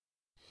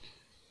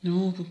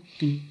No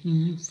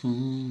fucking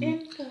phone.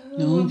 Info.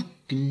 No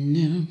fucking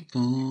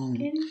info.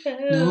 Info.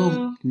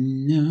 No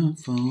fucking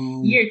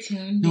info. You're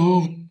tuned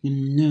No in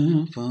fucking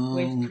info.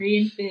 with Pre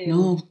and Phil.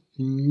 No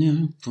fucking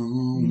info.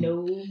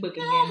 No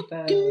booking No info.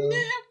 fucking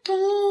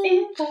info.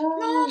 Info.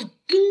 No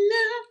fucking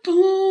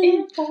info.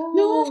 Info.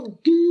 No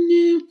fucking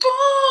info.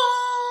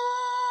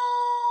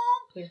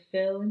 With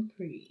Phil and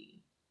Pre.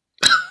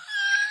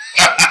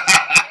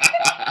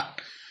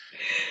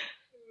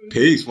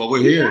 Peace. Well,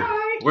 we're here. Right.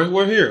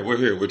 We're here.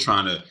 We're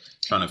trying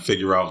to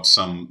figure out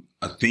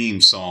a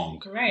theme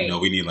song. Right. You know,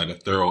 we need like a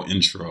thorough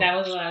intro. That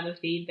was a lot of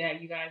the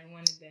feedback. You guys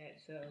wanted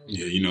that, so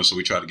Yeah, you know, so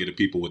we try to get the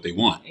people what they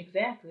want.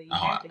 exactly. You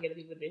have to get the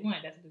people what they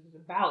want. That's what this is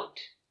about.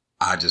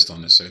 I just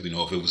don't necessarily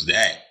know if it was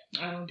that.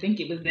 I don't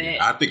think it was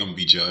that. I think I'm gonna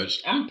be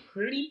judged. I'm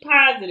pretty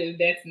positive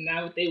that's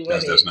not what they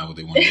wanted. That's not what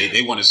they wanted.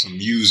 They wanted some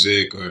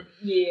music or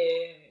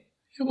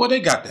well,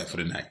 they got that for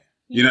the night.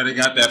 You know, they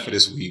got that for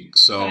this week.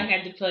 So I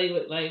had to play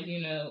with you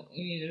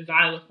need a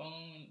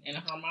xylophone and a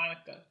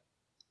harmonica.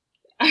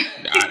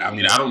 I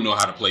mean, I don't know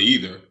how to play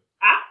either.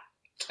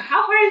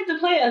 How hard is it to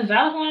play a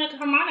xylophone and a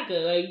harmonica?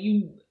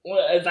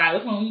 A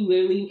xylophone, you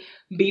literally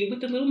beat it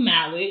with a little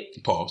mallet.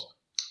 Pause.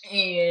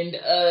 And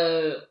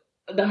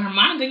the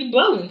harmonica, you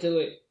blow into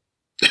it.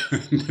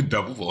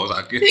 Double pause.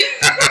 I get.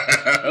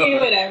 Yeah,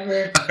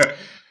 whatever.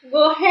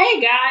 Well,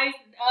 hey guys,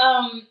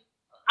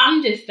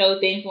 I'm just so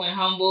thankful and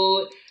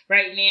humbled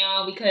right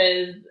now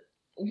because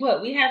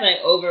we had like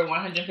over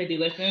 150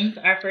 listens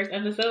our first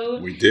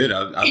episode. We did.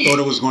 I thought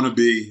it was going to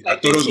be. I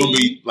thought it was going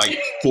to be like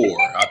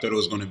 4. I thought it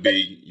was going to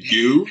be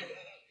you,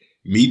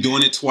 me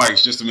doing it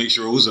twice just to make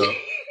sure it was up,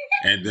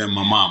 and then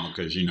my mama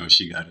because you know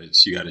she got to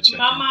check.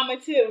 My mama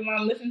too.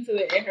 Mom listened to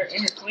it in her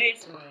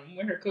classroom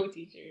with her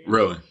co-teacher.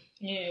 Really?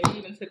 Yeah, we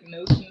even took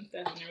notes and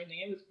stuff and everything.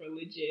 It was for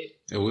legit.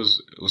 It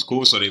was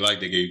cool. So they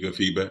gave you good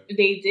feedback.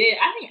 They did.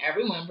 I think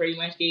everyone pretty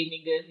much gave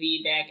me good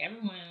feedback.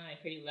 Everyone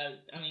pretty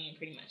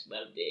much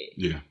loved it.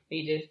 Yeah.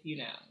 They just,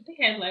 they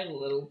had like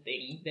little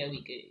things that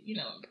we could,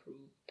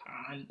 improve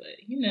upon,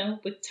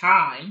 but with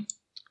time.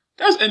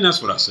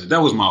 That's what I said.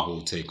 That was my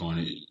whole take on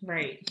it.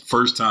 Right.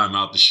 First time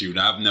out the shoot.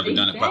 I've never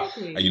done it, but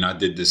I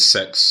did this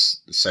Sex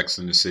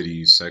in the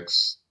City,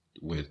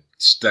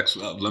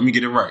 let me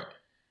get it right.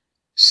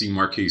 C.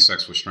 Marquis,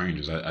 Sex with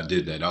Strangers. I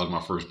did that. That was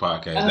my first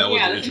podcast. That was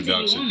the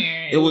introduction.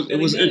 It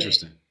was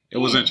interesting. It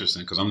was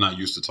interesting because I'm not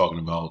used to talking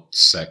about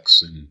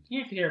sex and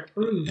if you're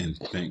approved and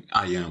think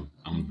I am.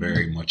 I'm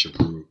very much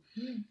approved.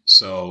 Yeah.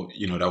 So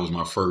that was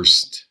my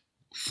first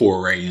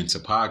foray into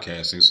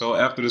podcasting. So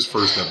after this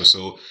first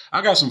episode,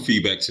 I got some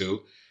feedback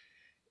too.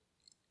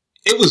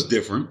 It was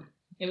different.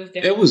 It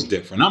was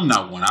different. I'm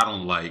not one. I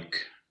don't like.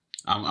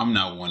 I'm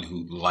not one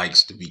who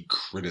likes to be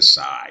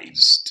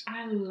criticized.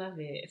 I love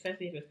it,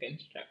 especially if it's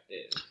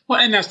constructive. Well,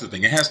 and that's the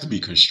thing. It has to be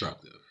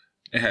constructive.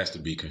 Oh,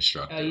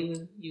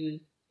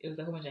 it was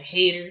a whole bunch of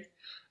haters.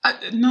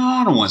 No,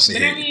 I don't want to say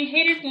haters. But I mean,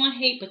 haters going to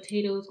hate,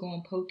 potatoes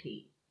going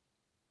potate.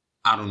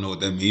 I don't know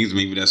what that means.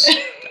 Maybe that's...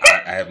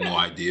 I have no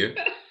idea.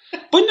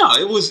 But no,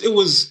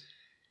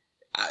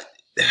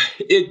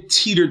 it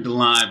teetered the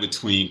line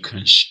between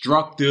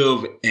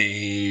constructive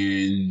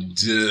and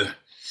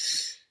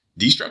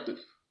destructive.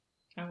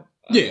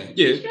 Yeah.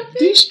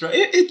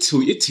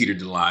 It teetered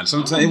the line.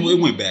 Sometimes it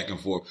went back and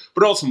forth.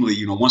 But ultimately,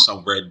 once I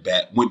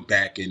went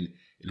back and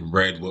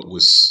read what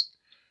was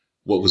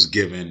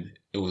given,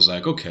 it was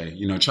like, okay,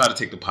 try to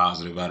take the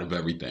positive out of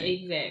everything.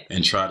 Exactly.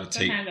 And try to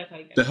take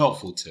the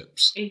helpful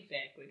tips.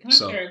 Exactly.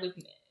 It was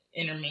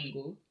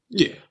intermingled.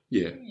 Yeah.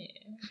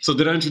 So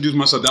did I introduce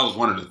myself? That was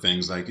one of the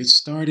things. Like, it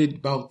started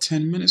about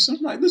 10 minutes. I'm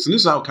like, listen,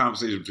 this is how a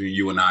conversation between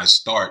you and I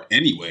start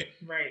anyway.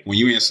 Right. When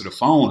you answer the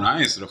phone,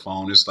 I answer the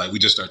phone. It's like we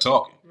just start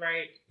talking.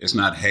 Right. It's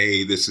not,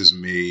 hey, this is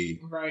me.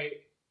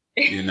 Right.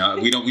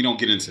 We don't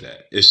get into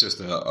that. It's just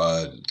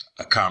a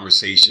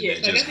conversation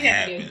that just happens. We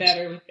have to get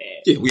better with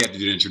that. Yeah, we have to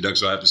do the introduction.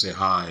 So I have to say,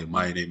 hi,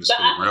 my name is Phil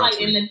Roundtree. But I feel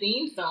like in the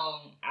theme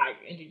song, I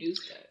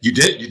introduced us. You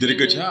did a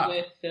good job.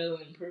 With Phil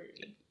and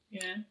Purdy.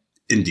 Yeah.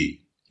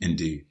 Indeed.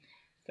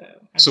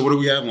 So what do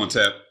we have on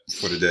tap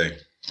for today?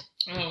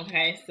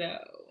 Okay, so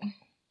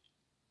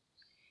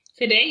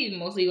today is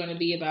mostly going to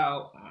be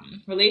about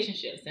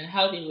relationships and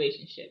healthy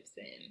relationships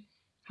and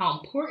how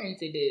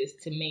important it is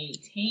to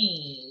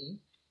maintain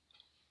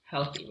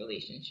healthy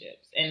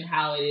relationships and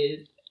how it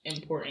is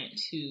important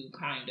to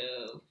kind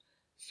of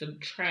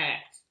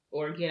subtract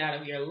or get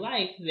out of your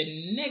life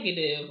the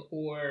negative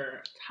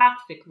or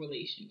toxic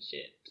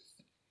relationships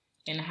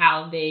and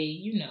how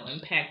they,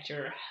 impact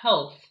your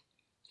health.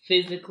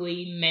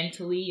 Physically,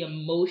 mentally,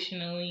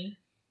 emotionally.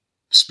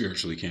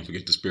 Spiritually, can't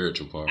forget the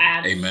spiritual part.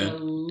 Absolutely.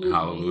 Amen.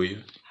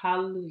 Hallelujah.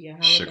 Hallelujah.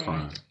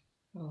 Shukran.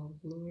 Oh,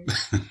 Lord.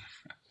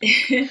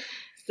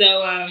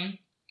 So,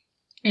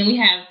 and we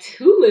have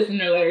 2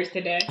 listener letters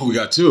today. Oh, we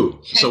got 2.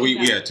 So we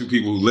had 2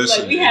 people who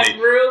listened. Like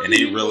and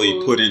they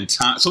really put in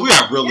time. So we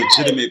have real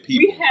legitimate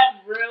people. We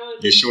have real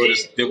You sure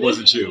it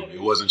wasn't you?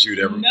 It wasn't you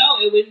that... No,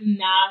 it was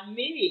not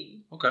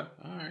me. Okay.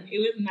 All right. It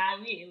was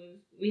not me.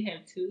 We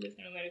have 2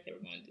 listener letters that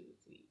we're going to do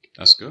this week.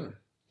 That's good.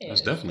 Yeah,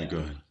 that's definitely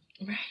good.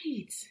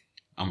 Right.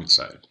 I'm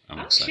excited. I'm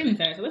excited.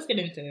 So let's get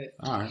into this.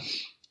 All right.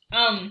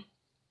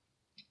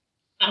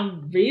 I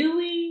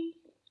really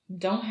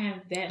don't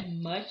have that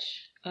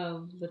much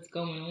of what's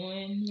going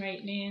on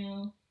right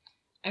now.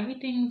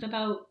 Everything's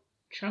about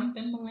Trump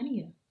and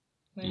Melania.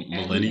 Like,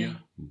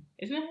 Melania?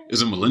 Isn't it?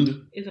 Is it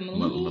Melinda? Is it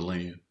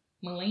Melania?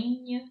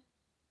 Melania.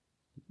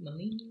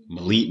 Melania.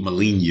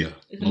 Melania.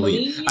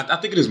 I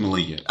think it is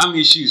Melania. I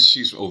mean,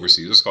 she's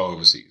overseas. Let's call her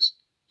overseas.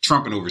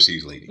 Trump and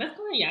overseas lady. Let's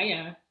call her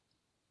Yaya.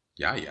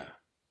 Yaya.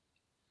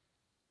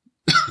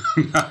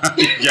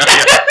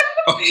 Yaya.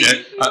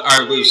 Okay.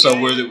 All right.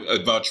 So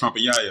we're about Trump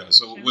and Yaya.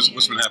 So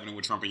what's been happening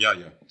with Trump and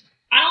Yaya?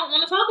 I don't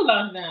want to talk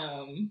about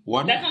them.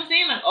 Why not? That's what I'm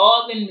saying. Like,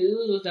 all the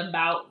news was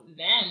about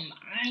them.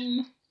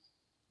 I'm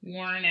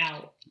worn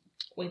out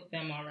with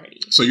them already.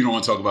 So you don't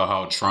want to talk about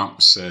how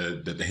Trump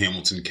said that the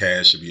Hamilton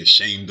cast should be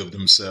ashamed of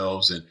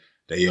themselves and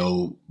they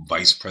owe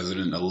Vice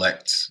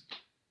President-elect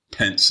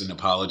Pence an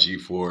apology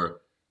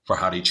for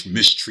how they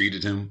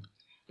mistreated him?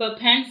 But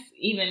Pence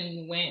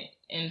even went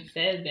and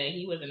said that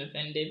he wasn't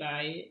offended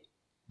by it.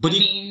 But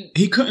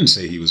he couldn't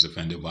say he was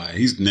offended by it.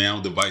 He's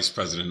now the Vice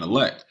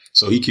President-elect.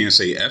 So he can't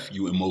say F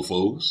you and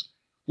mofos,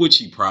 which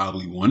he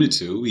probably wanted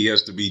to. He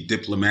has to be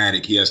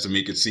diplomatic. He has to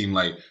make it seem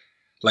like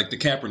the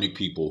Kaepernick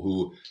people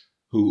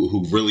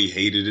who really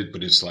hated it,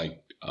 but it's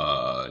like,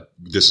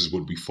 this is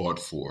what we fought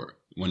for.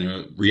 When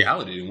in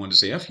reality, they wanted to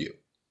say F you.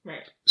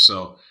 Right.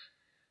 So,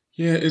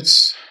 yeah,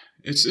 it's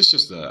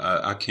just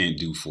I can't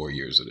do 4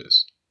 years of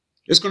this.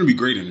 It's going to be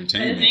great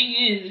entertainment. The thing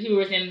is, people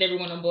were saying they were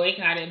going to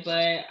boycott it,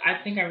 but I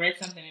think I read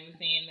something that was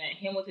saying that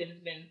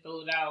Hamilton's been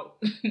sold out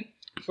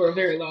for a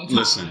very long time.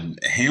 Listen,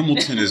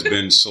 Hamilton has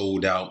been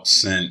sold out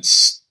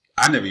since,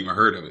 I never even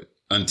heard of it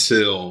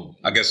until,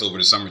 I guess, over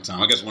the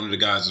summertime. I guess one of the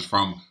guys is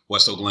from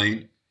West Oak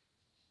Lane.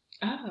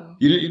 Oh.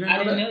 You didn't know I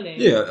didn't know that.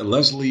 Yeah,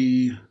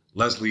 Leslie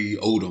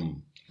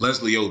Odom.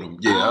 Leslie Odom.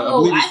 Yeah, I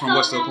believe he's from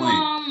West Oak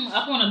Lane.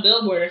 Up on a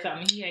billboard or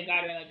something. He had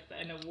got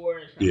an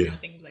award from, I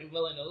think it was like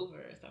Villanova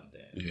or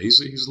something. Yeah,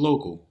 he's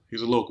local.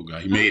 He's a local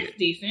guy. He made it.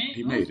 Decent.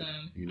 He made it.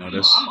 You know,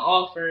 I'm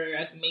all for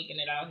us making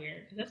it out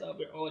here because that's what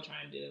we're all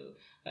trying to do.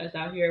 Us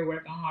out here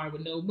working hard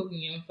with no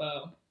booking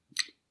info.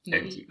 No,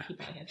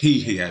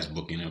 he has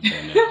booking info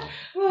now.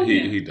 Well,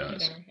 he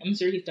does. Whatever. I'm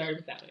sure he started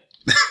without it.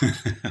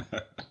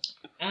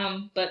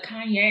 But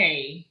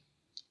Kanye.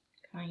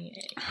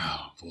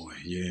 Oh boy,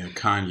 yeah,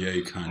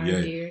 Kanye. Our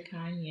dear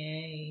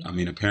Kanye. I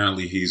mean,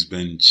 apparently he's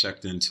been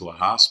checked into a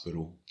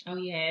hospital. Oh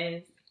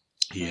yes.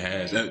 He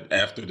has.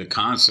 After the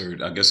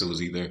concert, I guess it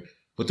was either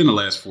within the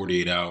last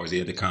 48 hours, he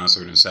had the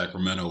concert in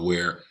Sacramento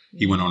where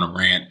he went on a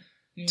rant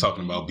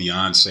talking about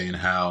Beyonce and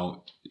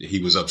how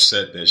he was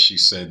upset that she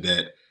said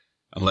that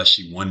unless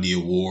she won the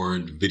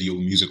award, Video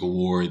Music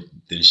Award,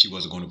 then she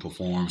wasn't going to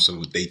perform.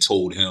 So they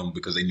told him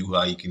because they knew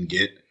how he can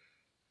get.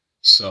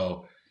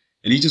 So,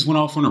 and he just went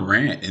off on a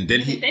rant. And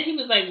then he said he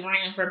was like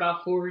ranting for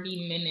about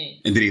 40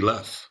 minutes. And then he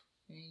left.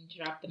 And he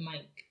dropped the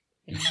mic.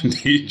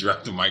 He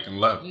dropped the mic and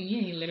left.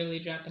 Yeah, he literally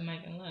dropped the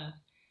mic and left.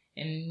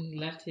 And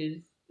left his...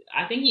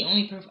 I think he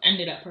only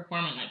ended up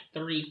performing like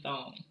 3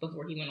 songs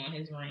before he went on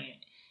his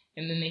rant.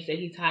 And then they said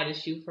he tied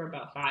his shoe for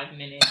about 5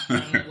 minutes. I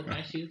don't know what kind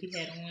of shoes he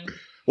had on.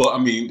 Well, I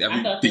mean the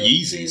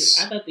Yeezys.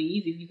 I thought the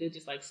Yeezys, you could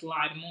just like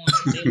slide them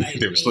on.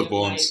 They were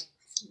slip-ons.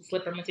 Like,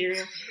 slipper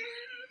material.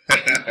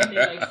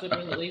 They're like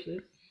slippers with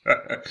laces.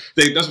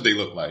 That's what they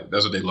look like.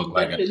 That's what they look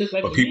like.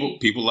 But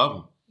people love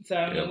them. So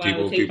I don't know why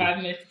it would take 5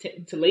 minutes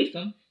to lace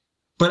them.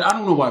 But I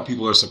don't know why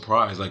people are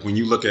surprised. Like when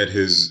you look at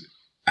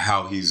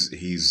how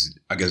he's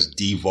I guess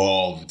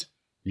devolved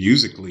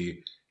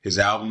musically, his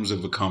albums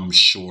have become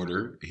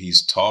shorter.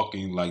 He's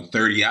talking like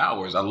 30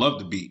 hours. I love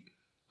the beat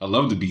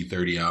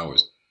 30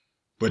 hours.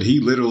 But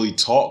he literally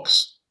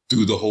talks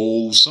through the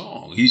whole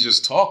song. He's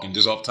just talking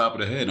just off the top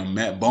of the head. I'm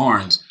Matt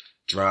Barnes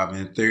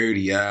driving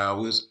 30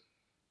 hours.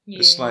 Yeah.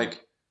 It's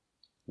like,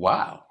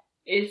 wow.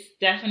 It's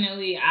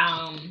definitely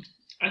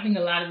I think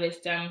a lot of it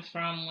stems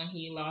from when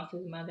he lost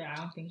his mother. I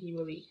don't think he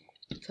really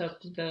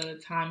took the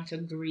time to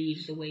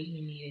grieve the way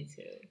he needed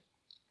to.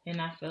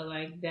 And I feel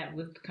like that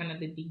was kind of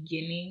the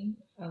beginning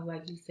of,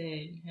 like you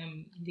said,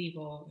 him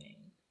devolving.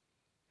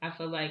 I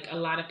feel like a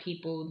lot of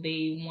people,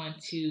 they want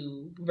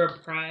to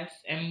repress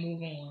and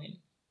move on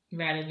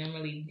rather than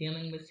really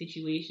dealing with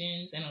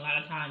situations. And a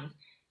lot of times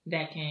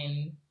that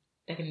can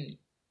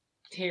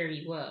tear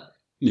you up.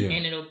 Yeah.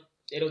 And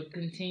it'll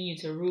continue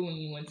to ruin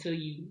you until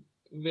you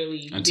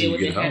really deal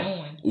with it head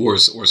on. Or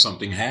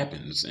something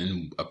happens,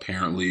 and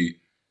apparently,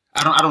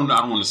 I don't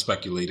want to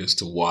speculate as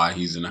to why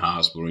he's in the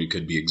hospital. It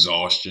could be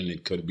exhaustion.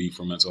 It could be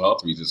for mental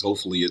health reasons.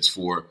 Hopefully, it's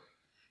for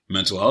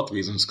mental health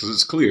reasons because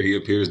it's clear he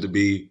appears to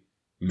be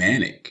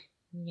manic.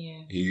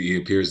 Yeah, he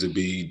appears to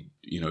be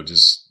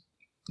just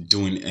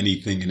doing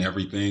anything and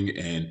everything,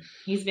 and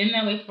he's been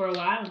that way for a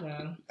while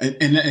though.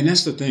 And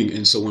that's the thing.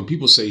 And so when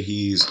people say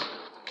he's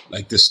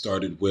like this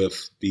started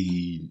with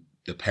the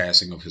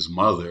passing of his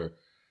mother,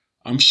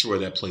 I'm sure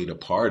that played a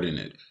part in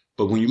it.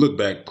 But when you look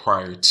back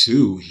prior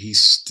to,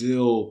 he's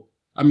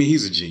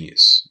a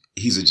genius.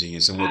 He's a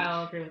genius.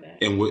 I'll agree with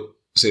that. And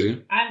Say it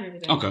again? I agree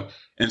with that. Okay.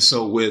 And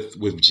so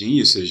with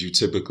geniuses, you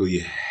typically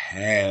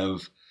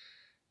have,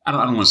 I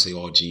don't want to say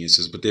all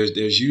geniuses, but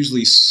there's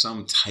usually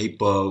some type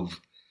of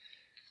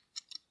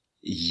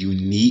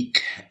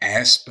unique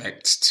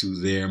aspects to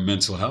their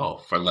mental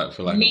health, for lack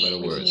of better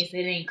words. Genius, it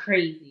ain't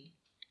crazy.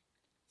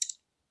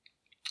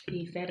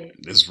 He said it.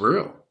 It's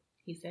real.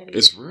 He said it.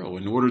 It's real.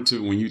 In order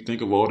to, when you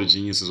think of all the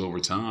geniuses over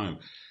time,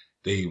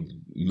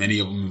 many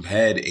of them have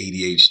had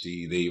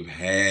ADHD.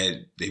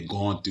 They've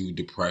gone through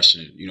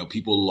depression. You know,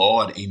 people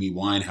laud Amy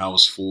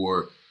Winehouse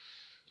for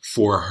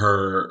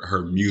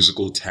her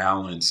musical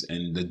talents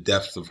and the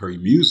depth of her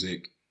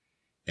music.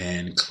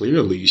 And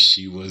clearly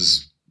she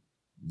was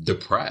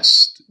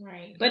depressed.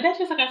 Right. But that's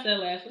just like I said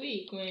last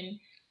week when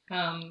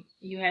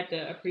you had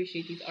to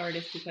appreciate these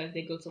artists because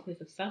they go to a place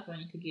of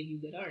suffering to give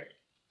you good art.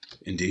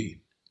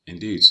 Indeed.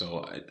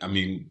 So, I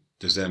mean,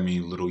 does that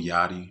mean Lil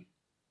Yachty?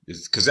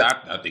 Because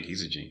I think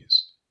he's a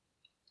genius.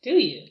 Do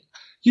you?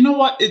 You know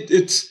what?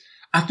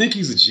 I think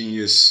he's a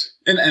genius.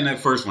 And at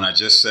first when I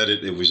just said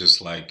it, it was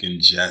just like in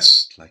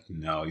jest, like,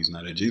 no, he's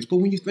not a genius. But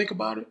when you think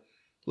about it,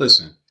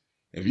 listen,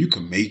 if you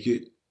can make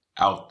it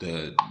out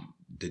the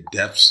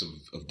depths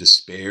of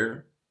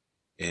despair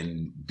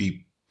and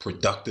be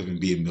productive and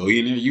be a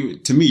millionaire,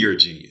 to me, you're a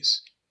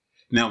genius.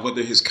 Now,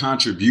 whether his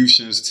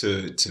contributions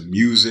to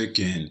music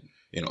and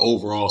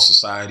overall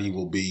society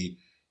will be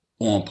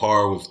on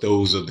par with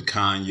those of the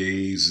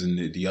Kanyes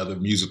and the other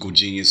musical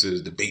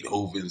geniuses, the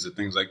Beethovens and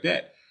things like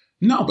that.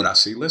 No, but I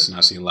see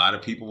a lot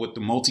of people with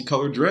the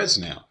multicolored dreads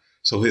now.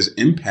 So his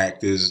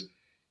impact is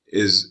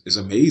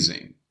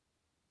amazing.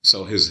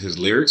 So his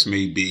lyrics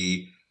may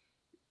be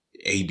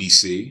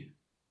ABC,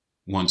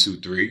 1,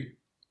 2, 3,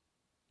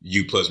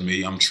 you plus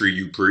me, I'm tree,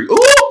 you pre.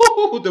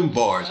 Ooh, them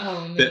bars.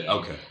 Oh, man.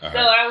 Okay. So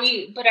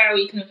right. Are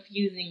we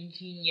confusing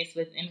genius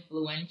with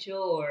influential,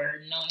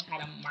 or knowing how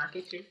to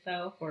market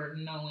yourself, or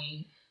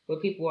knowing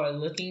what people are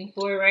looking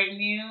for right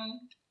now?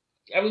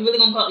 Are we really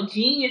going to call it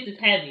genius? Is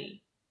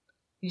heavy.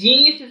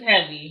 Genius is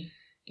heavy.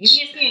 You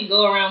just can't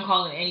go around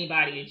calling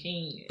anybody a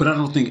genius. But I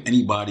don't think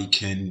anybody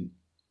can.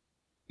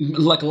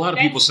 Like a lot of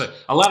people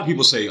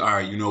say, all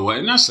right, you know what?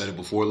 And I said it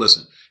before.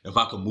 Listen, if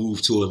I could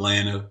move to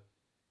Atlanta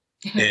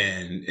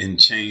and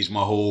change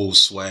my whole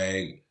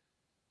swag,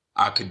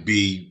 I could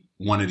be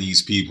one of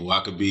these people. I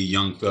could be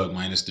Young Thug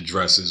minus the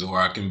dresses, or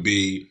I can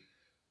be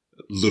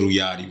Lil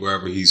Yachty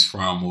wherever he's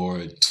from,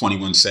 or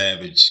 21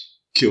 Savage,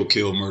 kill,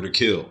 murder,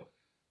 kill.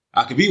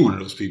 I could be one of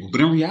those people. But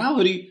in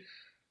reality,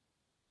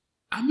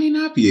 I may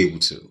not be able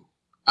to.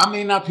 I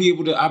may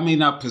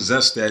not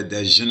possess that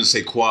je ne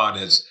sais quoi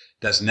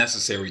that's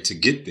necessary to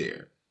get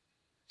there.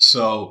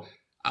 So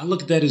I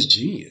look at that as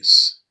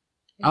genius.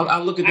 I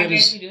look at that as... I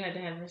guess you do have to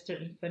have a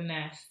certain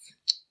finesse.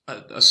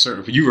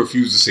 You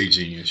refuse to say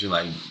genius. You're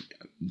like,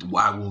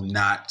 I will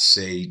not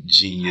say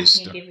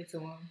genius. I can't give it to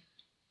him.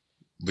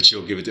 But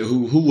you'll give it to...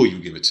 Who will you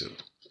give it to?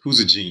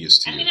 Who's a genius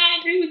to you? I mean, I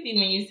agree with you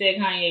when you said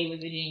Kanye was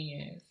a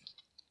genius.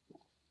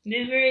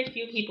 There's very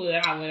few people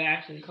that I would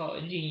actually call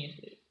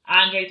geniuses.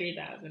 Andre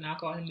 3000, I'll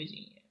call him a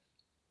genius.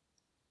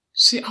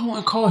 See, I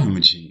wouldn't call him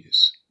a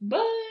genius.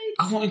 But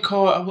I wouldn't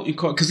call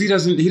because he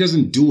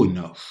doesn't do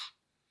enough.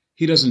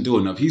 He doesn't do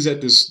enough. He's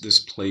at this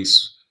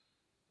place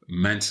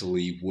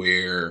mentally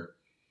where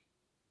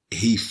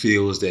he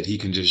feels that he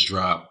can just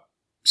drop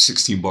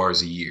 16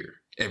 bars a year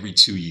every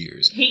 2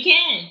 years. He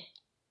can.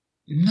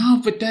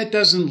 No, but that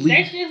doesn't leave.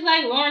 That's just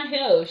like Lauryn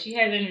Hill.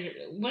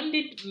 When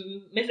did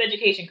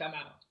Miseducation come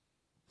out?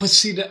 But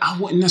see, that I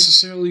wouldn't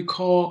necessarily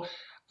call.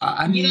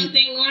 You don't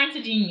think Lauren's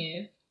a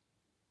genius?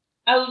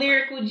 A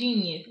lyrical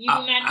genius.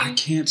 I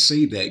can't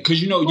say that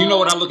because you know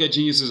what I look at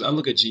geniuses. I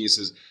look at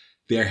geniuses.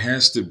 There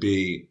has to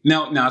be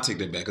now. I'll take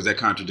that back because that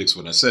contradicts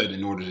what I said.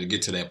 In order to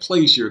get to that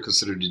place, you're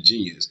considered a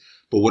genius.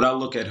 But what I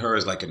look at her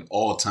as like an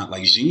all-time,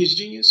 like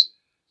genius.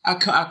 I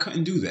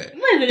couldn't do that.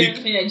 What is the difference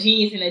between a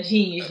genius and a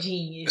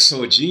genius?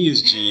 So a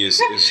genius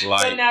is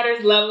like. So now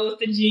there's levels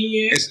to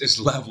genius. It's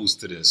levels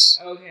to this.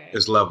 Okay.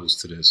 It's levels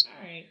to this.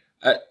 All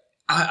right.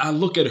 I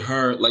look at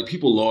her like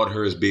people laud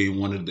her as being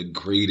one of the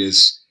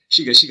greatest.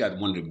 She got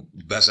one of the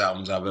best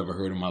albums I've ever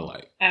heard in my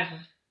life. Ever.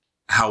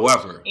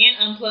 However, and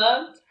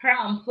Unplugged, her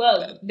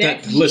Unplugged.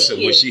 Listen,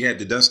 when she had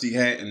the dusty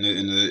hat and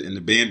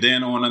the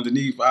bandana on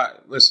underneath,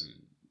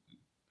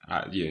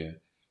 yeah,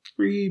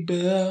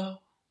 Rebel.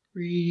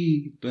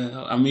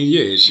 I mean,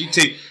 yeah, she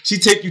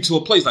take you to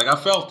a place like I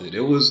felt it.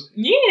 It was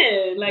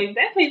like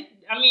that place.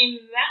 I mean,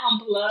 that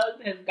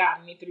Unplugged has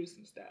gotten me through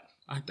some stuff.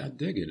 I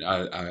dig it.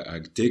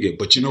 I dig it.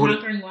 But you know what?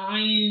 Conquering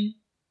Lion.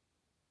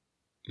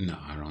 No,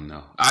 I don't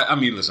know. I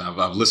mean, listen,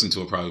 I've listened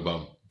to it probably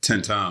about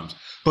 10 times.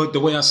 But the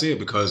way I say it,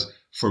 because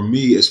for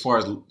me, as far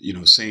as,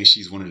 saying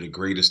she's one of the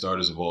greatest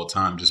artists of all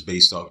time, just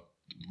based off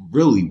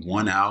really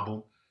one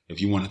album,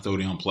 if you want to throw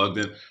the Unplugged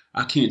in,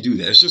 I can't do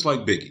that. It's just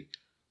like Biggie.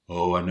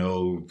 Oh, I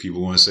know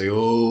people want to say,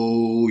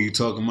 oh, you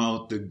talking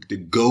about the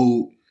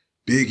GOAT,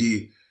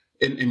 Biggie.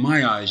 In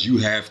my eyes, you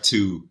have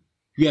to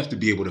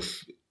be able to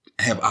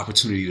have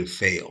opportunity to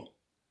fail.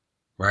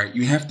 Right,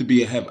 you have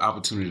to have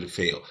opportunity to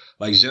fail.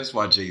 Like that's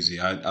why Jay-Z.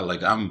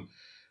 I'm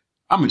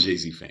a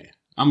Jay-Z fan.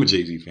 I'm a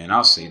Jay-Z fan.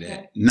 I'll say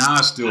that.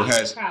 Nas still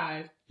has.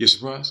 Surprised. You're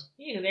surprised?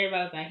 Yeah, because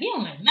everybody's like, he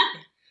don't like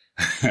nothing.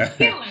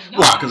 He don't like nothing.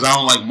 Why? Because I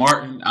don't like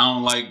Martin. I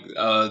don't like.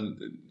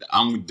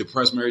 I'm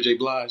depressed. Mary J.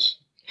 Blige.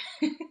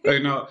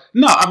 No.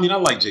 I mean, I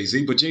like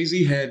Jay-Z, but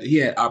Jay-Z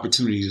had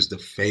opportunities to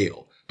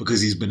fail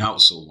because he's been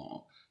out so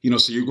long.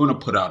 So you're going to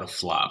put out a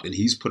flop, and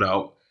he's put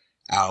out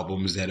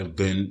albums that have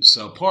been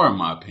subpar in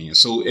my opinion.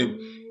 So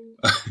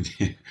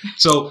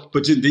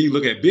but then you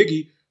look at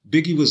Biggie.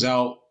 Biggie was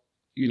out.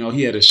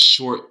 He had a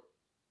short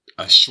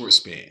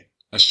span.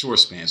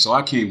 So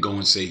I can't go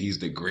and say he's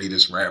the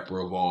greatest rapper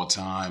of all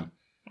time.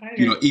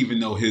 Even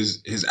though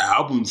his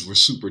albums were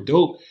super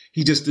dope,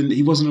 he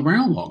wasn't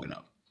around long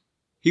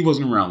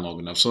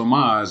enough. So in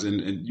my eyes,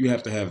 and you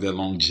have to have that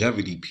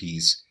longevity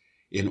piece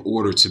in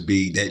order to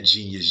be that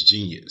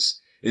genius.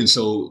 And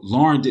so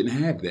Lauren didn't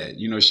have that.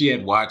 She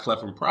had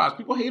Wyclef and Pras.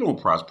 People hate on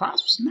Pras.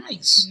 Pras was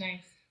nice.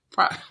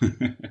 Pras,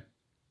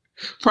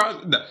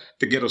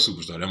 the Ghetto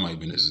Superstar, that might have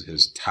been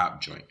his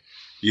top joint.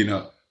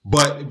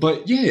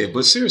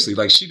 But seriously,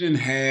 like she didn't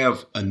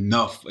have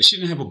enough. She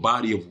didn't have a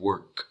body of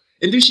work.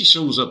 And then she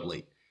shows up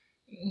late.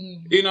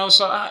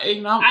 So I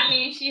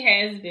mean, she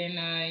has been,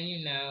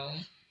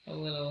 a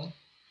little.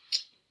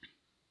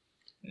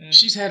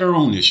 She's had her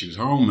own issues,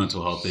 her own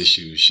mental health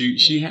issues.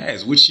 She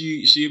has, which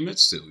she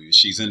admits to.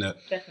 She's in a.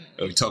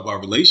 Definitely. We talk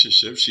about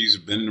relationships. She's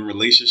been in a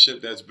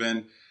relationship that's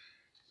been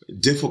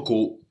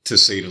difficult to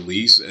say the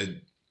least.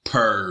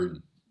 Per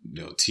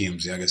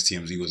TMZ, I guess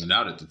TMZ wasn't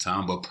out at the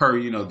time, but per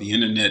the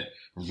internet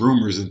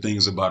rumors and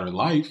things about her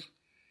life,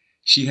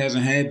 she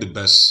hasn't had the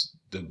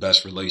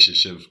best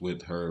relationships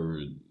with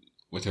her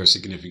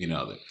significant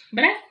other.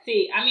 But I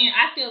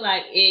feel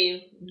like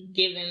if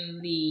given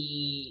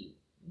the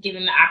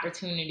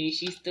opportunity,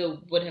 she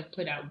still would have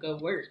put out good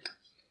work.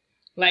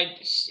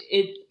 Like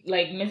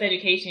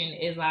Miseducation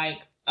is like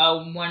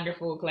a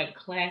wonderful, like,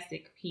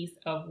 classic piece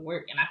of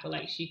work, and I feel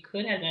like she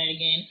could have done it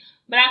again.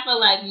 But I feel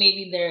like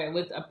maybe there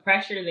was a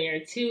pressure there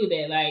too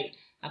that, like,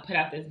 I put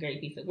out this great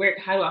piece of work.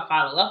 How do I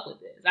follow up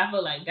with this? I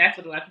feel like that's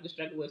what a lot of people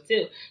struggle with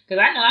too.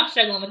 Because I know I'm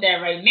struggling with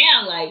that right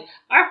now. Like,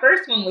 our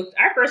first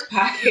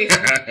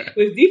podcast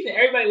was decent.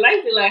 Everybody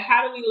liked it. Like,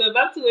 how do we live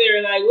up to it?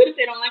 Or like, what if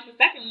they don't like the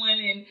second one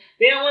and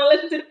they don't want to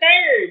listen to the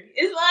third?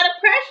 It's a lot of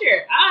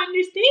pressure. I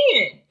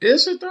understand.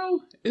 Is it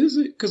though? Is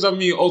it? Because I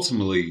mean,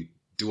 ultimately,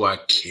 do I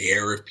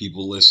care if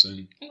people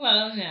listen?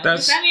 Well, no.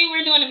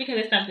 We're doing it because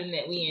it's something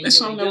that we enjoy. It's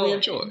something that we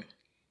enjoy.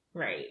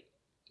 Right.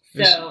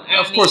 So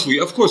of course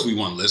we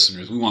want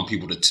listeners. We want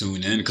people to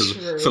tune in because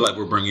I feel like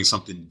we're bringing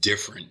something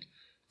different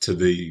to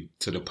the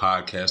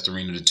podcast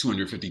arena, the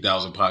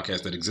 250,000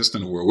 podcasts that exist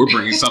in the world. We're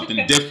bringing something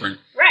different.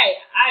 Right.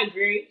 I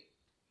agree.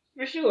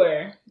 For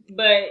sure.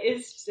 But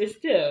it's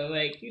still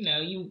like,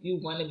 you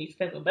want to be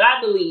successful. But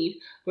I believe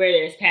where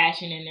there's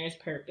passion and there's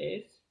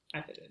purpose.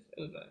 I said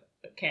it was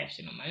a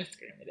caption on my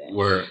Instagram today.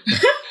 Where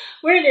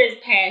there's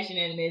passion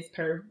and there's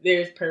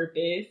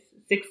purpose,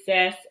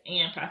 success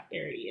and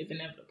prosperity is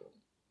inevitable.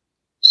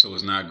 So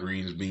it's not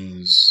greens,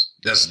 beans.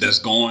 That's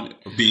going.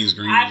 Beans,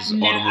 greens,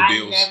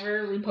 automobiles. I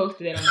never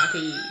reposted it on my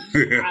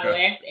page. I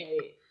laughed at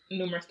it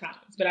numerous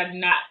times, but I did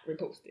not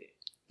repost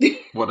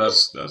it. Well,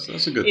 that's a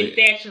good thing. It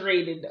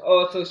saturated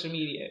all social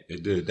media.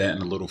 It did that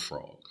and the little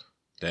frog.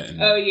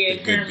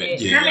 Kermit.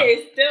 Kermit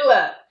is still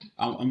up.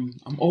 I'm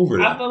over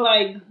that. I feel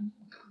like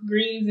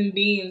greens and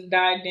beans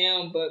died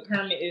down, but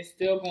Kermit is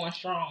still going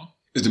strong.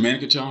 Is the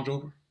mannequin challenge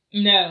over?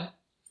 No,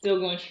 still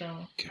going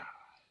strong. God,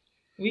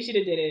 we should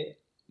have did it.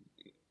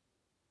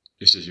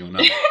 It's just you and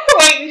I.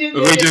 we did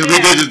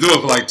just do it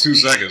for like 2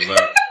 seconds,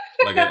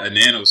 like a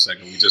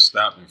nanosecond. We just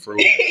stopped and froze.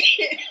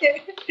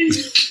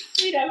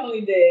 We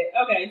definitely did.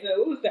 Okay, so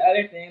what was the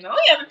other thing? The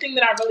only other thing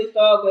that I really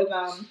saw was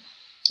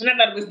and I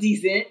thought it was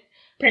decent.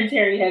 Prince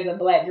Harry has a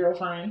black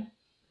girlfriend.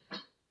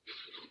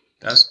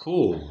 That's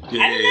cool.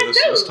 Yeah,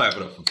 let's clap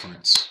it up for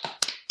Prince.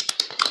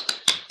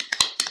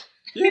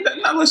 Yeah,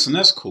 now listen,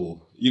 that's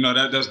cool.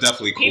 That's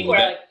definitely cool. People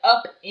are like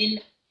up in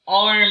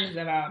arms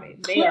about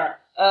it. They are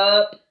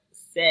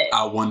upset.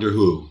 I wonder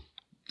who.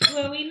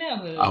 Well, we know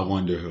who. I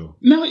wonder who.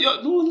 No,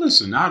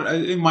 listen.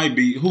 It might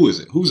be. Who is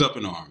it? Who's up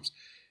in arms?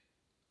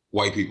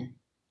 White people.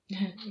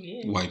 Yeah.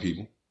 White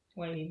people.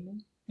 White people.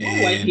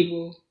 White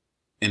people.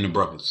 And the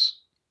brothers.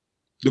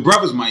 The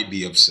brothers might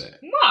be upset.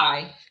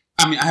 Why?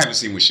 I mean, I haven't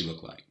seen what she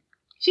looked like.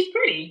 She's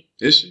pretty.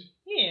 Is she?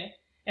 Yeah.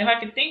 If I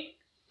could think,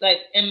 like,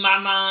 in my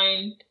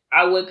mind,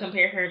 I would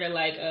compare her to,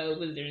 like,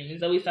 what's their name?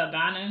 Zoe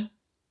Saldana.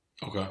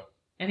 Okay.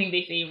 I think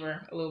they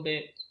favor a little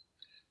bit.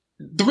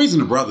 The reason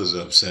the brothers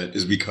are upset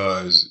is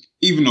because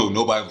even though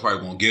nobody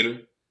probably won't get her,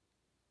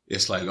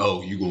 it's like,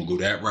 oh, you gonna go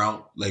that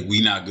route? Like,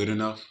 we not good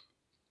enough?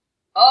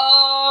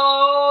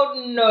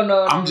 Oh,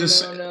 no. I'm just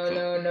saying.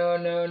 No.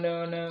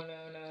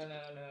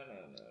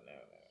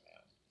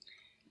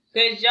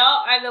 Because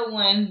y'all are the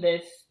ones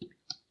that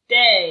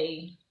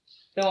stay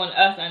throwing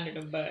us under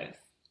the bus.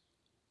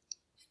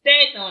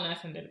 Stay throwing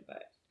us under the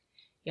bus.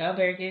 Y'all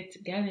better get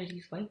together.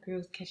 These white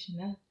girls catching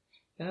up.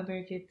 Y'all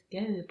better get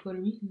together. The Puerto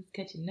Ricans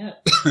catching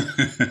up.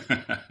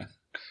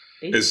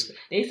 They used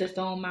to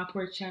stone my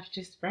pork chops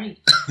just right.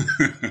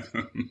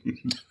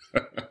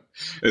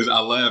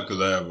 I laugh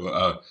because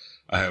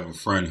I have a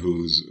friend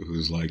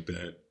who's like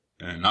that,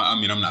 and I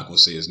mean I'm not gonna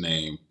say his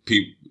name.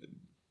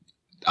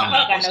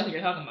 I know who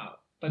you're talking about,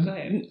 but go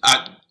ahead.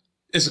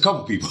 It's a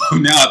couple people.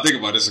 Now I think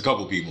about it, it's a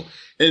couple people,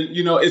 and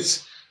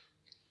it's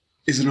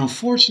an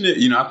unfortunate.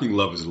 I think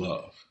love is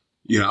love.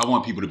 I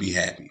want people to be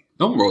happy.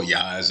 Don't roll your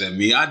eyes at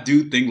me. I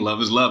do think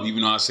love is love,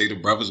 even though I say the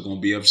brother's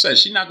gonna be upset.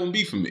 She's not gonna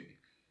be for me.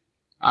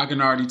 I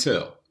can already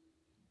tell.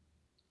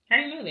 How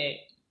do you know that?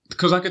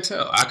 Because I could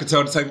tell. I could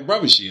tell the type of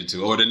brothers she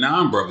into, or the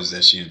non-brothers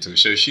that she into.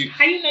 So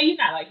How do you know you're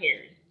not like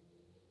Harry?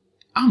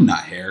 I'm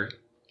not Harry.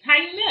 How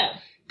do you know?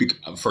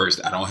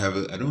 First, I don't have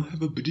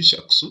a British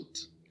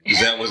accent.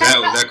 Was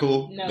that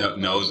cool?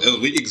 No.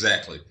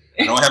 Exactly.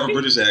 I don't have a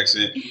British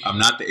accent. I'm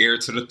not the heir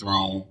to the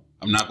throne.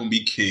 I'm not going to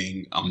be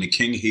king. I'm the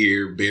king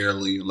here,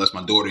 barely, unless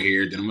my daughter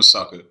here. Then I'm a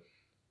sucker.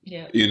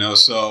 Yeah.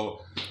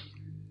 So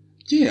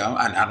yeah,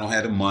 I don't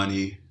have the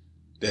money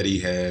that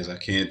he has. I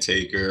can't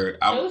take her.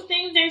 Those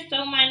things are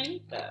so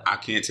minute, though. I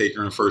can't take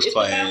her in first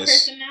class.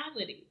 It's about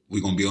personality.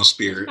 We're going to be on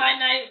Spirit.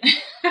 It's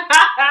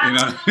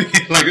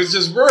like, it's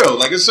just real.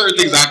 Like, it's certain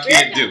things I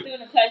can't do.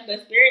 Doing a clutch,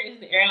 but Spirit is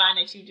the airline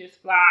that you just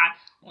fly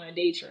on a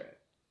day trip.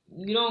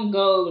 You don't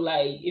go,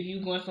 like, if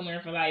you're going somewhere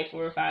for, like,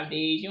 4 or 5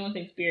 days, you don't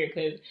take Spirit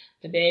because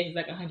the bag is,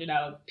 like, $100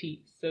 a piece.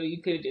 So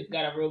you could have just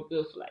got a real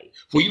good flight.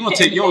 Well, you don't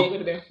take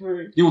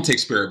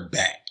Spirit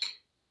back.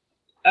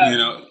 You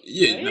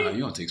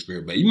don't take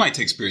Spirit back. You might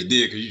take Spirit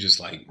there because you're just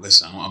like,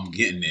 listen, I'm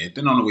getting there.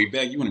 Then on the way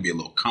back, you want to be a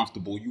little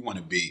comfortable. You want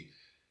to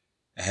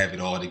have it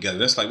all together.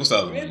 That's like, what's the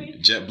other one?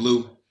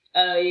 JetBlue?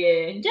 Oh,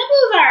 yeah.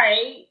 JetBlue's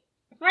alright.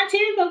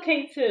 Frontier's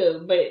okay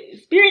too, but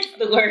Spirit's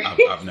the worst.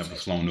 I've never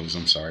flown those.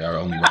 I'm sorry. I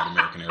only ride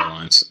American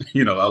Airlines.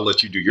 I'll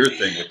let you do your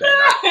thing with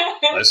that.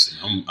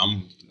 Listen,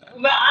 I'm.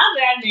 But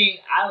I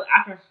think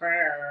I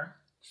prefer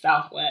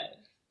Southwest.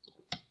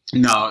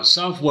 No,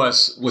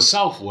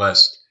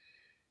 Southwest,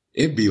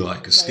 it'd be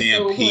like a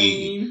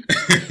stampede.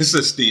 It's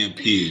a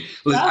stampede.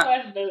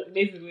 Southwest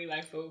basically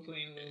like Soul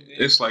Plane a little bit.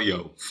 It's like,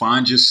 yo,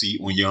 find your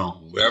seat on your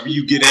own. Wherever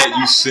you get at,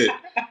 you sit.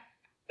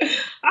 I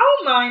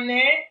don't mind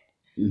that.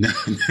 No,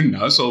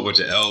 it's a whole bunch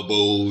of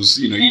elbows.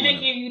 And they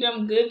give you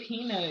them good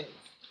peanuts.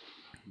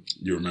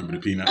 You remember the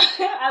peanuts?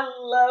 I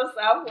love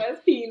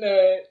Southwest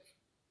peanuts.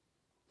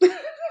 I sound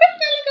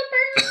like a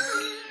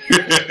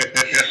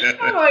bird.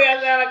 Oh my God,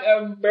 I sound like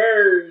a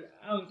bird.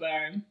 I'm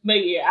sorry.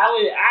 But yeah,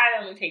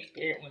 I only take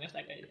Spirit when it's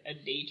like a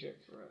day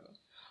trip for real.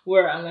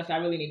 Where unless I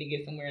really need to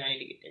get somewhere and I need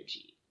to get there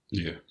cheap.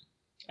 Yeah.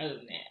 Other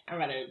than that,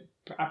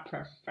 I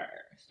prefer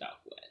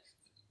Southwest.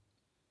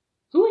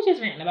 Who was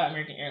just ranting about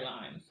American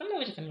Airlines? Someone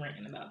was just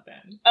ranting about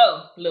them.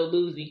 Oh, Lil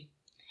Boozy.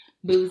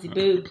 Boozy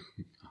Boo.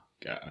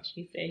 Gosh.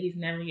 He said he's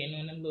never getting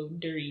on them little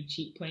dirty,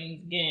 cheap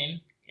planes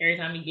again. Every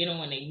time he get on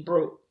one, they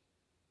broke.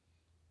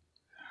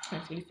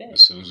 That's what he said.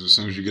 As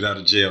soon as you get out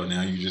of jail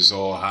now, you're just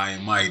all high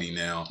and mighty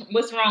now.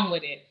 What's wrong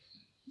with it?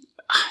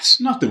 There's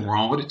nothing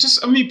wrong with it.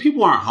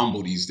 People aren't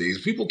humble these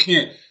days. People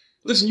can't...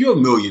 Listen, you're a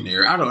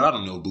millionaire. I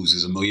don't know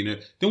Boozy's a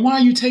millionaire. Then why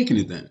are you taking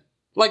it then?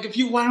 Like,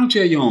 why don't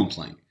you have your own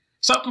plane?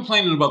 Stop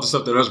complaining about the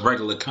stuff that us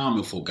regular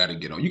common folk got to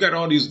get on. You got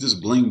all this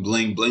bling,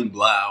 bling, bling,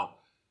 blah.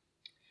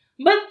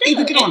 But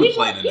either get on the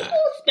plane or not.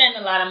 People spend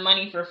a lot of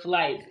money for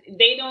flights.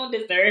 They don't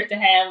deserve to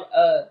have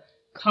a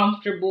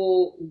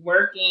comfortable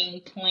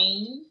working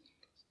plane.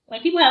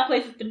 Like, people have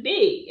places to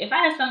be. If I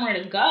had somewhere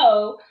to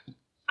go,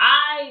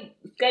 I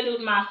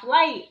scheduled my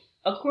flight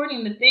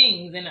according to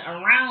things and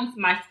around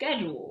my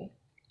schedule.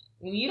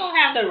 You don't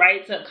have the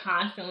right to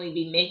constantly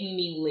be making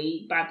me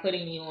late by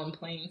putting me on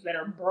planes that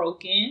are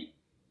broken.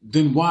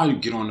 Then why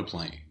get on the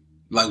plane?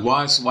 Like,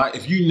 why?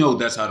 If you know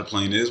that's how the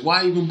plane is,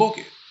 why even book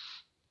it?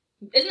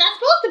 It's not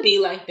supposed to be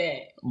like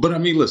that. But I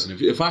mean, listen,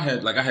 if I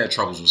had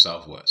troubles with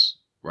Southwest,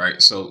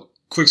 right? So,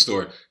 quick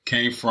story.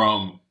 I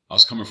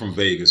was coming from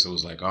Vegas. It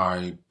was like, all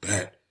right,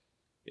 bet.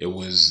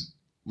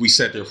 We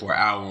sat there for an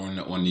hour on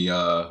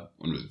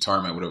the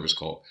tarmac, whatever it's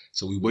called.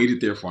 So we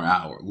waited there for an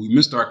hour. We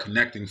missed our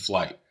connecting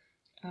flight.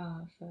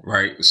 Oh,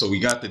 right? So we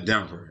got to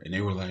Denver and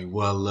they were like,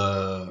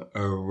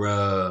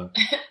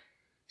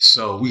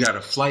 so we got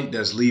a flight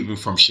that's leaving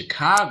from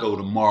Chicago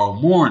tomorrow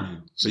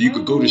morning. So you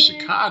could go to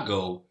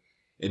Chicago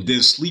and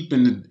then sleep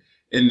in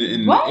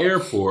the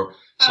airport.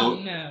 So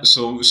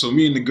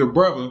me and the good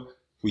brother,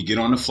 we get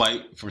on the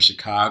flight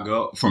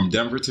from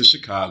Denver to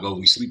Chicago.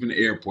 We sleep in the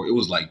airport. It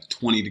was like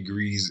 20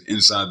 degrees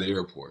inside the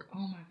airport.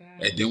 Oh my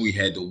God. And then we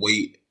had to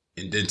wait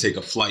and then take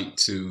a flight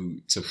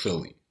to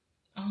Philly.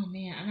 Oh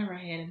man, I never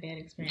had a bad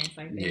experience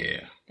like that.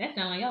 Yeah. That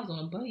sounded like I was on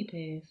a buddy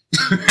pass.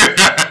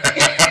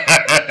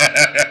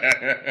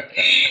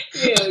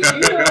 You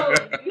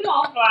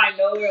don't fly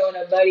nowhere on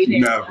a buddy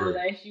pass Never.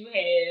 Unless you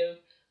have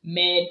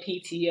mad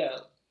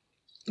PTO.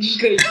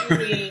 Because you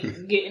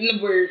ain't getting to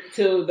work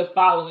till the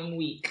following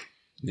week.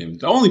 Yeah,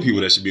 the only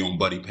people that should be on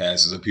buddy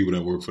passes are people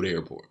that work for the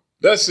airport.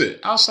 That's it.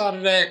 Outside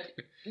of that,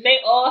 they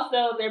all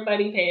sell their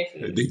buddy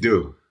passes. They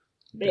do.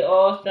 They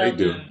all sell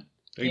them.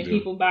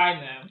 People buy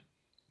them.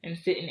 and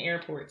sit in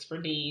airports for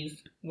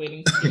days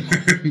waiting to get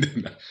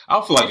home.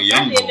 I feel like a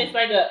young boy. If it's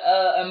like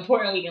a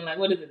important weekend, like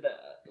what is it?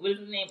 What is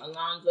his name?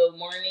 Alonzo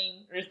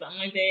Mourning or something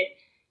like that.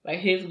 Like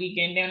his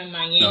weekend down in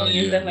Miami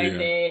and stuff like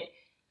that.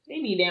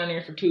 They be down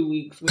there for 2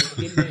 weeks.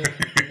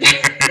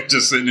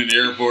 Just sitting in the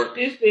airport.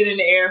 Just sitting in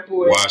the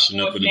airport. Washing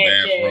up in the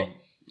bathroom.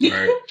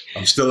 Right.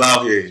 I'm still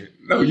out here.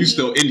 No, you're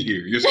still in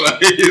here. You're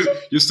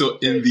still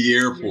in the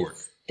airport.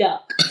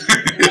 Stuck.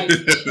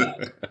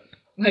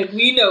 Like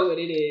we know what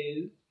it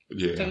is.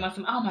 Yeah. Talking about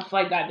oh, my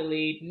flight got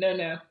delayed. No.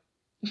 No,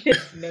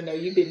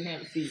 you didn't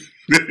have a seat.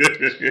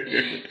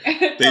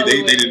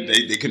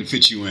 They couldn't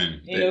fit you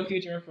in. Ain't no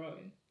future in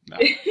front. No,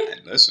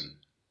 listen.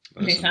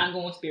 Next time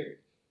go on Spirit.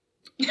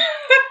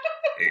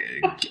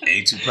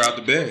 Ain't too proud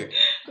to beg.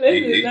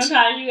 Listen,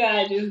 sometimes you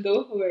gotta just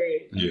go for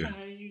it.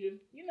 Sometimes you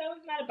just,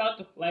 it's not about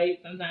the flight.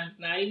 Sometimes it's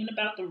not even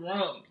about the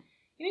room.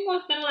 You ain't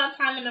gonna spend a lot of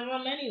time in the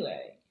room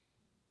anyway.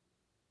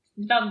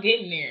 It's about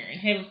getting there and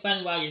having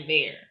fun while you're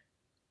there.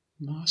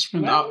 No, I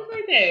spent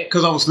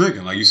because I was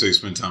thinking, like you say,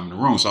 spend time in the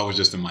room. So I was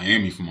just in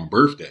Miami for my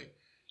birthday.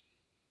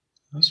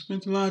 I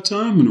spent a lot of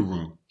time in the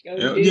room.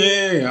 Oh,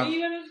 yeah. Wait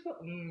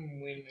a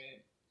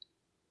minute.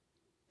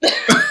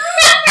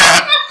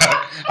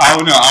 I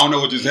don't know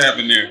what just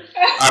happened there.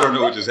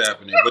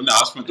 But no,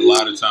 I spent a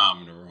lot of time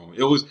in the room.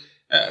 It was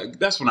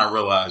that's when I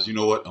realized, you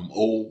know what? I'm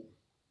old.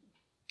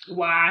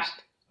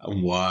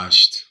 I'm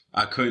washed.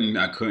 I couldn't.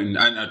 I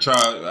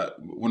tried.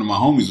 One of my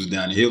homies was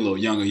down here, a little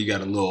younger. He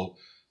got a little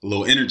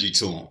energy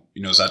to him,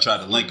 So I tried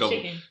to link up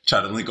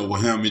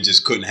with him. It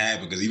just couldn't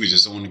happen because he was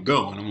just on the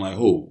go, and I'm like,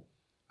 oh,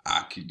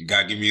 you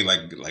gotta give me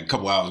like a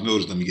couple hours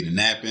notice. Let me get a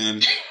nap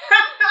in.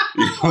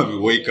 Let me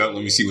wake up.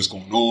 Let me see what's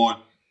going on.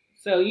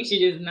 So you should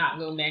just not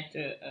go back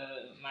to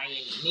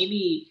Miami.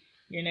 Maybe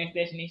your next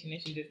destination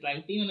is just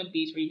like be on a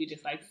beach where you could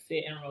just like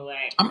sit and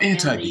relax. I'm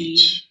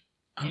anti-beach.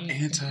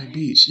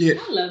 Yeah,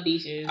 I love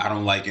beaches. I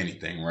don't like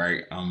anything,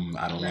 right?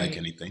 I don't like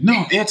anything.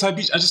 No,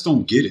 anti-beach. I just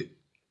don't get it.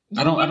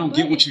 I don't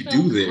get what you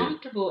do there.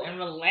 Comfortable and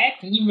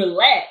relaxing. You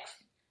relax.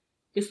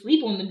 To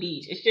sleep on the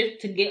beach. It's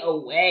just to get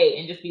away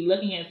and just be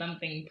looking at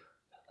something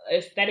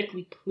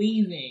aesthetically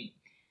pleasing.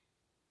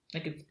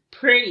 Like it's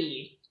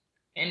pretty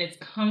and it's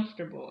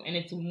comfortable and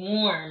it's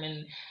warm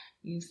and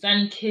you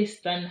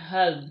sun-kissed,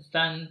 sun-hugged,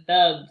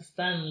 sun-thugged,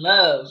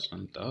 sun-loved.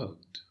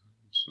 Sun-thugged.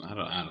 I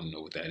don't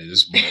know what that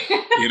is, but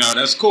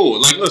that's cool.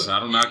 Like, listen, I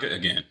don't knock it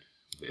again.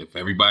 If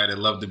everybody that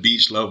love the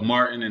beach, love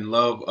Martin and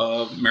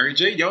love Mary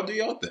J, y'all do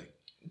y'all thing.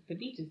 The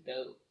beach is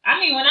dope. I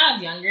mean, when I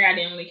was younger, I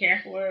didn't really care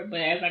for it,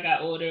 but as I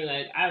got older,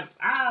 like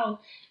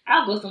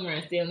I'll go somewhere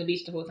and stay on the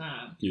beach the whole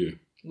time. Yeah,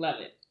 love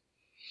it.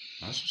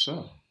 That's what's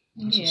up.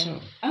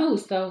 Oh,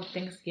 so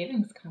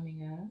Thanksgiving's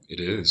coming up.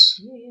 It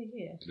is.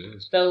 Yeah. It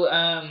is. So,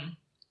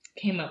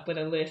 came up with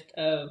a list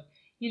of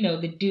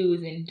the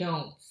do's and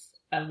don'ts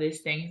of this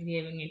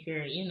Thanksgiving if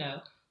you're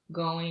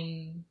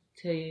going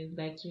to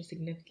like your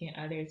significant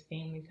other's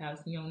family's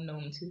house and you don't know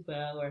them too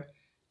well, or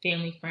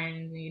family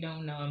friends and you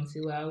don't know them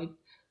too well.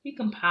 We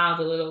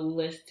compiled a little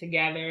list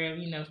together of,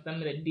 some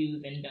of the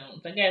do's and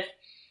don'ts. I guess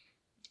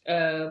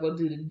we'll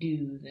do the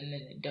do's and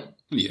then the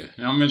don'ts. Yeah,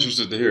 I'm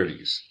interested to hear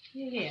these.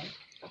 Yeah.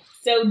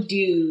 So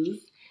do's.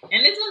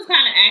 And this one's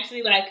kind of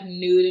actually like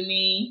new to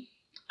me.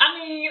 I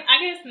mean, I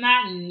guess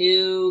not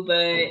new, but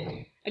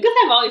I guess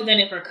I've always done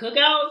it for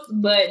cookouts,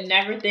 but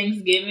never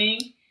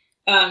Thanksgiving.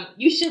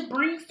 You should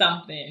bring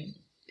something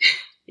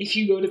if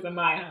you go to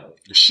somebody's house.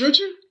 Should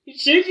you?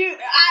 Should you?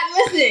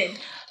 Listen,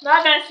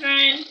 my best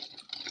friend.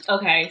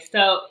 Okay,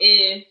 so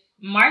if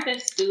Martha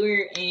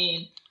Stewart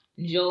and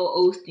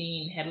Joel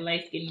Osteen had a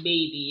light-skinned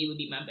baby, it would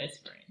be my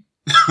best friend.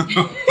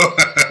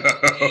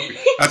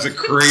 That's a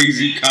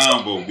crazy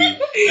combo, B.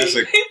 That's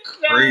a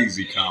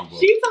crazy combo.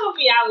 She told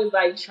me I was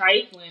like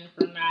trifling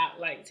for not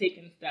like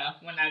taking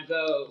stuff when I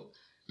go,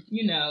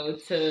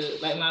 to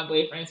like my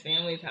boyfriend's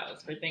family's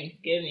house for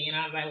Thanksgiving, and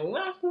I was like, well,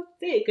 what am I supposed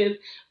to take? Because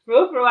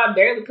for real, I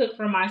barely cook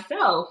for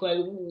myself. Like,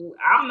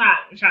 I'm not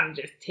trying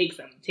to just take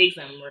some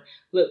or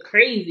look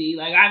crazy.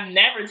 Like, I've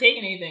never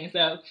taken anything.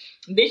 So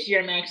this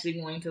year, I'm actually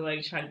going to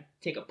like try to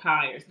take a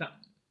pie or something.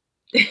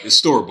 It's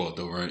store-bought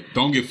though, right?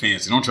 Don't get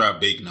fancy. Don't try to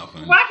bake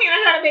nothing. Why can't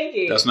I try to bake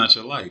it? That's not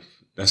your life.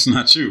 That's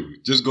not you.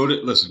 Just go to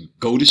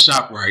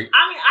ShopRite. I mean,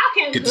 I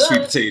can get the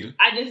sweet potato.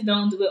 I just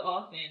don't do it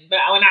often. But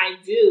when I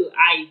do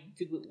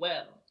it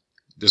well.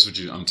 This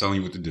is what I'm telling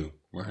you what to do,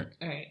 right?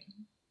 All right.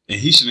 And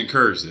he should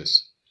encourage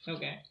this.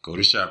 Okay. Go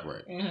to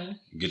ShopRite. Uh-huh.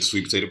 Get the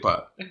sweet potato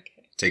pie. Okay.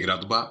 Take it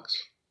out the box.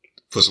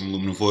 Put some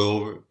aluminum foil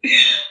over it.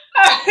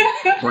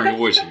 Bring it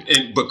with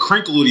you. But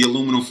crinkle the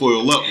aluminum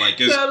foil up like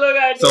this. So it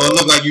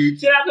look like you...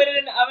 Should I put it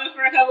in the oven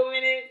for a couple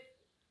minutes?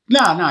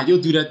 Nah,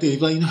 you'll do that thing.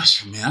 Like,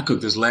 man, I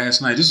cooked this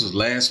last night. This was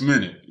last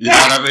minute. You know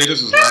what I mean?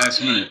 This was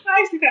last minute.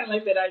 I actually kind of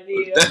like that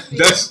idea.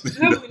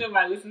 Hopefully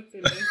nobody listens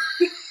to this.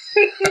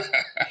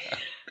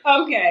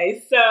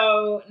 Okay,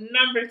 so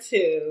number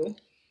 2.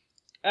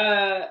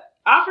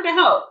 Offer to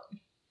help.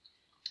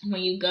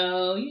 When you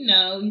go,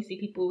 you see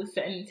people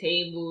setting the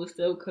table,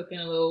 still cooking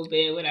a little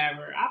bit,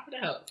 whatever. Offer to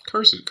help.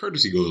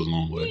 Courtesy goes a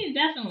long way.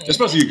 Yeah, definitely.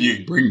 Especially if you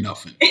ain't bring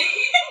nothing.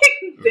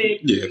 Exactly.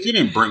 Yeah, if you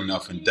didn't bring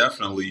nothing,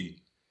 definitely,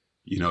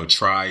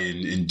 try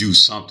and do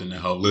something to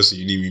help. Listen,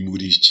 you need me to move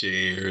these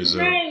chairs.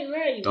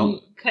 Right.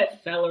 Don't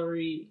cut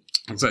celery.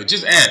 It's like,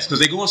 just ask, because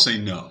they're going to say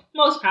no.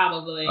 Most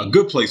probably. A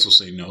good place will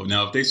say no.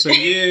 Now, if they say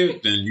yeah,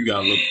 then you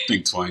got to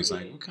think twice.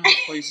 Like, what kind of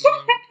place is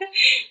that?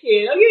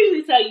 Yeah, they'll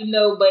usually tell you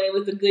no, but it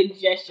was a good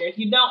gesture. If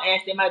you don't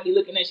ask, they might be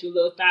looking at you a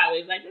little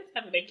sideways. Like, this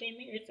time they came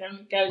here.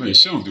 Wait,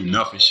 she don't do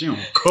nothing. She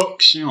don't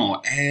cook. She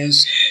don't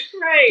ask.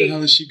 Right. What the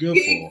hell is she good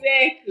for?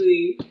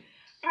 Exactly.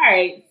 All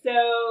right.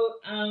 So,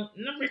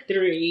 number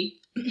 3.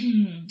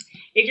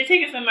 If you're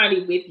taking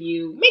somebody with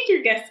you, make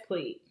your guest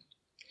plate.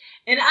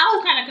 And I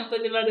was kind of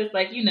conflicted about this,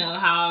 like,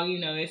 how,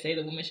 they say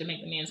the woman should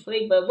make the man's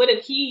plate, but what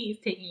if he's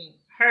taking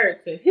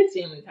her to his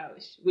family's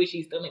house? Would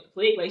she still make the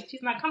plate? Like,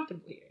 she's not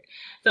comfortable here.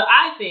 So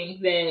I think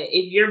that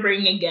if you're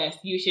bringing a guest,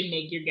 you should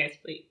make your guest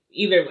plate.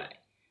 Either way,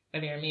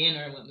 whether you're a man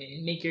or a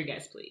woman, make your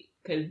guest plate,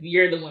 because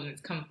you're the one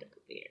that's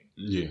comfortable there.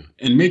 Yeah,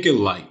 and make it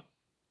light.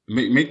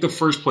 Make the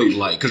first plate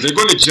light, because they're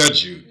going to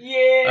judge you.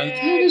 Yeah. Like,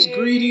 hey,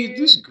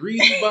 this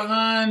greedy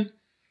behind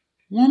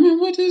woman,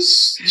 what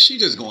is she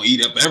just gonna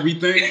eat up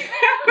everything?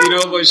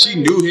 But she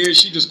new here,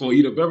 she just gonna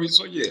eat up everything.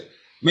 So yeah,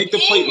 make the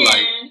plate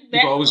light. You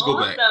can always go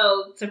back.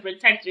 Also to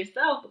protect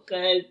yourself,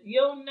 because you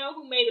don't know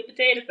who made the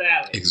potato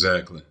salad.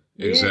 Exactly.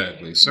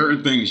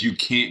 Certain things you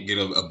can't get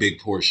a big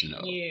portion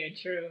of. Yeah,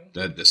 true.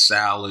 The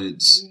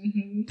salads,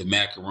 the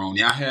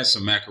macaroni. I had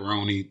some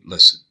macaroni.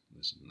 Listen.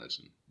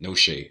 No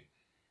shade.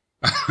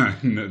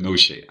 no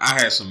shade.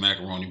 I had some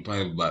macaroni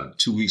probably about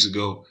 2 weeks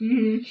ago,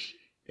 and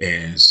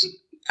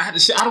I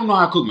don't know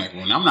how to cook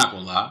macaroni. I'm not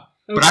gonna lie,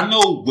 but I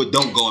know what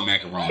don't go in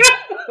macaroni.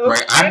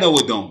 Right? I know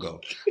what don't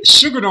go.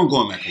 Sugar don't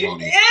go in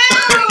macaroni.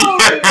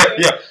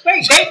 Yeah.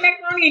 Wait, baked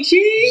macaroni and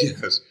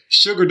cheese? Yes.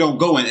 Sugar don't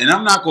go in, and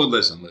I'm not going to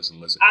listen.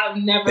 I've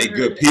never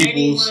heard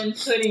anyone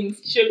putting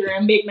sugar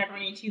in baked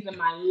macaroni and cheese in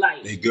my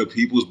life. They good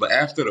peoples, but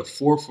after the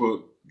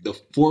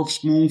fourth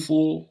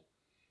spoonful,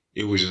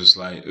 it was just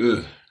like,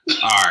 ugh.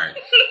 All right.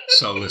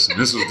 So listen,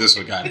 this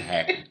what got to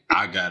happen.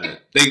 I got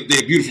it. They're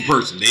a beautiful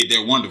person.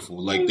 They're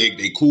wonderful. Like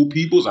they cool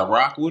peoples. I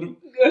rock with them.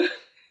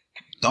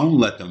 Don't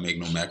let them make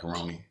no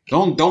macaroni.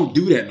 Don't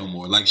do that no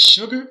more. Like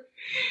sugar.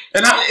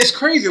 And it's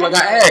crazy. Like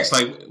I asked,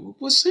 like,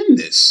 what's in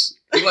this?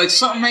 Like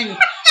something ain't.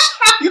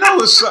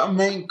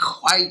 Something ain't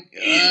quite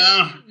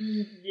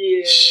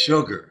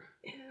sugar.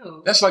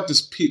 Ew. That's like the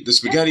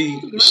spaghetti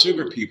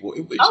sugar people.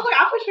 I put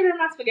sugar in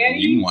my spaghetti.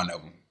 You one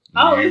of them.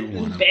 Oh,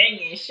 it's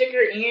banging.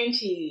 Sugar and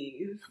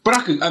cheese. But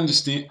I can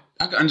understand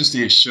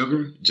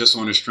sugar just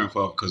on the strength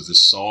of, because the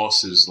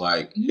sauce is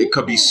like, it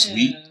could be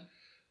sweet,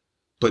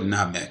 but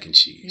not mac and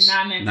cheese.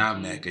 Not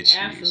mac and cheese.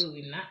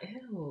 Absolutely not.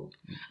 Ew.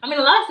 I mean,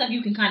 a lot of stuff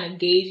you can kind of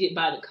gauge it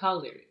by the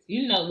colors.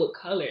 You know what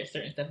color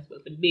certain stuff is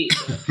supposed to be.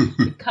 So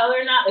the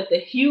color if the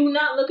hue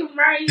not looking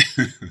right,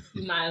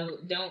 you might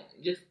don't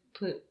just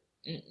put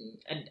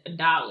a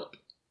dollop.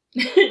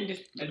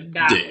 Just a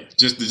dollop. Yeah,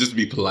 just to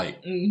be polite.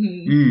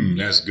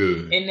 That's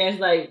good. And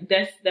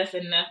that's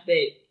enough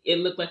that it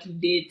looked like you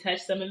did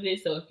touch some of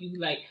it. So if you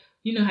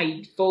how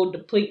you fold the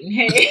plate in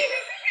half. You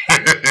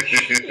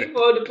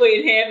fold the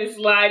plate in half and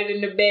slide it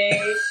in the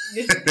bag.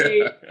 Just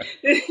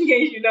in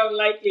case you don't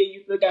like it,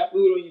 you still got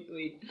food on your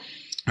plate.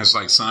 That's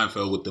like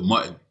Seinfeld with the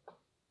mutton.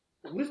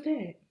 What's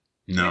that?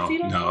 No.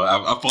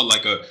 I felt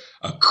like a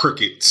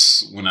cricket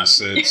when I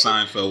said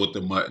Seinfeld with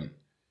the mutton.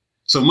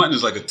 So mutton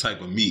is like a type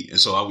of meat. And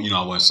so I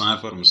watched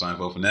Seinfeld. I'm a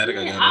Seinfeld fanatic.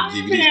 I got a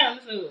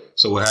DVD.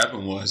 So what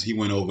happened was he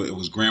went over, it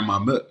was grandma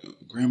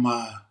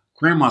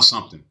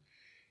something.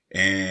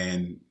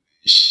 And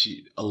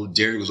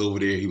Jerry was over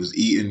there. He was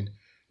eating,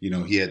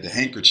 he had the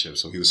handkerchief.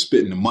 So he was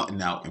spitting the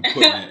mutton out and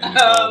putting it in the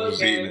dog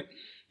was eating it.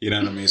 You know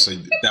what I mean? So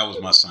that was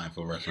my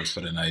Seinfeld reference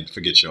for the night.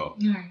 Forget y'all.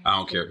 Right. I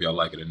don't care if y'all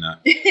like it or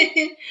not.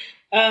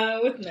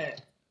 What's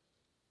next?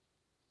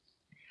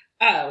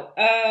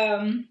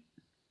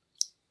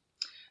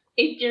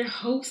 If you're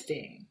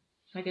hosting,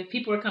 like if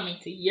people are coming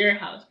to your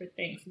house for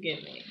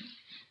Thanksgiving,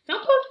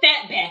 don't put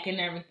fat back in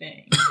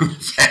everything.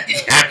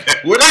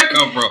 Where'd that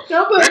come from?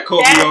 Don't put that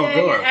caught me off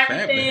guard.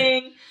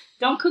 Everything.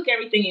 Don't cook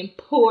everything in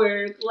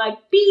pork.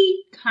 Like,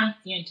 be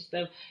conscientious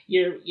of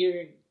your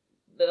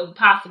the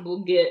possible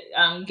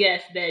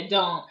guests that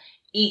don't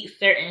eat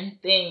certain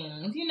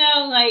things.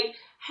 Like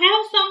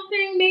have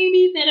something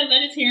maybe that a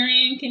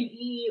vegetarian can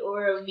eat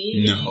or a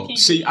vegan can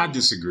eat.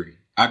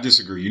 I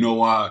disagree. You know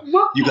why?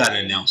 You got to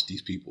announce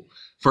these people.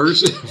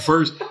 First,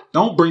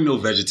 don't bring no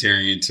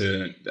vegetarian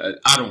to...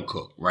 I don't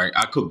cook, right?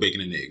 I cook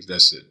bacon and eggs.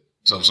 That's it.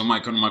 So if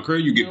somebody come to my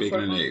crib, you get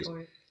bacon and eggs.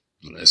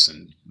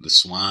 Listen, the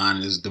swine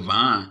is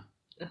divine.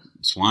 Yeah.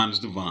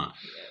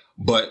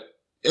 But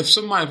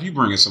if you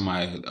bring in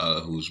somebody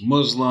who's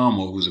Muslim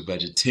or who's a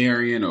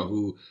vegetarian or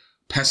who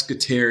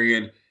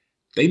pescatarian,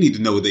 they need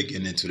to know what they're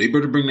getting into. They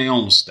better bring their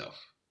own stuff.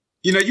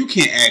 You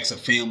can't ask a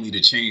family to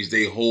change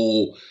the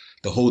whole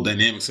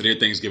dynamics of their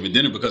Thanksgiving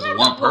dinner because of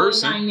one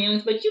person.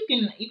 Dynamics, but you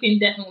can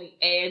definitely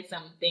add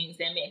some things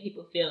that make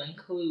people feel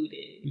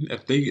included.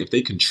 If they're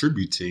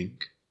contributing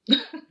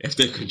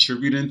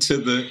to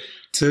the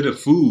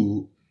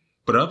food,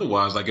 But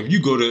otherwise, like if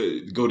you go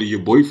to your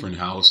boyfriend's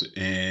house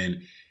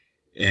and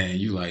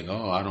you like,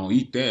 oh, I don't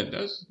eat that.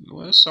 That's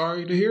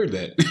sorry to hear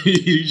that.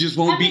 You just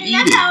won't be eating.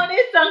 That's how it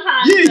is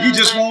sometimes. Yeah, you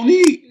just won't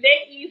eat.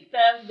 They eat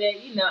stuff that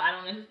I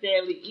don't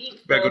necessarily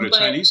eat. Back to the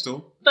Chinese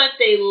store. But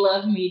they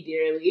love me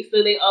dearly,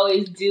 so they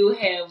always do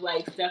have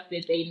like stuff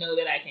that they know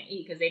that I can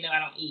eat because they know I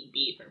don't eat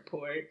beef or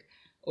pork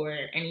or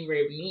any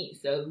red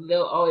meat. So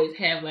they'll always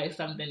have like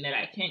something that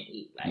I can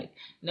eat. Like,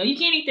 no, you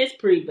can't eat this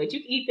pre, but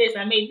you can eat this.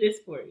 I made this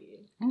for you.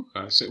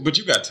 Okay, so, but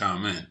you got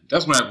time, man.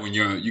 That's what happens when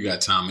you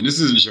got time. And this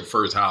isn't your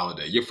first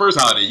holiday. Your first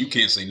holiday, you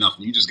can't say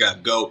nothing. You just got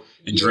to go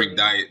and drink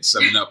Diet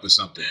 7-Up or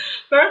something.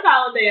 First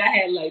holiday, I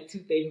had like 2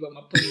 things on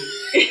my plate.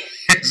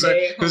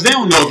 Exactly. Because they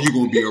don't know if you're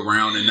going to be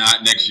around or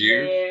not next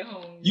year.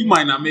 You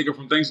might not make it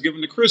from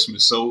Thanksgiving to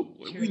Christmas. So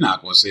we're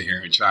not going to sit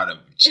here and try to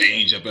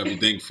change up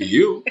everything for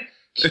you.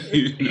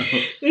 You know?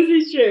 This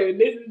is true.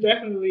 This is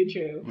definitely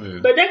true. Yeah.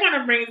 But that kind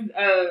of brings,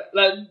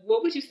 like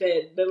what you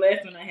said, the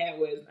last one I had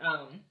was,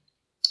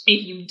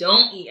 if you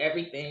don't eat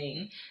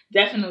everything,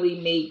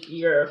 definitely make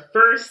your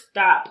first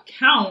stop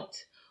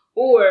count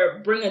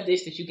or bring a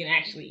dish that you can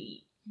actually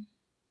eat.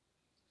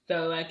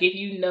 So, like, if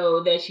you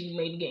know that you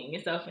may be getting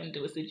yourself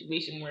into a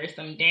situation where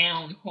some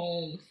down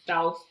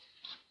south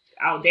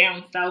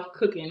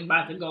cooking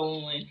about to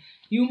go on,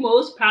 you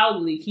most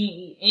probably can't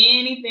eat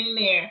anything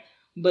there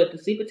but the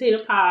sweet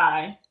potato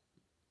pie.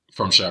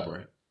 From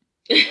ShopRite.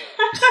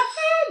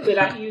 That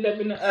I heated up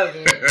in the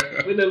oven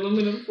with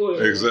aluminum foil.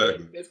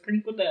 Exactly. That's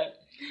crinkled up.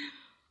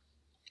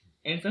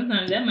 And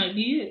sometimes that might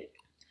be it.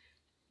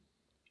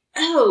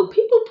 Oh,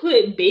 people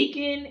put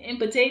bacon in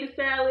potato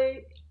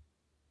salad.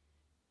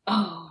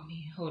 Oh,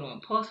 man. Hold on.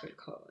 Pause for the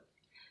call.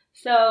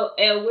 So,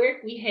 at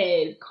work, we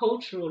had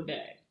Cultural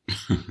Day.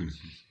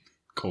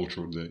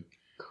 Cultural Day.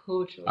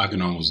 Cultural I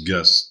can almost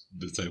guess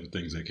the type of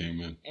things that came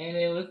in. And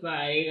it was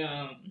like,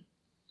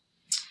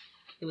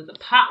 it was a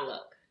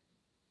potluck.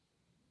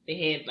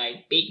 They had,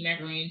 like, baked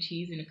macaroni and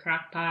cheese in a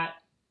crock pot.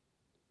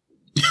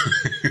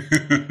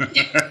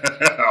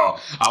 Oh,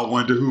 I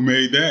wonder who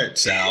made that,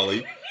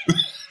 Sally.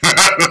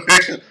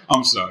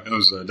 I'm sorry.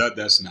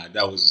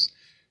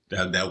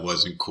 That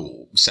wasn't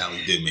cool.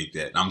 Sally did make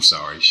that. I'm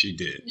sorry. She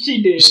did.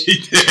 She did.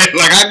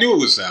 Like, I knew it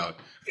was Sally.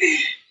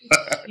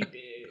 She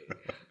did.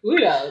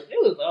 What else? It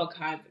was all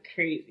kinds of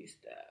crazy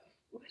stuff.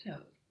 What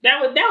else?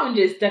 That one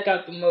just stuck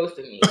out the most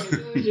to me.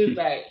 It was just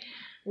like,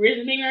 where's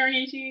the baked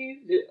macaroni and cheese?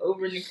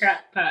 Over in the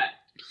crock pot.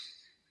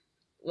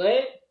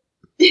 What?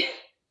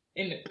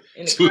 In the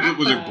So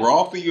was it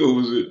brothy or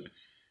was it?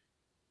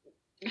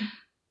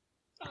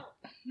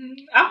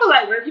 I feel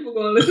like where people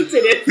gonna listen to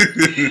this.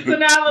 So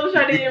now I'm gonna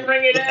try to even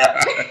bring it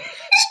up.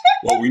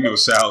 Well, we know,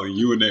 Sally,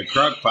 you and that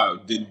crock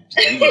pot you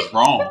was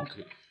wrong.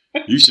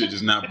 You should have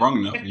just not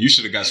brung nothing. You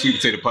should have got sweet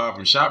potato pie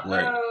from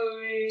ShopRite.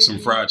 Oh, some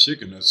fried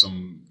chicken or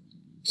something.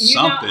 So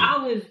I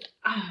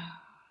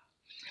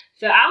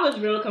was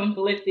real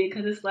conflicted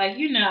because it's like,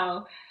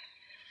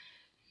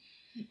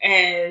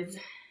 as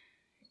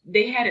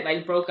they had it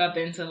like broke up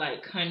into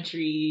like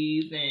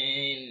countries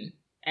and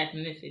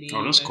ethnicities.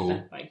 Oh, that's and cool.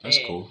 Stuff like that's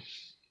that. Cool.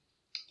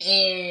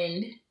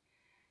 And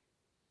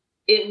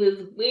it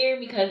was weird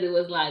because it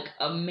was like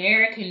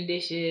American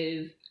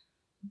dishes,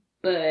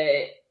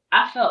 but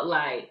I felt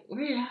like,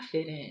 where did I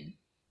fit in?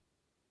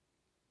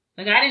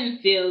 Like, I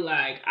didn't feel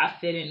like I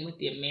fit in with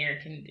the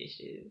American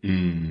dishes,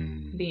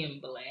 being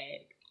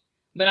black.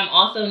 But I'm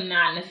also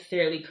not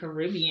necessarily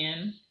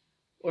Caribbean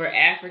or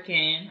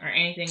African or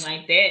anything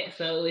like that.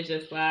 So it was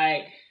just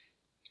like,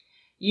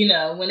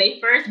 when they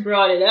first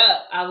brought it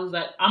up, I was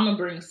like, I'm going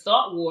to bring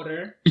salt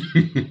water.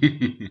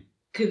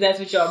 Because that's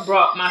what y'all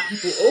brought my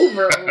people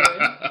over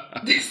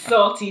on, the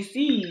salty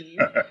seas.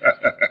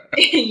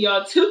 And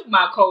y'all took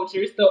my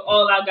culture, so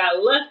all I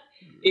got left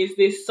is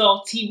this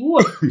salty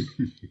water.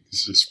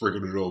 Just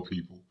sprinkled it on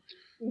people.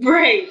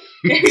 Right.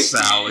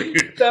 Sally.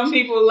 Some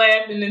people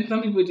laughed, and then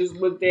some people just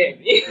looked at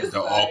me. The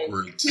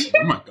awkward.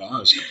 Oh my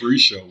gosh, Capri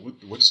Show.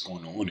 What's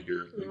going on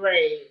here?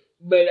 Right.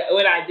 But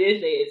what I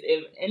did say is,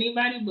 if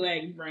anybody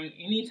black bring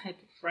any type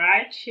of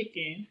fried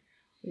chicken,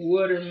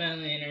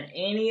 watermelon, or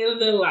any of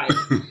the like,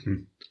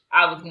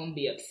 I was gonna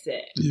be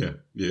upset. Yeah.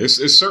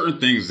 It's certain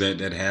things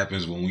that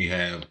happens when we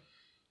have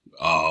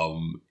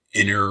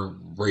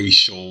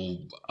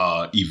interracial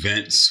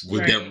events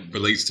that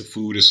relates to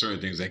food. There's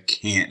certain things that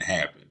can't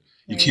happen.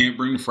 You can't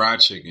bring the fried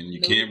chicken.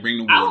 You can't bring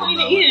the watermelon. I won't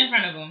even eat it in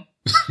front of them.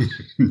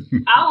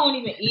 I won't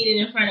even eat it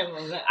in front of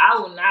them. Like, I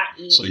will not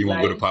eat. So you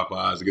won't go to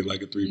Popeyes to get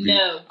like a 3-piece?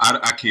 No.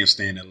 I can't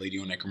stand that lady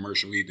on that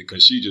commercial either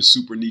because she just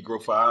super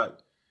Negro-fied.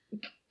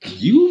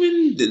 You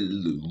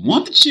even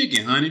want the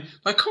chicken, honey?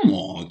 Like, come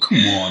on,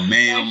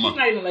 ma'am. Like, she's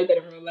not even like that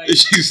in real life.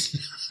 She's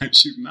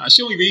not.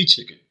 She don't even eat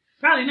chicken.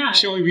 Probably not.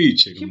 She don't even eat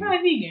chicken. She's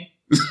probably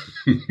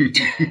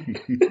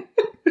vegan.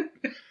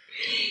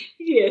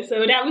 Yeah,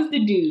 so that was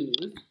the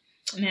do's.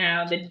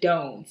 Now the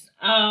don'ts.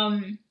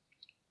 Don't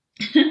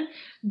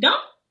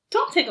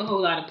take a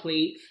whole lot of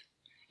plates,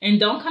 and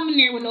don't come in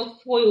there with no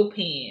foil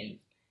pans,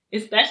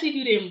 especially if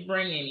you didn't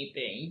bring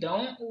anything.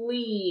 Don't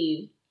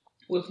leave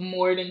with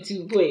more than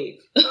 2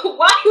 plates.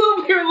 Why you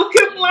over here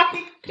looking like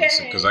that?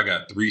 Because I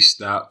got 3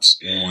 stops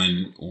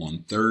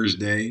on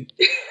Thursday,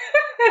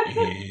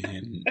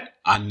 and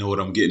I know what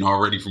I'm getting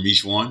already from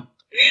each one.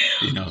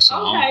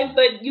 So okay,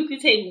 but you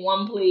could take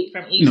 1 plate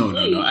from each. No.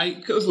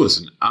 Because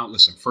listen.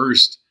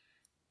 First,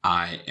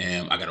 I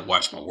gotta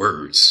watch my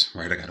words,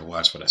 right? I gotta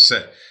watch what I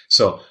say.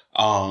 So,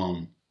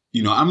 I'm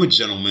a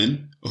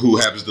gentleman who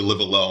happens to live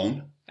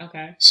alone.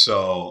 Okay.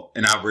 So,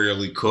 and I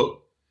rarely cook.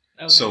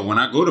 Okay. So when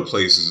I go to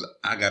places,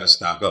 I gotta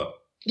stock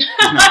up. That's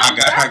not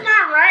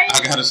right.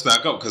 I gotta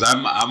stock up because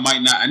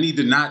I need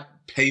to not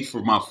pay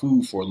for my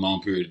food for a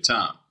long period of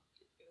time.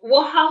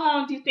 Well, how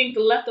long do you think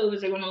the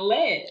leftovers are going to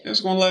last?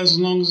 It's going to last as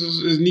long as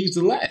it needs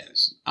to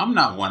last. I'm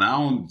not one. I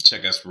don't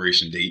check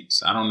expiration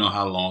dates. I don't know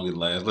how long it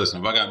lasts.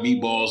 Listen, if I got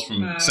meatballs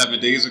from 7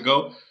 days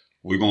ago,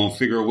 we're going to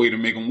figure a way to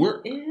make them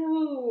work.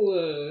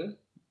 Ew.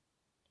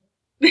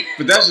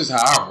 But that's just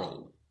how I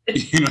roll.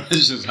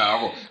 That's just how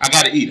I roll. I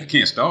got to eat. I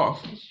can't starve.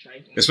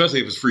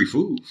 Especially if it's free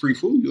food. Free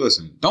food.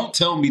 Listen, don't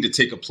tell me to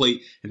take a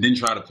plate and then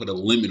try to put a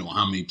limit on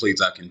how many plates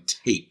I can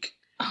take.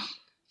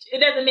 It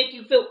doesn't make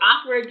you feel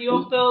awkward. You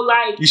don't feel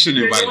like you're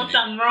doing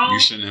something wrong. You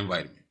shouldn't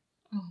invite me.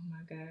 Oh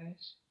my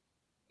gosh.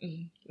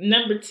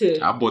 Number 2.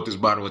 I bought this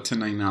bottle of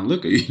 $10.99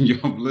 liquor.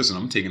 Listen,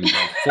 I'm taking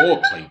about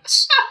 4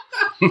 plates.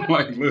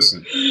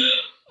 Listen.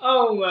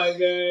 Oh my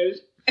gosh.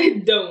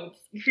 Don't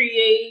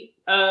create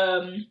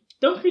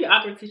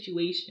awkward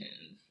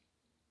situations.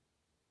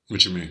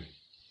 What you mean?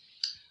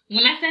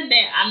 When I said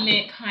that, I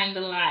meant kind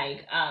of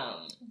like,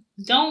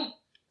 don't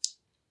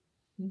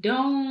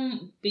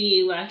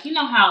be like,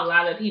 how a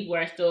lot of people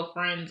are still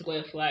friends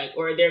with, like,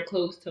 or they're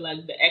close to,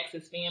 like, the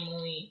ex's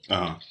family.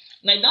 Uh-huh.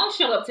 Like, don't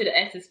show up to the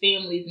ex's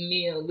family's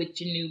meal with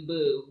your new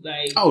boo.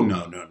 Like, oh,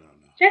 no.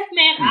 That's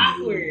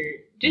awkward.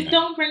 Just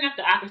don't bring up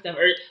the awkward stuff.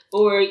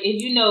 Or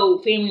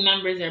if family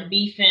members are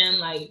beefing,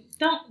 like,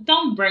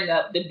 don't bring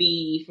up the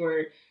beef,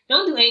 or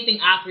don't do anything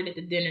awkward at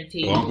the dinner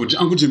table. Well,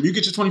 Uncle Jim, you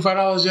get your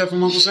 $25 yet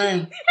from Uncle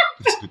Sam?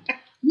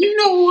 You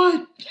know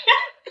what?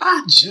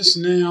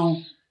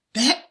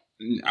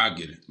 I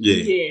get it.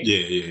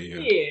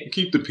 Yeah.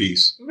 Keep the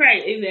peace.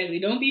 Right, exactly.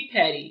 Don't be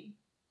petty.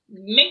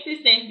 Make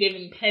this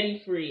Thanksgiving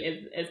petty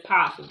free as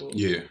possible.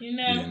 Yeah.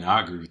 Yeah, no,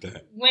 I agree with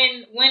that.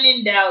 When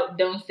in doubt,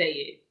 don't say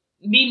it.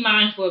 Be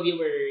mindful of your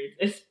words,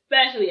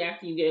 especially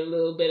after you get a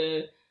little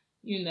bit of,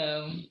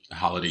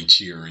 holiday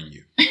cheer in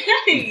you.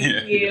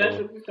 That's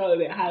what we call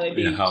it, holiday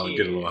cheer.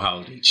 Get a little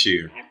holiday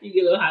cheer. After you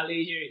get a little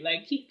holiday cheer,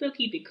 like still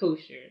keep it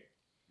kosher.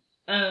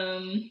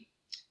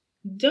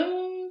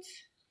 Don't.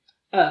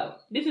 Oh,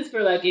 this is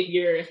for like if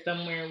you're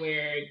somewhere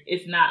where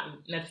it's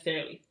not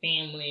necessarily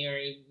family or,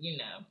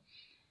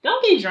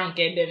 don't get drunk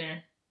at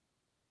dinner.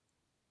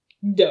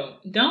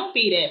 Don't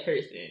be that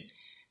person.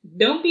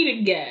 Don't be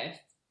the guest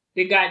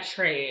that got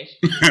trashed.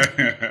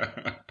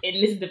 And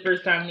this is the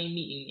first time they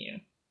meeting you.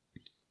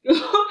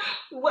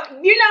 What,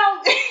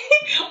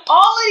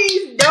 all of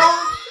these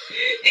don't.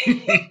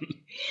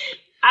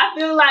 I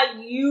feel like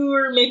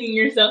you're making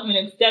yourself an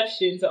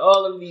exception to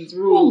all of these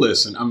rules. Well,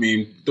 listen, I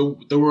mean,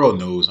 the world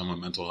knows I'm a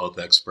mental health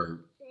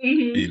expert.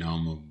 Mm-hmm.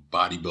 I'm a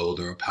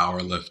bodybuilder, a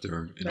power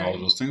lifter, and all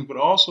of those things, but I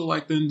also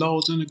like to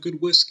indulge in a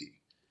good whiskey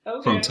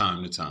from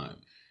time to time.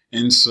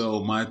 And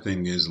so my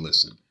thing is,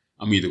 listen,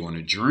 I'm either going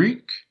to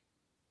drink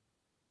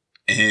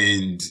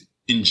and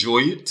enjoy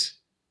it,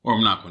 or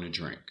I'm not going to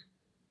drink.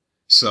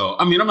 So,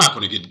 I mean, I'm not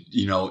going to get,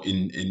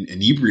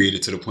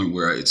 inebriated to the point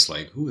where it's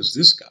like, who is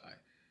this guy?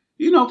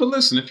 But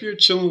listen, if you're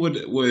chilling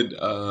with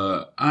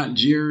Aunt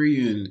Jerry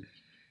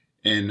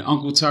and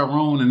Uncle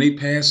Tyrone and they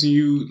passing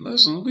you,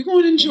 listen, we're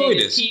going to enjoy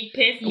this. Keep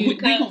passing you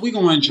we're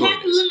going to enjoy this. You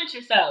have to limit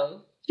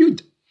yourself.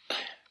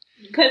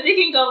 Because it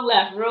can go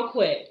left real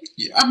quick.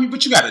 Yeah, I mean,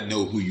 but you got to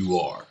know who you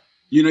are.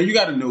 You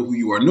got to know who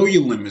you are. Know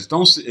your limits.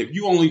 If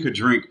you only could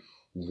drink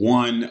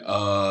one,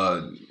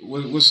 one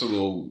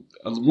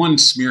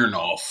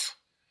Smirnoff.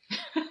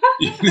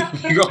 You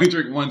can only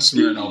drink one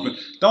Smirnoff. But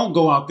don't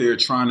go out there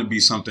trying to be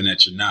something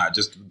that you're not.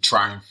 Just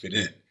try and fit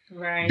in.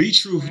 Right. Be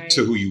true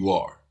to who you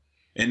are.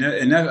 And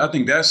that, I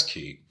think that's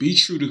key. Be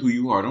true to who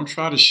you are. Don't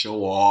try to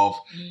show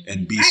off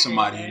and be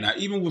somebody you're not.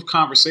 Even with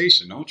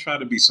conversation, don't try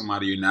to be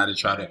somebody you're not and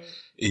try to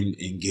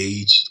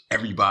engage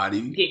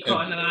everybody. Get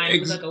caught in the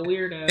line like a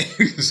weirdo.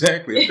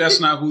 Exactly. If that's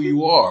not who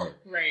you are.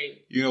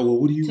 Right. Well,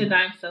 what do you... To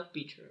thyself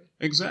be true.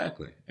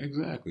 Exactly.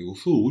 Well,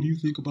 Fool, what do you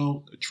think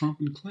about Trump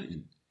and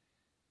Clinton?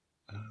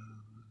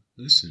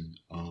 Listen,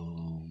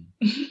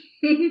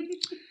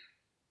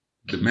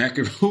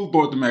 who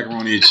bought the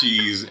macaroni and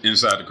cheese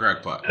inside the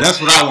crack pot? That's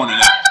what I want to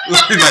know.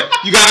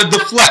 You got to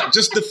deflect.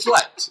 Just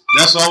deflect.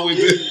 That's all we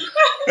do. Is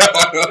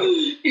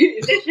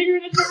that sugar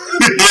in the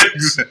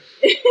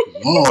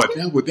macaroni? Lord,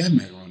 that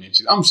macaroni and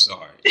cheese. I'm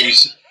sorry.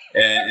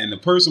 And the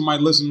person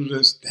might listen to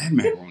this, that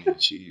macaroni and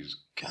cheese.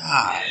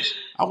 Gosh,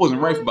 I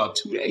wasn't right for about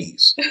 2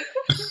 days.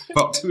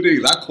 About 2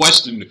 days. I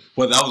questioned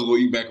whether I was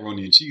going to eat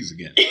macaroni and cheese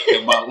again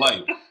in my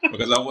life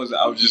because I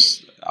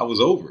was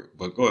over it.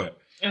 But go ahead.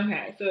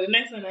 Okay, so the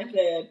next one I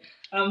said,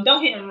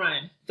 don't hit and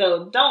run.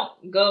 So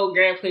don't go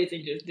grab plates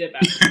and just dip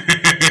out.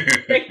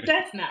 Like,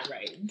 that's not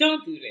right.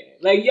 Don't do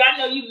that. Like, I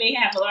know you may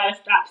have a lot of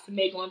stops to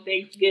make on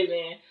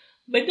Thanksgiving,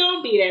 but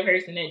don't be that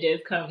person that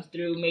just comes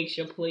through, makes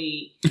your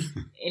plate,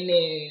 and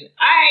then,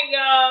 all right,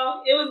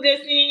 y'all, it was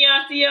good seeing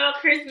y'all. See y'all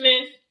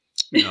Christmas.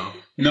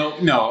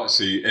 No.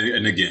 See,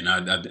 and again, I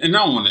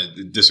don't want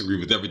to disagree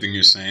with everything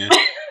you're saying,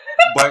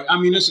 but I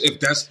mean, if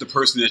that's the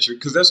person that you're,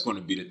 because that's going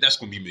to be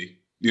me.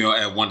 You know,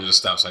 at one of the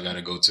stops I got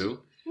to go to.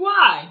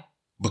 Why?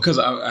 Because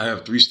I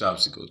have 3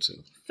 stops to go to.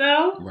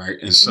 So? Right,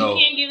 and so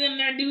you can't give them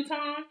their due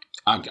time.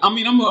 I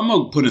mean, I'm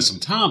gonna put in some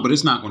time, but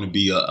it's not going to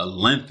be a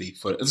lengthy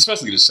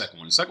especially the second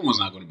one. The second one's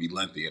not going to be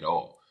lengthy at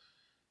all.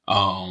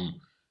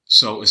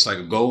 So it's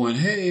like going,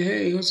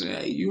 hey,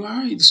 you all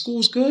right? The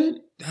school's good.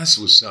 That's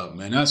what's up,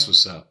 man. That's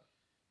what's up.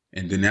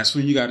 And then that's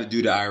when you got to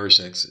do the Irish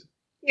exit.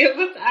 Yeah,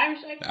 what's the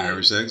Irish exit? The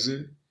Irish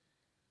exit.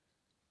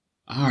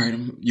 All right,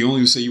 you don't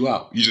even say you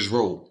out. You just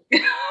roll.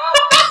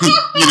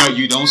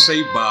 You don't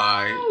say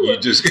bye. You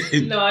just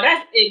no,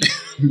 that's ignorant.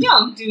 You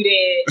don't do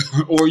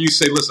that. Or you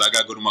say, "Listen, I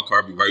gotta go to my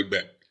car. I'll be right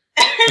back."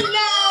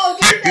 No,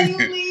 just say you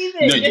leave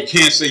it. No, you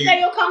can't say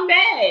you'll come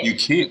back. You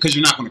can't because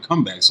you're not going to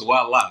come back. So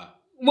why lie?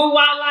 Well,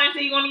 why lie and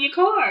say you're going to your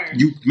car?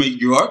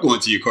 You are going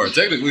to your car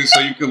technically, so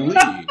you can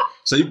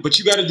leave. But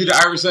you got to do the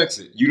Irish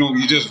exit.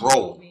 You just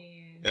roll.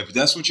 If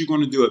that's what you're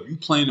going to do, if you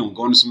plan on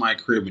going to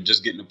somebody's crib and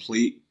just getting a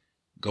plate,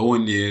 go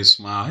in there,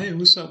 smile. Hey,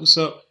 what's up? What's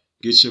up?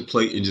 Get your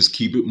plate and just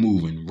keep it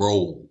moving.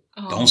 Roll.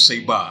 Don't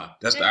say bye.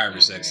 That's the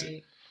Irish exit.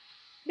 Right.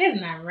 That's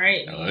not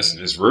right. No, it's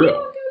real. You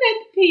don't do that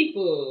to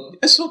people.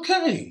 It's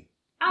okay.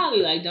 I'll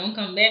be like, don't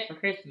come back for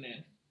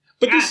Christmas.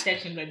 But I'll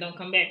text him like, don't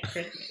come back for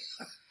Christmas.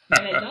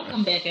 Like, don't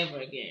come back ever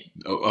again.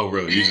 Oh,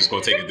 really? You just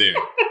gonna take it there?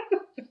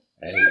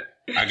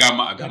 Hey, I got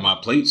my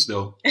plates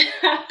though.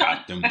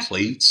 Got them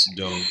plates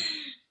though.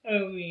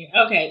 Oh man.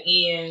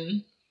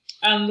 Okay,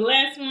 and the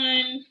last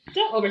one,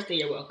 don't overstay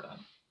your welcome.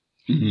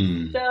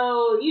 Mm-hmm.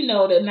 So,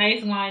 the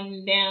nice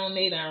winding down,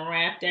 they done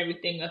wrapped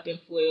everything up in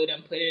foil,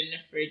 done put it in the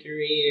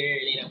refrigerator,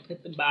 they done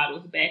put the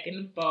bottles back in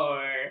the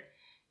bar,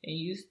 and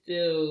you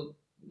still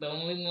the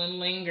only one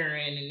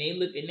lingering, and they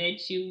looking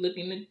at you,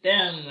 looking at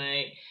them,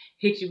 like,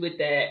 hit you with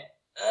that,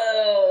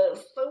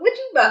 so what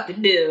you about to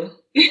do?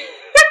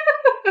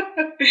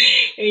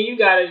 And you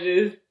gotta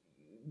just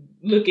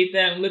look at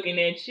them looking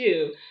at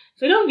you.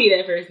 So don't be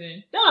that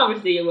person. Don't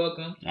overstay your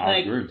welcome. I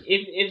agree.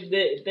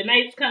 If the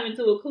night's coming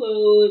to a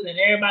close and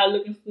everybody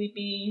looking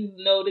sleepy, you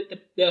know that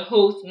the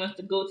host wants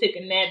to go take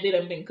a nap. They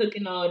done been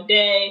cooking all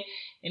day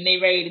and they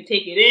ready to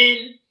take it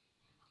in.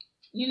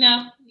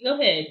 Go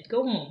ahead.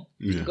 Go home.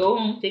 Yeah. Go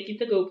home. Take your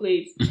to-go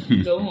plates.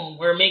 Go home.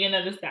 Or make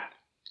another stop.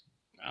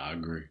 I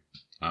agree.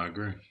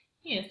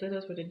 Yeah, so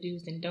those were the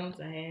do's and don'ts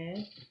I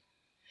had.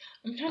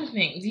 I'm trying to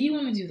think. Do you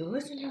want to do the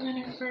listener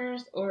letter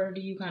first, or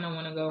do you kind of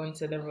want to go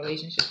into the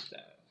relationship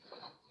stuff?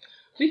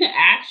 We could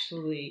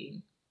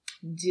actually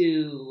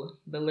do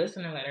the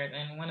listener letters,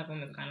 and one of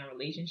them is kind of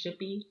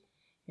relationship-y,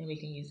 and we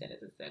can use that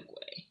as a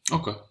segue.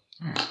 Okay. All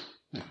right.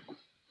 Yeah.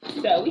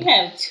 So we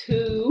have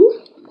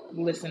 2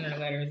 listener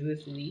letters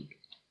this week.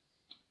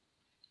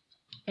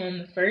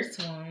 And the first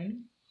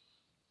one,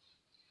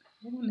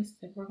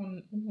 we're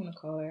gonna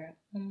call her.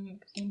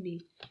 It's gonna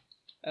be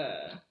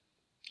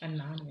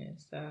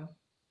anonymous, so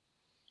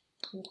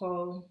we'll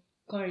call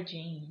her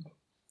Jane.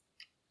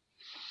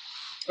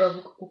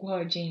 Or we'll call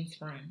her Jane's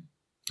friend.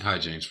 Hi,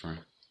 Jane's friend.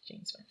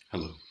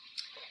 Hello.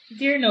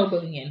 Dear No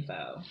Booking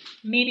Info,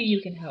 maybe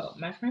you can help.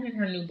 My friend and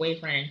her new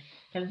boyfriend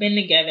have been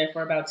together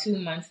for about 2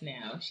 months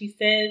now. She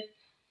says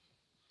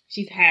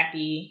she's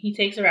happy. He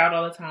takes her out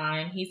all the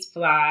time. He's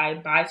fly,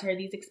 buys her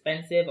these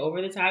expensive,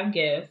 over-the-top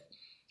gifts.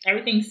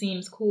 Everything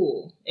seems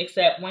cool,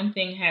 except one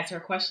thing has her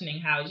questioning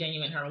how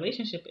genuine her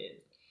relationship is.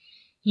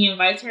 He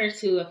invites her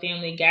to a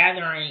family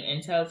gathering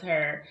and tells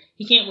her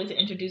he can't wait to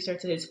introduce her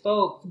to his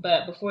folks,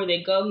 but before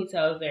they go, he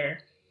tells her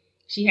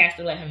she has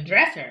to let him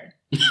dress her.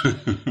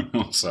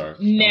 I'm sorry.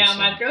 Now,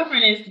 my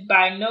girlfriend is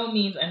by no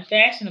means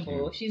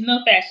unfashionable. She's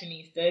no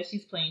fashionista.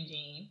 She's plain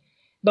Jane,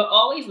 but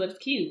always looks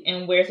cute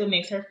and wears what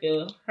makes her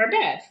feel her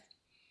best.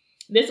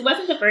 This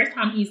wasn't the first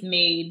time he's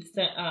made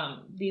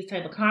these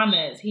type of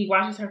comments. He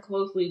watches her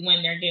closely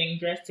when they're getting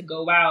dressed to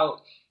go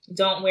out.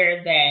 Don't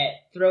wear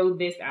that. Throw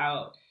this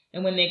out.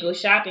 And when they go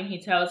shopping,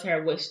 he tells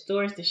her which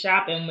stores to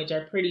shop in, which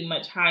are pretty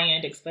much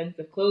high-end,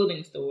 expensive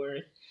clothing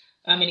stores.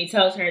 And he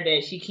tells her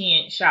that she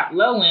can't shop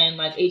low-end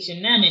like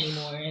H&M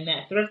anymore, and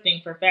that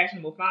thrifting for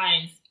fashionable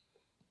finds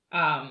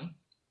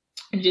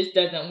just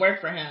doesn't work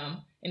for him,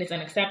 and it's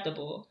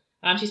unacceptable.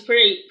 She's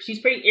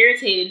pretty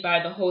irritated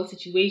by the whole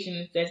situation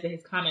and says that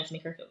his comments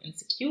make her feel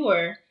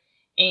insecure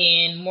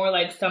and more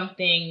like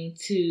something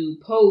to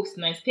post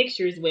nice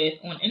pictures with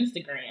on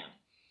Instagram.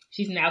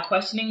 She's now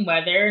questioning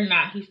whether or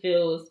not he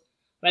feels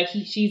like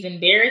she's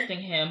embarrassing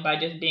him by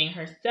just being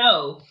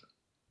herself.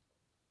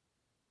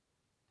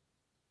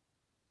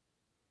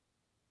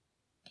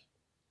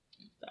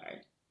 Sorry.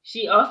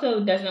 She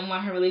also doesn't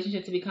want her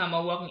relationship to become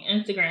a walking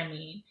Instagram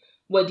meme.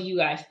 what do you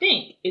guys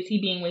think? Is he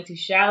being way too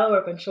shallow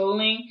or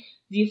controlling?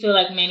 Do you feel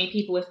like many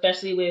people,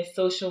 especially with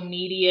social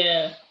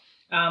media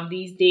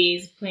these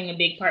days, playing a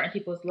big part in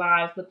people's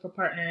lives, look for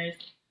partners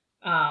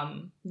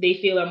they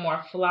feel are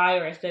more fly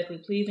or aesthetically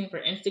pleasing for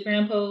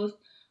Instagram posts?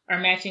 Are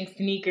matching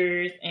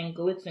sneakers and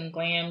glitz and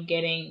glam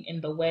getting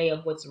in the way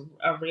of what's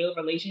a real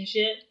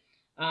relationship?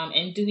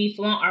 And do we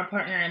flaunt our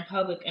partner in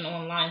public and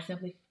online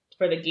simply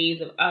for the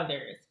gaze of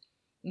others?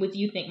 What do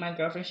you think my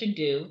girlfriend should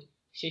do?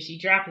 Should she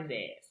drop his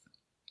ass?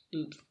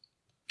 Oops.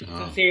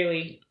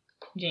 Sincerely,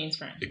 Jane's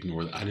friend.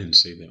 Ignore that. I didn't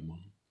say that, Mom.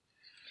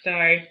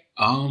 Sorry.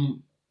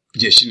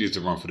 Yeah, she needs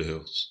to run for the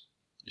hills.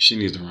 She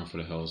needs to run for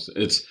the hills.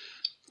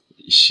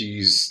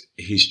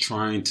 He's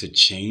trying to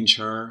change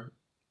her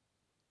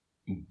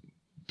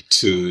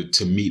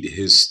to meet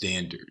his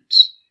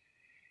standards,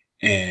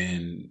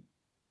 and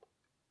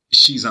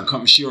she's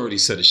uncomfortable. She already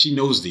said it. She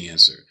knows the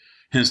answer.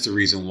 Hence the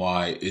reason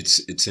why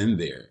it's in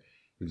there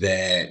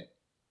that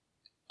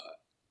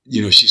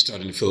she's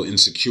starting to feel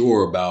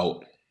insecure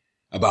about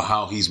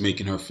how he's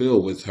making her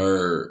feel with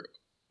her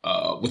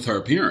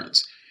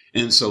appearance.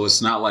 And so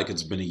it's not like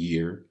it's been a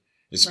year.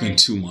 It's been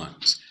 2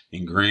 months.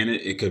 And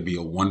granted, it could be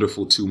a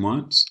wonderful 2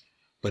 months.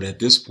 But at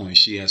this point,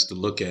 she has to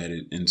look at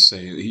it and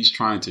say, he's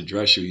trying to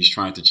dress you. He's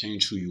trying to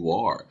change who you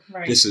are.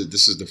 Right. This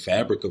is the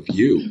fabric of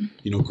you.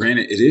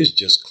 Granted, it is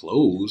just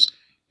clothes,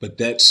 but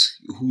that's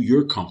who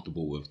you're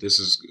comfortable with. This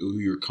is who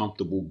you're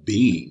comfortable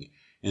being.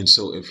 And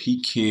so if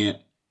he can't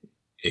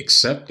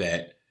accept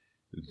that,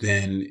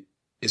 then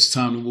it's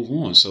time to move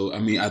on. So,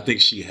 I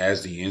think she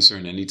has the answer.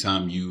 And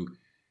anytime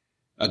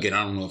again,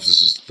 I don't know if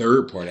this is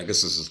third party. I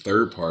guess this is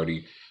third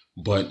party.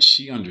 But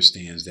she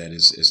understands that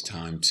it's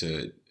time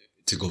to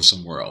go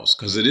somewhere else,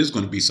 because it is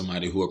going to be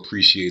somebody who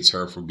appreciates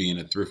her for being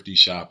a thrifty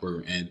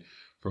shopper and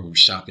for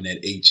shopping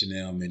at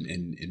H&M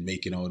and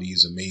making all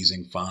these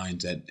amazing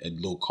finds at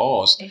low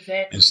cost.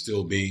 Exactly. And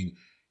still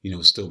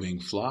being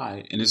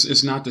fly. And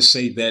it's not to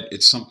say that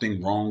it's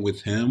something wrong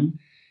with him.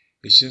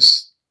 It's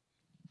just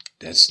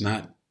that's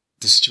not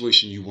the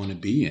situation you want to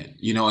be in,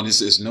 and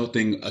it's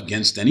nothing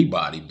against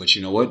anybody, but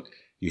you know what?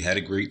 You had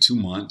a great 2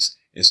 months.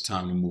 It's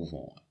time to move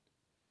on.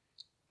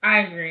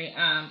 I agree.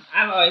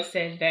 I've always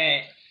said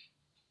that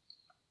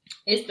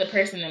it's the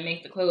person that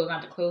makes the clothes,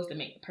 not the clothes that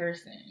make the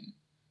person.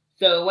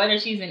 So whether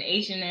she's in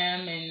H&M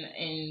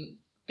and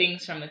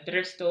things from the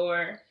thrift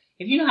store,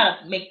 if you know how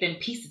to make them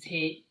pieces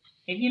hit,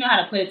 if you know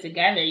how to put it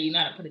together, you know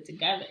how to put it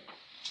together.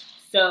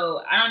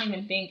 So I don't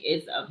even think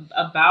it's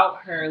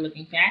about her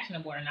looking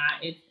fashionable or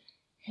not. It's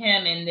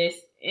him and this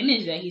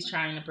image that he's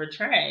trying to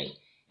portray.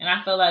 And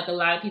I feel like a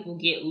lot of people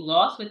get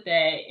lost with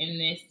that in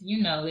this,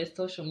 this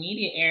social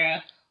media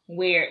era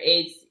where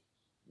it's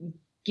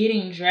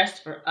getting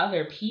dressed for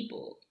other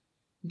people,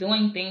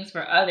 doing things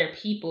for other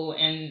people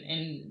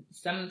and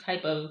some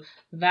type of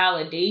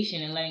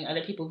validation and letting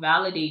other people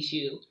validate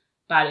you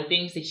by the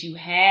things that you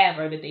have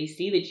or that they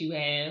see that you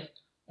have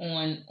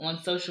on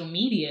social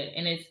media.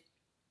 And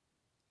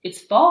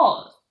it's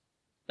false.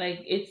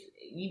 Like,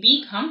 you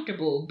be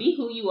comfortable, be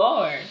who you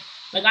are.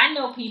 Like, I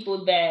know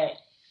people that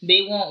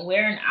they won't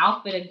wear an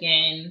outfit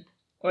again,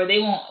 or they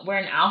won't wear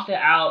an outfit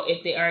out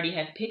if they already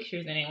have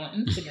pictures in it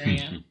on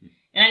Instagram.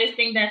 And I just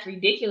think that's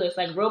ridiculous.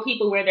 Like, real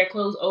people wear their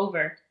clothes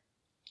over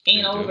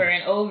and over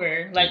and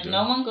over. Like,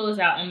 no one goes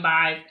out and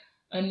buys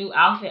a new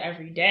outfit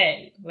every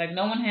day. Like,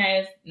 no one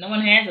has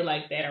it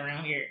like that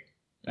around here.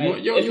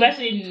 Like,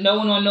 especially no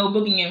one on no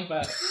booking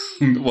info.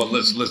 Well,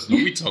 listen.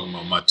 We talking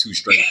about my 2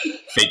 straight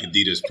fake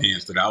Adidas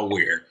pants that I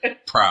wear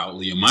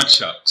proudly, and my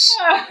Chucks.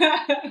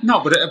 No,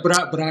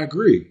 but I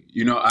agree.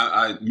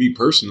 Me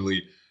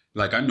personally,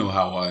 like, I know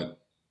how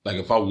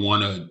if I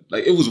want to,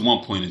 like, it was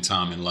one point in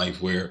time in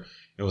life where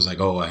it was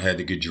like, oh, I had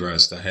to get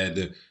dressed. I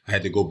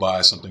had to go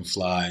buy something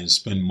fly and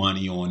spend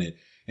money on it.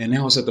 And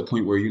now it's at the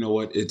point where,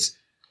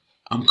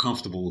 I'm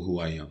comfortable with who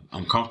I am.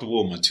 I'm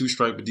comfortable with my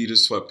 2-stripe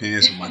Adidas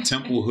sweatpants and my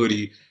Temple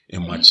hoodie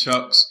and my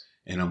Chucks,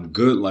 and I'm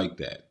good like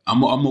that.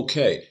 I'm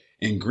okay.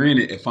 And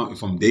granted, if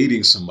I'm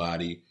dating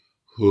somebody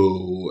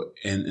who,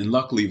 and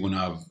luckily when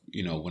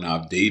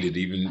I've dated,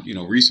 even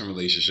recent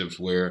relationships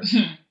where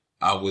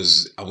I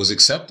was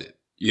accepted.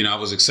 I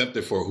was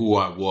accepted for who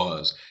I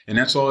was, and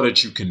that's all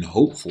that you can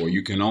hope for.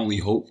 You can only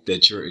hope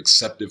that you're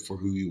accepted for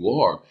who you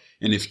are,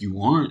 and if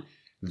you aren't,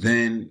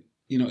 then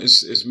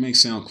it may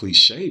sound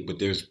cliche, but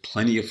there's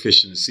plenty of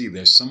fish in the sea.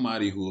 There's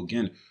somebody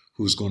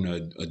who's going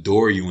to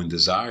adore you and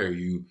desire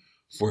you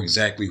for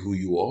exactly who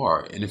you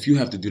are. And if you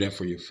have to do that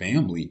for your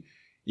family,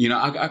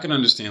 I can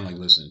understand, like,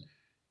 listen,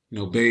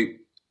 babe,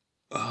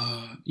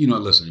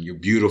 listen, you're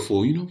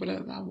beautiful, but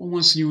I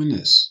want to see you in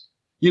this.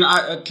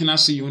 Can I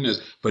see you in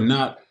this? But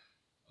not,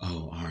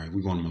 oh, all right,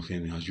 we're going to my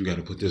family house. You got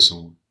to put this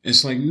on.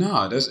 It's like,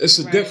 nah, it's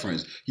a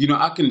difference.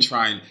 I can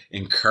try and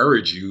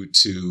encourage you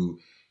to,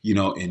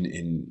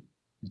 and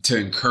to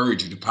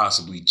encourage you to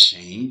possibly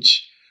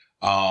change.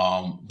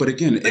 But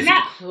again, but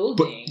not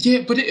clothing.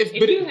 But if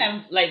you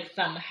have like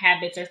some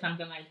habits or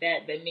something like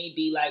that may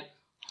be like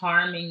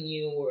harming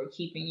you or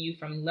keeping you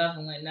from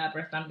leveling up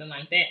or something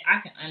like that, I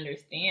can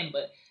understand,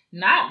 but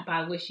not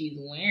by what she's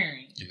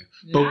wearing,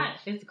 not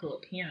physical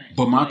appearance.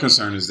 But my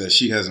concern is that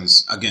she hasn't,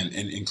 again,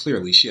 and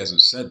clearly she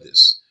hasn't said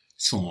this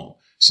to him.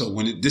 So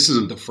this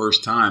isn't the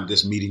first time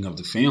this meeting of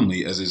the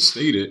family, as it's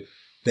stated,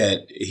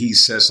 that he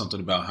says something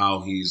about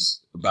how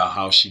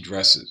she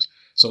dresses.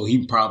 So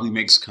he probably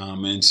makes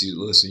comments.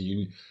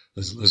 Listen,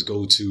 let's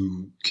go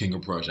to King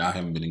of Prussia. I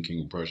haven't been in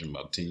King of Prussia in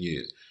about 10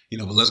 years.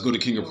 But let's go to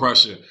King of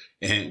Prussia.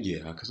 And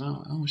because I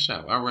don't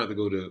shop. I'd rather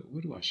go to,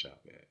 where do I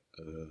shop at?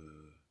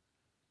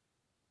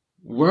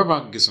 Wherever I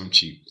can get some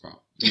cheap from.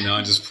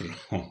 I just put it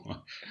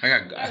on. I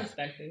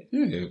respect it.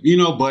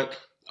 Yeah. But,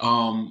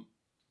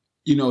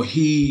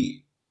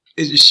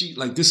 she,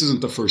 like, this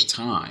isn't the first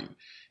time.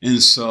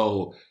 And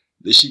so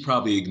she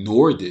probably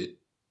ignored it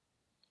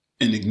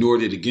and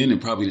ignored it again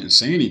and probably didn't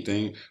say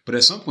anything. But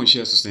at some point she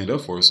has to stand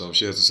up for herself.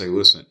 She has to say,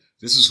 listen,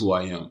 this is who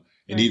I am.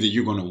 And either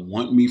you're going to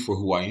want me for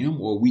who I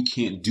am or we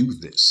can't do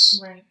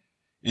this. Right.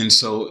 And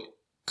so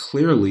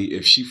clearly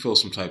if she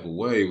feels some type of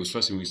way,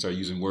 especially when we start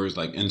using words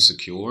like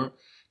insecure,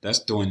 that's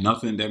doing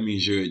nothing. That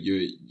means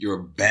you're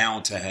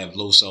bound to have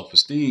low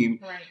self-esteem.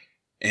 Right.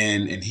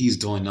 And he's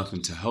doing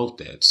nothing to help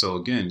that. So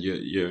again,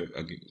 you're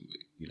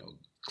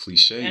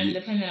cliche. And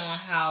depending on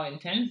how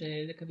intense it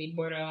is, it could be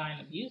borderline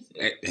abusive.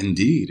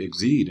 Indeed.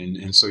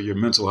 And so your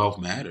mental health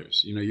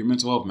matters. Your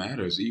mental health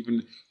matters,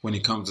 even when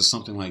it comes to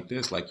something like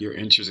this, like your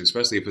interest,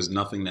 especially if it's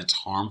nothing that's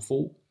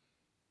harmful.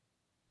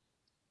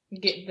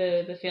 Get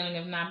the feeling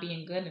of not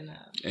being good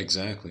enough.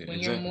 Exactly. When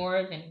you're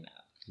more than enough.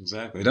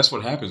 Exactly. That's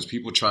what happens.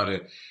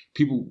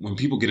 When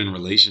people get in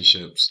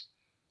relationships,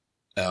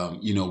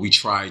 we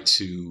try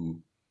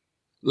to,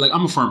 like,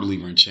 I'm a firm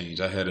believer in change.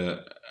 I had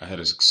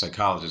a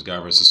psychologist,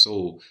 God rest his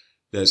soul,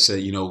 that said,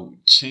 either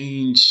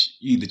change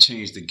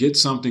to get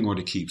something or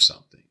to keep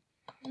something.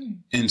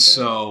 And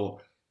so,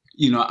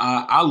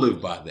 I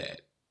live by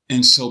that.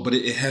 And so, but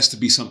it has to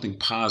be something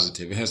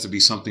positive. It has to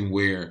be something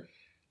where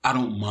I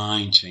don't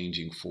mind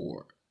changing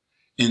for.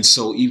 And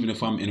so even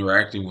if I'm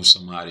interacting with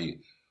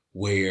somebody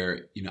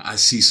where, I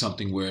see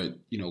something where,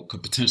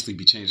 could potentially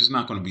be changed, it's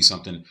not going to be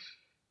something,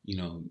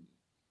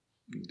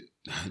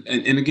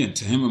 and again,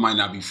 to him, it might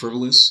not be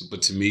frivolous,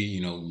 but to me,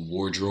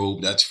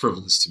 wardrobe, that's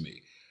frivolous to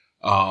me.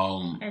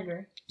 I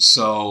agree.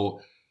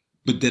 So,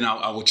 but then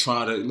I will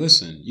try to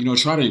listen,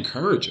 try to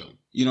encourage him,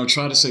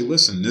 try to say,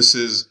 listen, this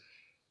is,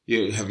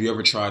 have you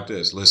ever tried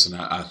this? Listen,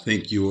 I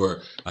think you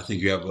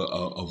have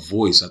a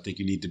voice. I think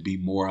you need to be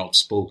more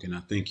outspoken. I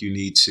think you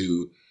need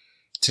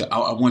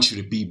I want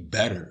you to be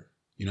better.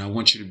 I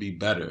want you to be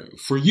better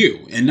for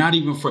you and not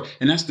even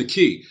and that's the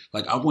key.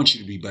 Like, I want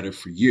you to be better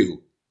for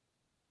you.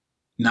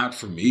 Not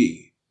for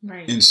me.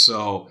 Right. And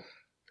so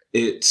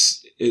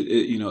it's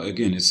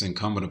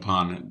incumbent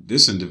upon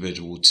this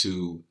individual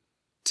to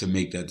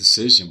make that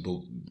decision.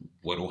 But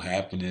what will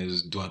happen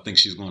is, do I think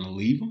she's going to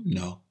leave him?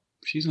 No,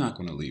 she's not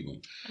going to leave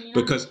him.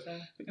 Because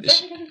it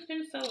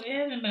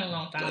hasn't been a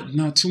long time.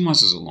 No, 2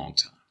 months is a long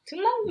time. 2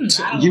 months is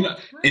not a long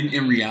time.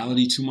 In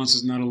reality, 2 months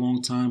is not a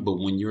long time. But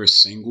when you're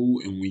single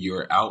and when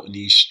you're out in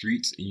these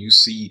streets and you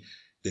see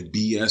the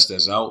BS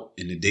that's out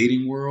in the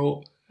dating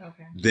world,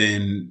 okay,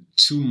 then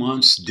 2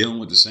 months dealing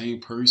with the same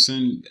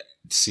person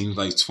seems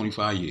like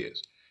 25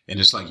 years. And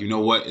it's like,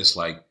 what? It's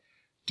like,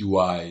 do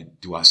I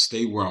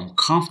stay where I'm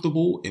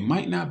comfortable? It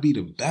might not be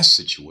the best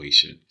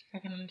situation. I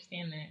can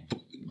understand that.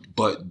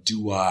 But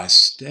do I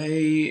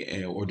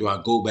stay or do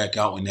I go back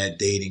out in that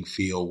dating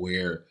field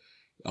where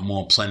I'm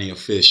on Plenty of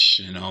Fish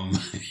and I'm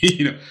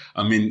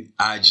in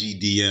IG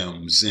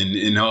DMs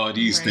and all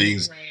these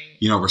things,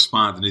 right.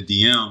 Responding to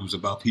DMs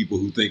about people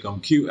who think I'm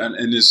cute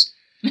and it's,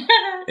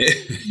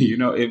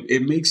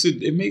 it makes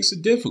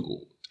it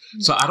difficult.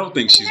 So I don't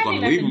think she's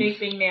going to leave him. That's a big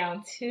thing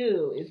now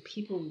too, is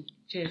people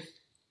just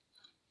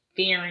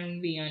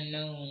fearing the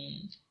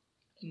unknown,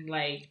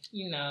 like,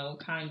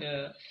 kind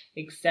of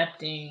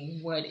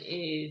accepting what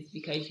is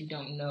because you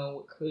don't know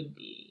what could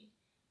be.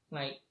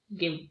 Like,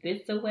 give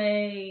this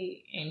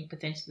away and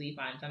potentially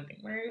find something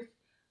worse,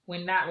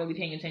 when not really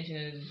paying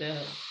attention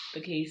to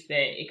the case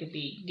that it could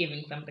be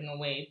giving something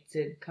away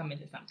to come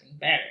into something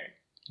better.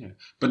 Yeah,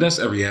 but that's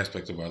every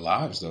aspect of our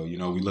lives, though. We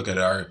look at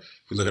our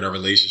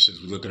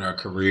relationships, we look at our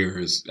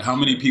careers. How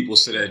many people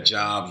sit at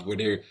jobs where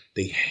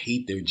they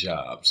hate their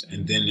jobs,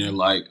 and then they're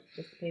like,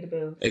 just to pay the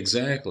bills.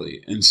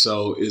 Exactly, and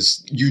so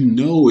it's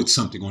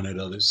something on that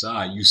other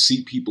side. You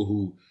see people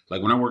who,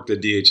 like when I worked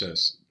at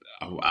DHS,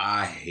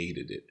 I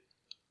hated it.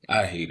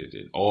 I hated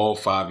it. All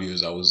 5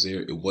 years I was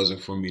there, it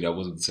wasn't for me. That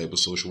wasn't the type of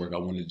social work I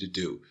wanted to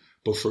do.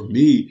 But for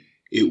me,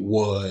 it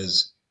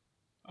was,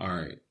 all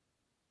right,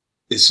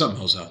 it's something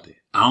else out there.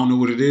 I don't know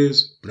what it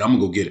is, but I'm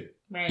going to go get it.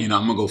 Right. I'm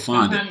going to go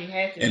find Sometimes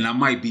it. And I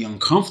might be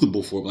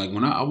uncomfortable for it. Like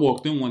when I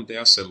walked in one day,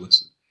 I said,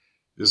 listen,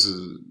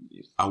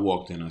 I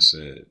walked in, I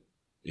said,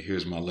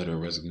 here's my letter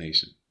of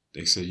resignation.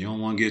 They said, you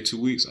don't want to get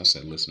 2 weeks? I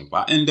said, listen, if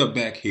I end up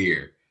back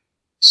here,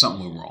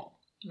 something went wrong.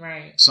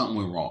 Right. Something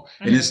went wrong.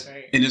 And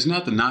it's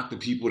not to knock the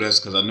people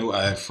because I know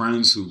I have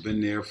friends who've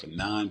been there for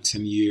 9,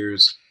 10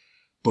 years.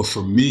 But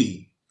for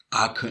me,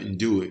 I couldn't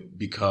do it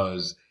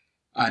because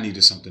I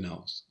needed something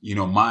else. You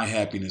know, my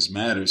happiness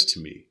matters to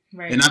me.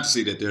 Right. And not to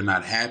say that they're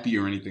not happy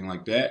or anything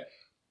like that.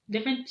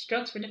 Different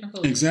strokes for different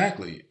folks.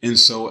 Exactly. And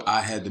so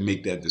I had to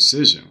make that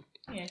decision.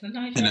 Yeah,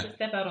 sometimes you have to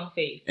step out on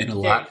faith. And a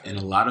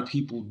lot of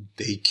people,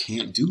 they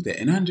can't do that.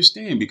 And I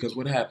understand, because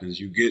what happens,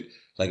 you get,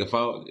 like, if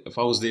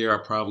I was there,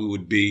 I probably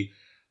would be,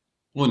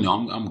 well,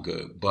 no, I'm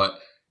good. But,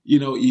 you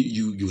know,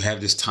 you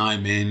have this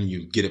time in,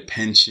 you get a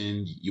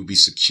pension, you'll be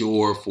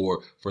secure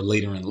for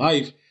later in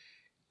life.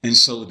 And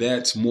so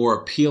that's more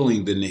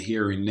appealing than the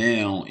here and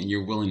now, and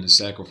you're willing to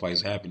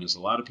sacrifice happiness.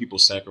 A lot of people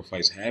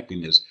sacrifice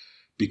happiness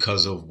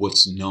because of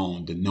what's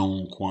known, the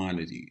known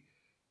quantity.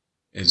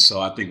 And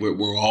so I think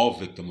we're all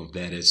victim of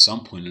that at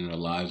some point in our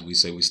lives. We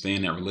stay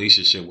in that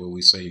relationship where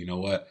we say, you know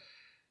what?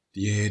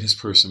 Yeah, this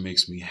person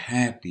makes me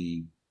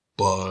happy,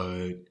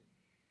 but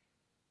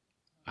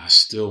I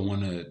still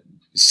want to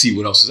see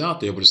what else is out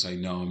there. But it's like,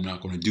 no, I'm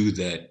not going to do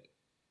that.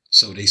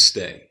 So they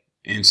stay.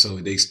 And so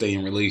they stay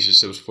in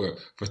relationships for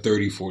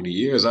 30, 40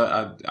 years.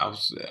 I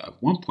was at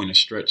one point a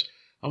stretch,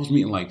 I was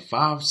meeting like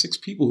 5, 6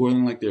 people who are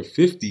in like their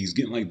 50s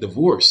getting like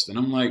divorced. And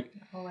I'm like,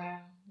 oh, wow.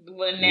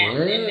 Well, in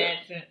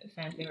that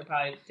sense, they were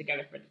probably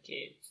together for the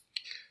kids.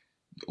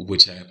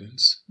 Which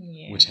happens.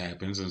 Yeah. Which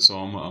happens. And so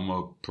I'm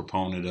a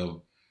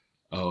proponent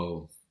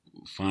of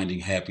finding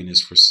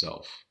happiness for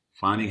self.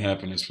 Finding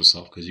happiness for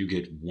self, because you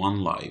get one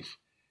life.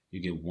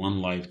 You get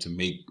one life to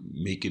make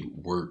it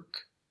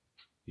work.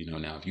 You know,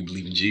 now if you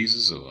believe in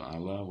Jesus or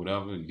Allah,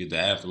 whatever, you get the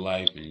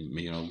afterlife, and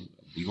you know,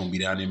 we're gonna be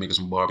down there making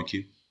some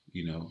barbecue,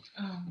 you know.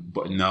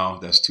 But no,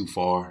 that's too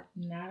far.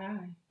 Not I.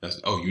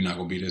 You're not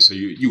gonna be there. So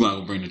you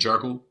gonna go bring the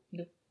charcoal?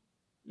 Nope.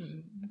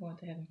 I'm going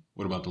to heaven.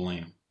 What about the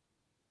lamb?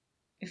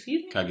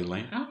 Excuse me? Can I get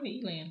lamb? I don't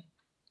eat lamb.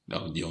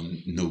 No,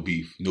 no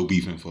beef. No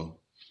beef info.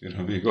 You know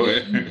what I mean? Go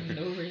ahead.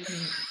 No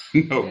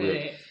reason. No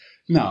reason.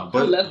 No,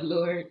 but I love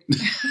Lord.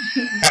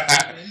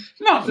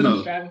 No, what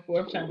I'm striving for.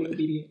 I'm trying to be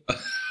obedient.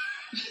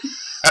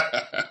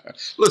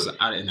 Listen,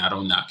 I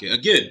don't knock it.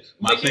 Again,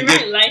 my thing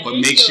is, what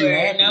makes you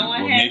happy? No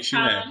one has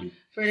time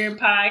for their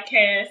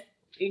podcast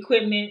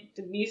equipment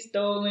to be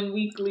stolen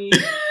weekly. no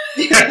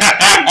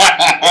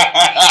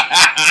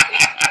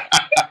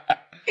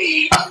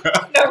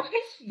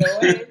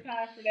one has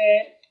time for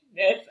that.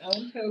 That's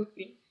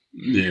unhealthy.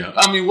 Yeah,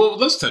 I mean, well,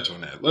 let's touch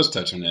on that. No,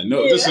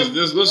 yeah,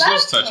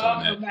 let's touch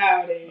on that.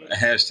 About it.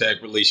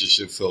 Hashtag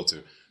relationship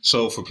filter.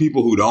 So for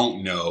people who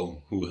don't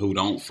know, who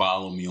don't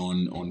follow me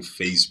on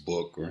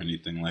Facebook or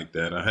anything like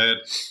that,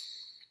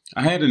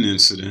 I had an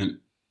incident.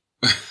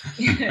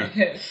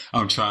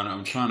 I'm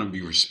trying to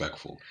be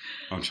respectful.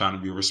 I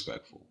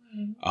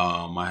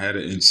had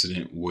an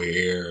incident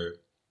where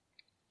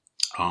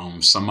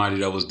somebody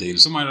that was dating,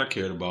 somebody that I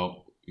cared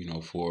about, you know,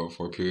 for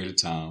a period of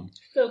time.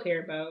 Still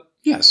care about.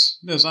 Yes,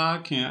 I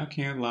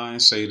can't lie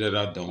and say that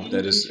I don't.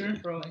 That is,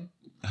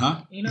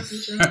 huh? You know,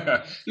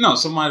 future. No,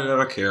 somebody that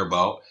I care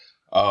about.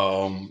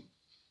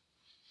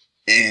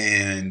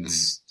 And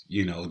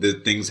you know,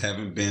 the things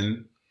haven't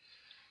been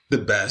the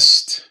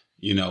best.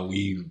 You know,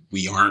 we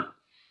aren't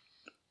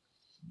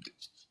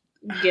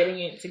getting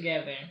it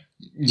together.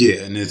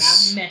 Yeah, and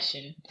it's not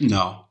meshing.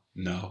 No.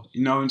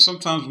 You know, and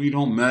sometimes we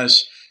don't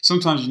mesh.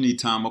 Sometimes you need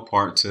time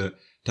apart to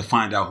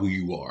find out who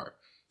you are,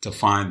 to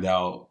find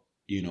out,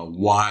 you know,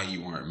 why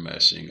you aren't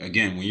meshing.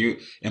 Again,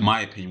 in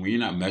my opinion, when you're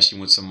not meshing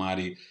with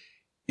somebody,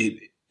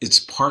 it's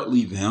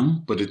partly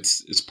them, but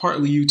it's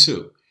partly you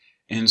too.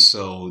 And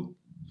so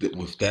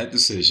with that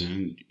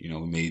decision, you know,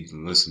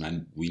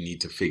 we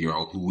need to figure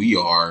out who we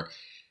are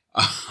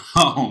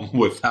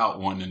without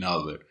one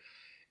another.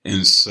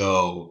 And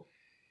so,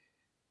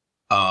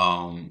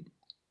 and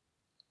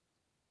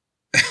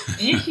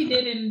she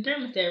did it in the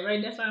thermostat,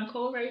 right? That's why I'm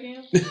cold right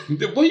now.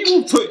 What you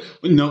gonna put?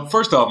 No,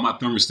 first off, my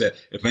thermostat.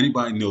 If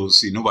anybody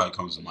knows, nobody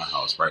comes to my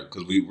house, right?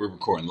 Because we're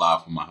recording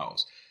live from my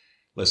house.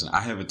 Listen, I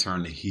haven't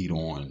turned the heat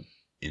on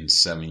in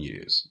 7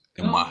 years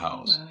in my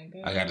house.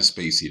 I got a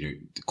space heater.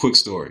 Quick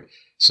story.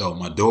 So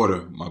my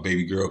daughter, my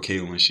baby girl,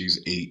 Kaylin, she's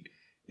 8.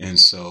 And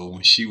so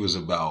when she was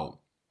about,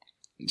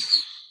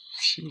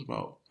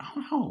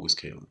 how old was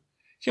Kaylin?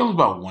 She was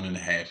about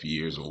 1.5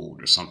 years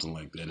old or something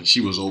like that. And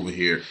she was over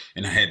here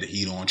and I had the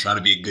heat on, trying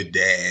to be a good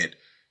dad.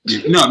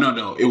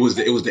 No. It was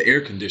the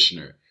air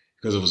conditioner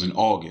because it was in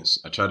August.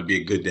 I tried to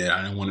be a good dad.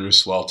 I didn't want her to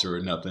swelter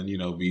or nothing, you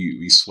know,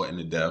 be sweating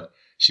to death.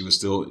 She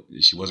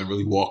wasn't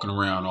really walking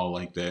around all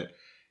like that.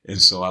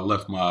 And so I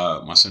left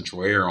my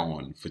central air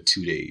on for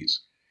 2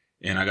 days.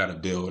 And I got a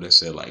bill that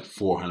said like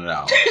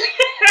 $400.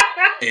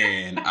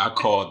 And I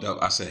called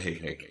up. I said,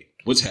 hey,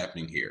 what's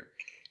happening here?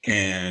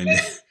 And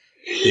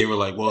they were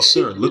like, well,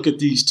 sir, look at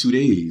these 2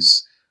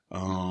 days.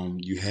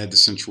 You had the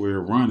central air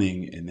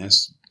running, and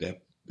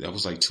that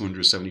was like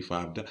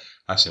 $275.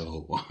 I said,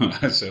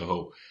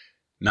 oh,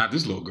 not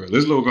this little girl.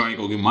 This little girl ain't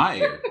gonna get my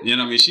air. You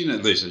know what I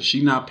mean?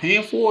 She not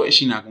paying for it.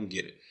 She not gonna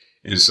get it.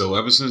 And so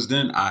ever since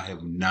then, I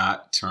have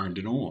not turned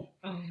it on.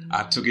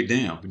 I took it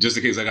down just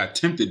in case I got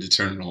tempted to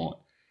turn it on.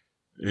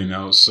 You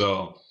know,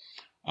 so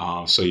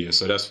So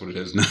that's what it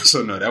is now.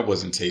 So no, that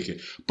wasn't taken.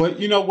 But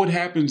you know what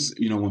happens,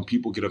 when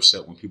people get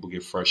upset, when people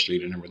get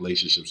frustrated in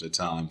relationships at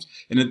times,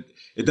 and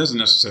it doesn't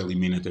necessarily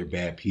mean that they're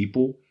bad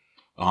people.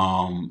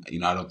 I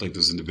don't think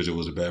this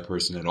individual is a bad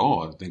person at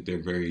all. I think they're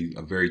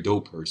a very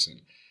dope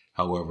person.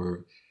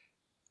 However,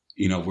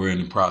 we're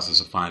in the process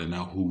of finding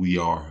out who we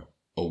are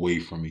away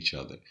from each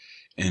other.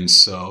 And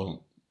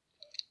so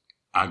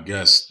I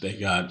guess they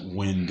got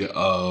wind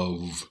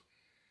of,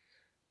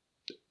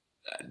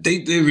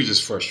 they were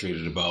just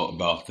frustrated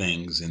about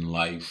things in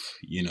life,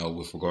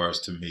 with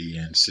regards to me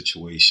and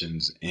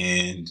situations.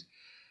 And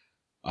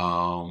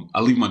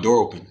I leave my door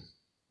open,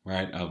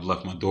 right? I've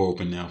left my door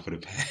open now for the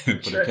past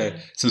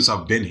since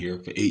I've been here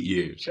for 8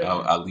 years. Sure.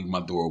 I leave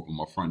my door open,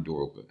 my front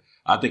door open.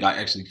 I think I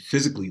actually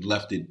physically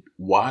left it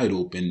wide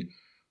open.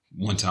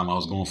 One time I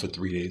was gone for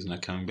 3 days and I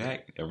come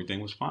back, everything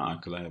was fine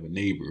because I have a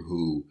neighbor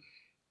who,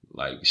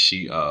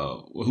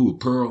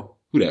 Pearl?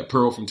 Who that?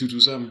 Pearl from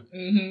 227?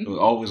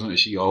 Mm-hmm.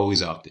 She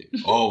always out there.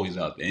 Always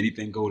out there.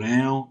 Anything go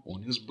down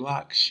on this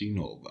block, she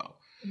know about.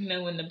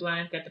 When the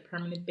blinds got the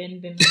permanent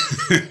bend in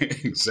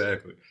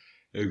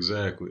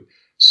Exactly.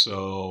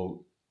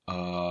 So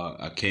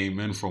I came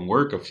in from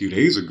work a few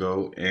days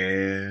ago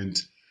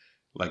and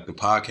the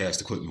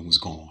podcast equipment was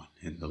gone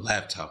and the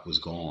laptop was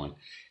gone.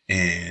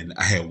 And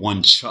I had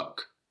one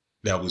chuck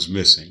that was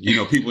missing.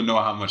 People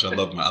know how much I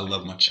love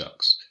my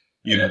chucks.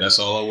 That's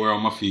all I wear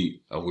on my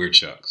feet. I wear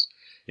chucks.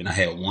 And I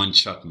had one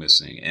chuck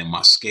missing. And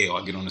my scale,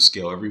 I get on the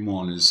scale every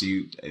morning to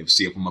see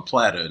if I'm a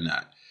platter or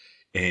not.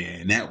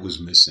 And that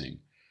was missing.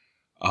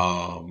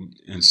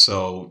 And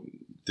so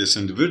this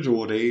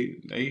individual, they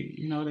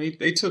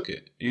took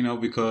it,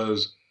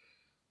 because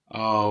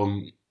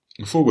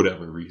for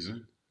whatever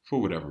reason,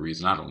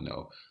 I don't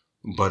know.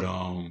 But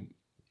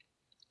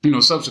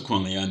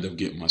subsequently I ended up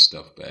getting my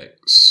stuff back.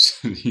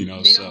 They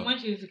don't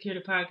want you to secure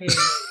the podcast.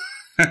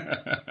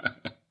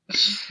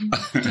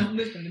 Don't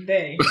listen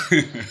today.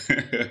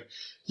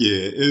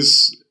 Yeah,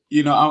 it's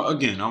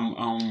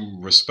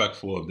I'm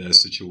respectful of that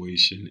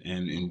situation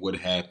and what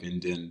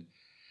happened and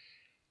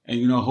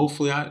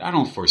hopefully I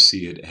don't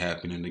foresee it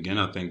happening again.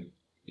 I think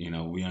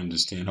we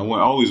understand.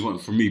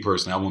 For me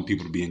personally, I want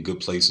people to be in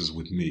good places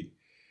with me.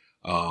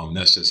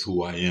 That's just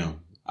who I am.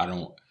 I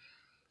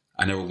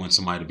never want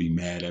somebody to be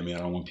mad at me. I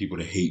don't want people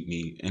to hate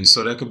me, and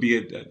so that could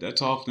be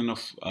that's often I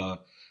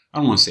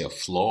don't want to say a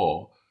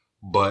flaw.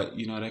 But,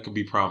 that could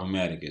be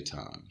problematic at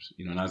times.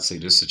 Not to say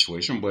this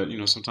situation, but,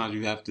 sometimes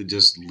you have to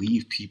just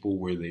leave people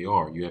where they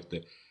are. You have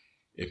to,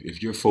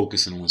 if you're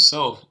focusing on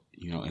self,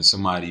 and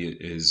somebody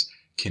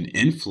can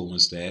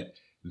influence that,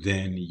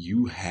 then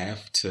you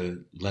have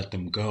to let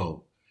them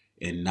go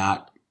and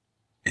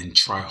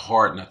try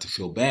hard not to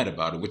feel bad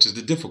about it, which is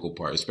the difficult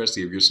part,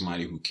 especially if you're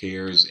somebody who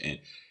cares and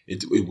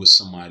it was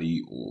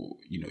somebody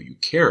you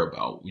care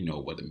about,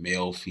 whether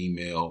male,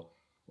 female,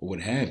 or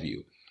what have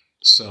you.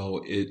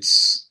 So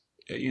it's,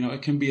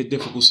 it can be a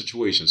difficult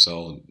situation.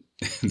 So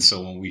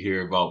when we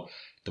hear about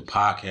the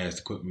podcast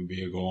equipment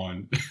being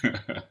gone,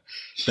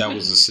 that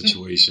was a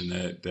situation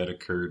that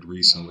occurred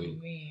recently.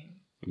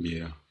 Oh,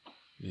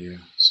 yeah.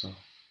 So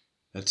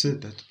that's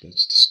it. That's the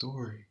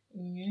story.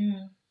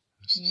 Yeah.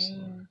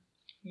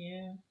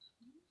 Yeah.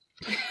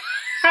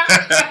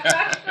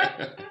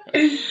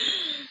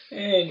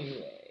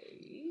 Anyways,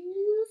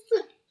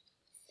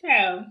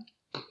 so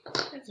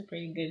that's a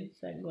pretty good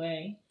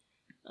segue.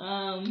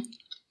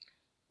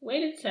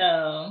 Way to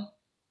tell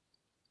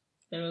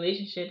the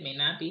relationship may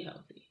not be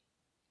healthy.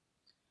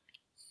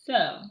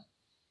 So,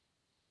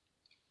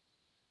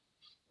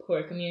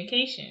 poor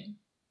communication.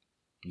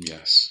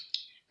 Yes.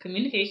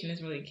 Communication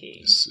is really key.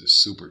 It's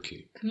super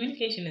key.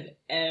 Communication is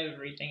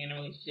everything in a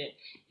relationship.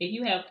 If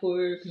you have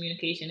poor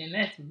communication, and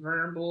that's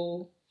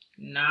verbal,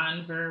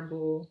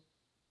 non-verbal,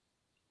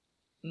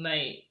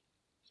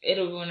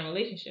 it'll ruin a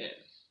relationship.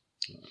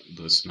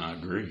 Let's not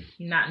agree.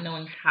 Not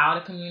knowing how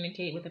to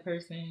communicate with a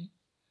person.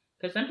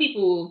 Because some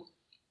people,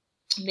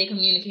 they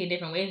communicate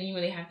different ways, and you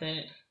really have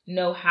to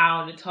know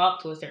how to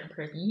talk to a certain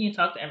person. You can't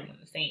talk to everyone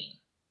the same.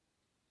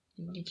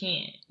 You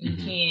can't. You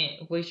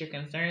can't voice your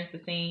concerns the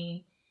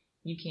same.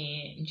 You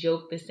can't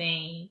joke the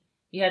same.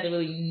 You have to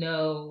really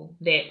know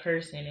that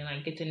person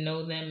and get to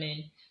know them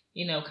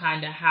and,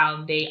 kind of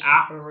how they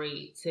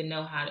operate to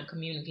know how to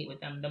communicate with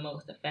them the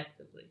most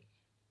effectively.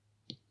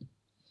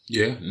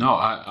 Yeah, no,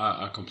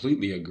 I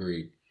completely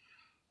agree.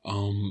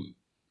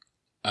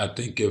 I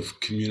think if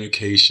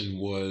communication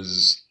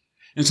was,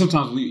 and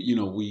sometimes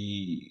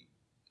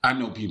I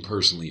know me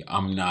personally,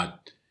 I'm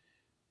not,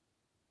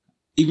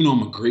 even though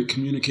I'm a great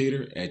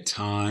communicator, at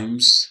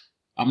times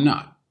I'm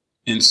not.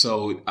 And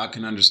so I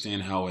can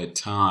understand how at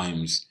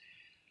times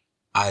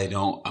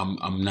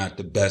I'm not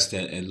the best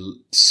at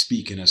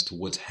speaking as to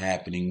what's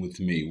happening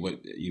with me, what,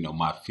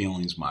 my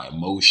feelings, my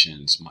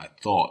emotions, my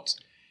thoughts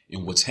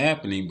and what's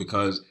happening,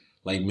 because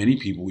like many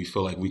people, we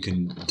feel like we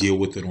can deal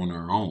with it on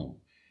our own.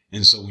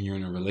 And so when you're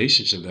in a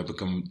relationship,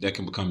 that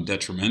can become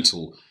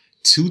detrimental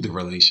to the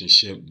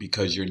relationship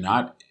because you're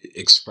not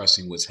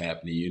expressing what's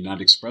happening. You're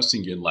not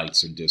expressing your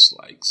likes or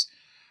dislikes.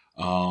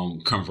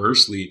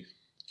 Conversely,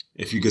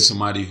 if you get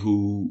somebody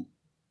who's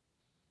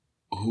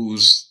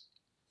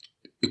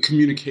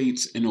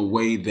communicates in a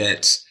way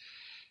that's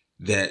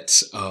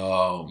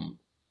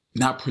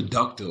not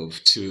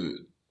productive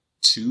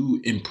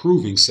to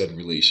improving said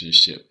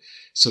relationship.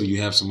 So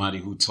you have somebody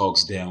who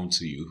talks down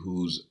to you,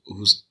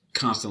 who's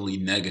constantly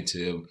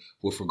negative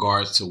with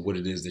regards to what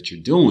it is that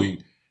you're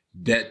doing.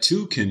 That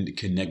too can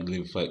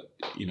negatively affect,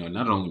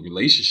 not only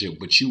relationship,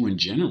 but you in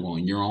general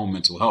and your own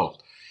mental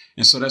health.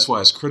 And so that's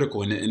why it's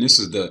critical. And this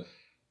is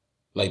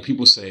like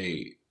people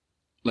say,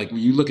 like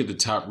when you look at the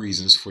top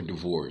reasons for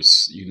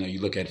divorce,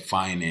 you look at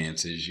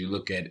finances, you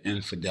look at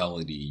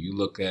infidelity, you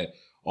look at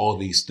all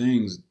these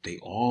things, they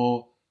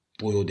all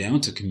boil down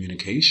to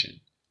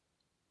communication.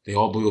 They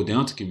all boil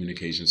down to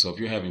communication. So if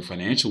you're having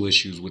financial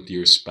issues with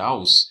your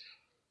spouse,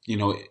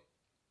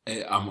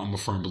 I'm a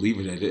firm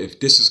believer that if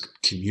this is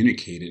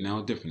communicated,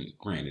 now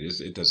granted,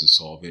 it doesn't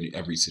solve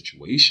every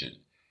situation,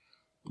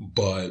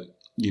 but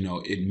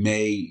it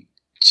may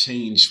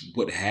change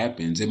what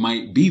happens. It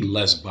might be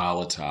less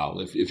volatile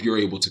if you're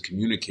able to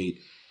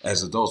communicate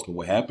as adults. But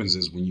what happens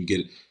is when you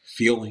get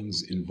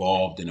feelings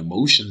involved and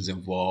emotions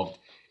involved,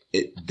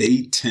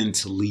 they tend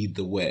to lead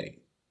the way.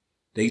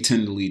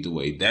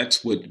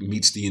 That's what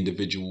meets the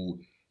individual.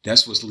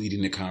 That's what's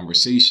leading the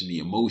conversation, the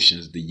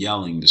emotions, the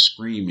yelling, the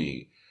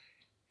screaming.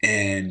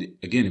 And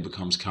again, it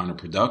becomes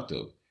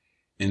counterproductive.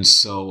 And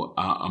so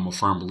I'm a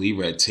firm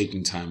believer at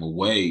taking time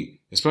away,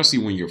 especially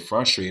when you're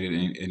frustrated,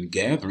 and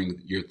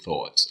gathering your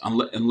thoughts,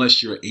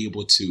 unless you're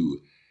able to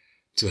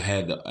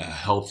have a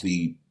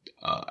healthy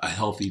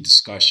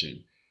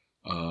discussion,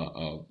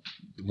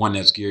 one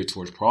that's geared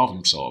towards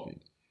problem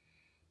solving.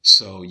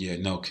 So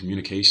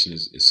communication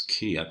is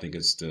key. I think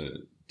it's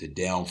the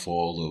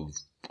downfall of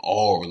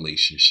all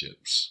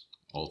relationships,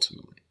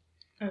 ultimately.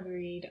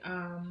 Agreed.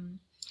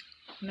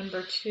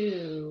 Number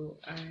 2,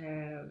 I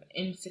have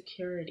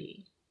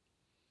insecurity.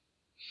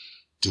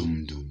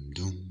 Doom, doom,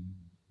 doom.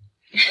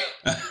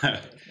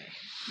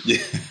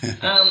 Yeah.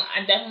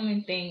 I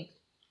definitely think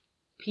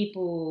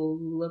people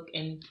look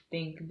and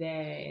think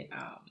that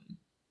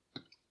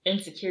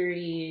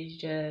insecurity is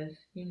just,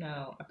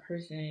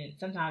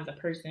 sometimes a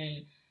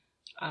person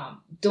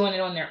doing it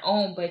on their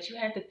own, but you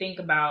have to think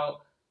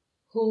about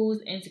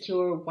who's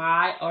insecure,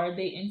 why are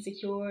they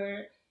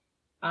insecure,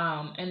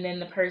 and then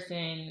the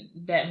person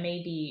that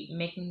may be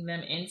making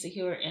them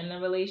insecure in the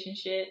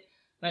relationship.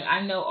 Like,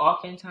 I know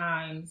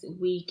oftentimes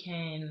we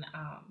can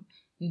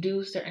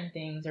do certain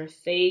things or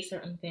say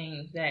certain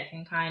things that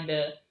can kind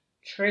of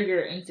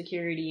trigger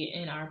insecurity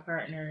in our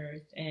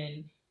partners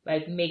and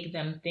like make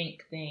them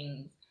think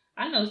things.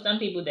 I know some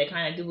people that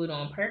kind of do it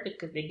on purpose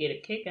because they get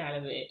a kick out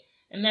of it.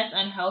 And that's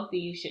unhealthy.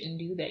 You shouldn't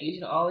do that. You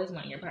should always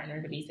want your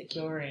partner to be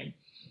secure and,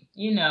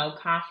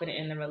 confident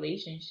in the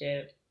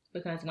relationship.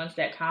 Because once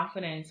that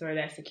confidence or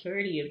that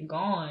security is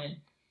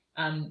gone,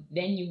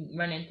 then you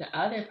run into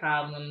other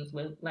problems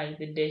with like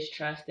the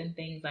distrust and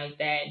things like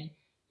that. And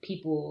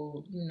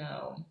people,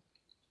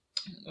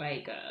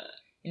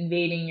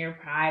 invading your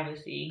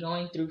privacy,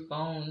 going through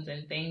phones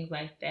and things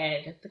like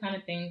that. That's the kind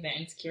of things that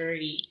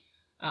insecurity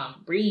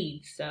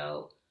breeds.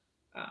 So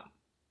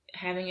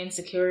having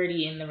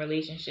insecurity in the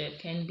relationship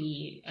can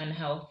be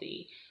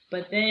unhealthy.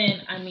 But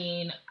then,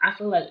 I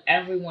feel like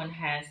everyone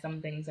has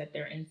some things that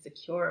they're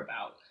insecure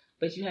about.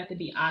 But you have to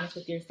be honest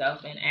with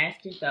yourself and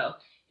ask yourself,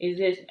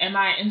 am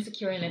I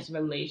insecure in this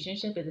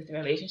relationship? Is this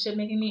relationship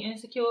making me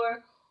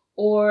insecure?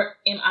 Or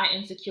am I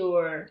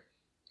insecure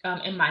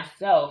in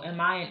myself? Am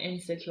I an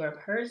insecure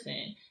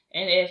person?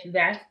 And if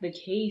that's the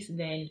case,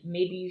 then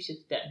maybe you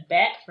should step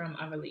back from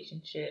a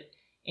relationship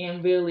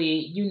and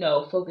really,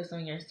 focus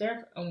on yourself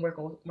and work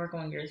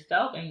on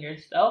yourself and your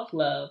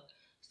self-love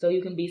so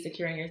you can be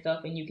secure in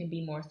yourself and you can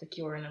be more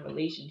secure in a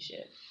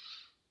relationship.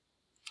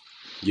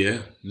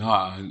 Yeah, no,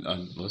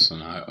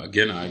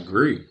 I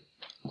agree.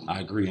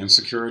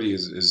 Insecurity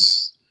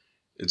is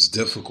it's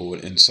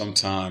difficult, and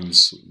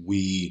sometimes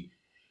we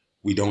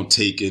don't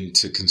take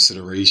into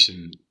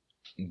consideration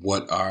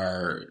what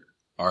our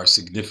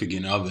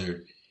significant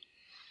other,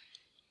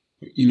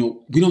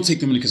 we don't take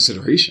them into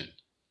consideration,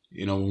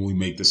 when we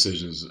make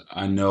decisions.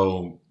 I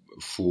know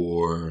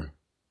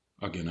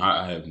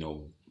I have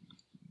no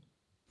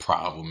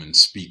problem in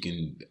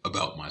speaking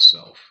about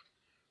myself,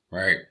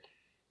 right?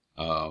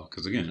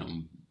 Because again,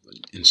 I'm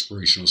an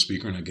inspirational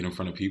speaker, and I get in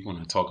front of people and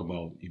I talk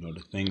about,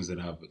 the things that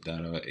I've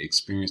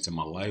experienced in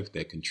my life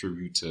that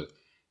contribute to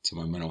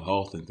my mental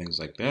health and things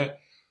like that.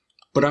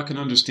 But I can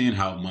understand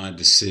how my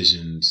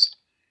decisions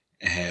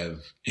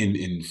have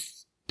in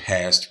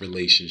past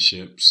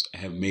relationships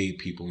have made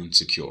people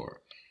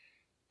insecure.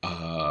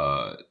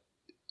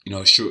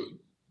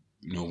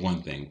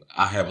 One thing,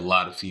 I have a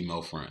lot of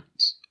female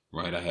friends,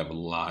 right?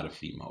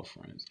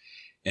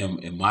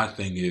 And my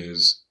thing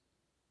is,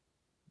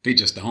 they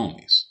just the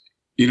homies.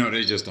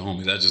 They're just the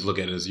homies. I just look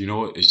at it as,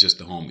 it's just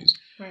the homies.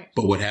 Right.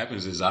 But what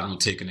happens is I don't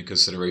take into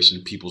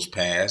consideration people's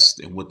past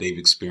and what they've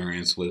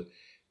experienced with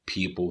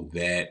people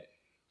that,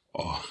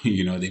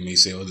 they may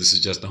say, oh, this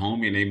is just a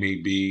homie. And they may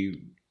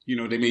be,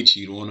 they may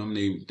cheat on them,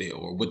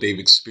 or what they've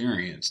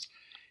experienced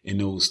in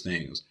those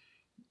things.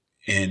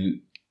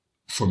 And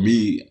for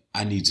me,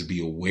 I need to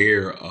be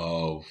aware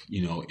of,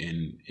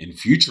 in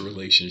future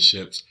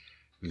relationships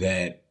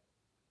that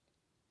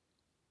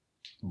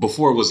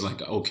before it was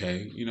like,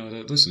 okay,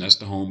 listen, that's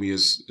the homie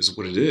is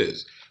what it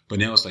is. But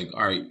now it's like,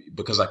 all right,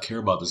 because I care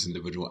about this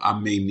individual, I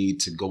may need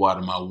to go out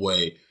of my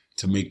way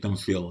to make them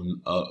feel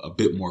a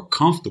bit more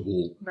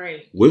comfortable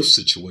with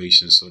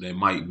situations. So that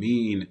might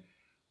mean,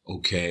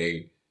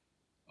 okay,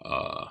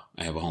 I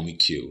have a homie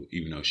Q,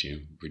 even though she's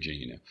in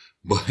Virginia now.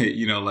 But,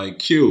 like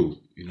Q,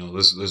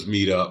 let's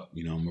meet up.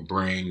 I'm going to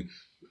bring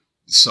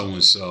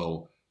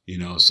so-and-so,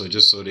 so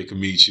just so they can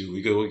meet you.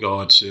 We go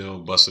all chill,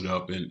 bust it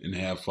up and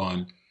have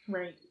fun.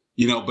 Right.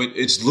 But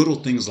it's little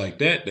things like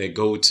that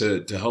go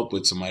to help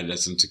with somebody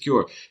that's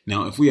insecure.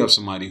 Now, if we have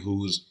somebody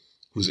who's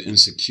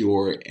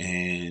insecure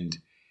and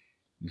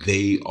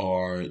they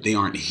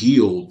aren't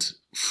healed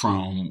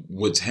from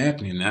what's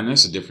happening, and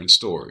that's a different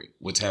story.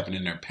 What's happened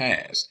in their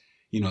past,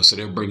 so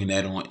they're bringing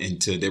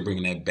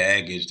that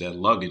baggage, that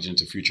luggage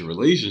into future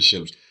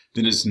relationships.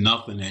 Then it's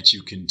nothing that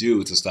you can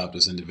do to stop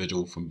this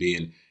individual from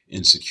being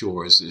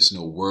insecure. It's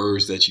no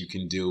words that you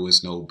can do.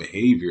 It's no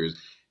behaviors.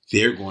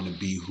 They're going to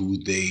be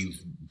who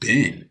they've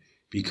been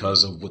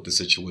because of what the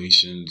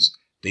situations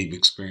they've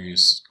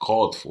experienced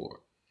called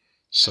for.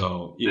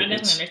 So yeah, I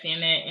definitely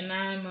understand that,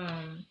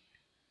 and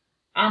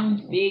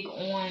I'm big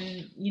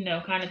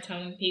on kind of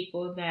telling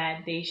people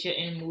that they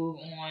shouldn't move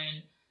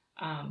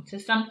on to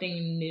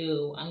something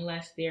new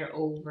unless they're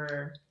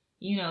over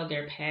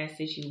their past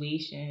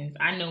situations.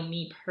 I know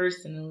me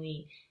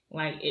personally.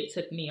 Like, it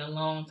took me a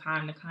long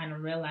time to kind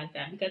of realize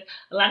that, because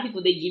a lot of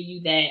people, they give you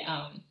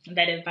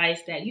that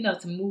advice that,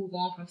 to move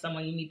on from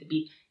someone, you need to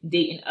be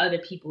dating other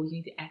people. You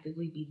need to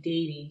actively be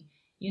dating,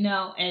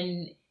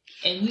 and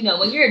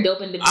when you're a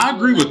dope individual. I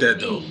agree with that,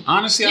 though.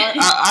 Honestly,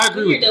 I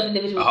agree with that. When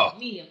you're a dope individual like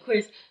me, of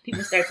course,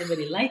 people start to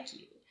really like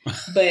you.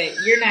 But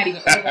you're not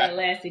even over the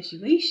last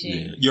situation.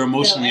 Yeah. You're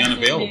emotionally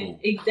unavailable.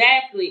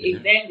 Exactly.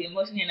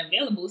 Emotionally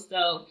unavailable.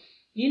 So,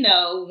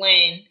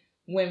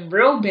 when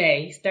real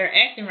bae start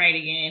acting right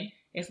again,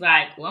 it's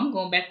like, well, I'm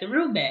going back to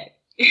real bae.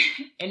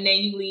 And then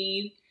you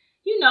leave,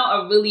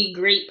 a really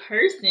great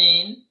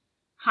person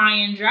high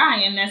and dry,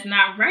 and that's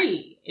not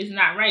right. It's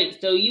not right.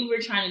 So you were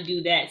trying to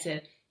do that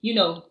to,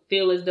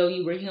 feel as though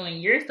you were healing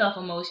yourself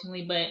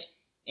emotionally, but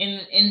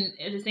in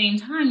at the same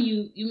time,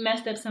 you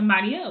messed up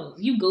somebody else.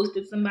 You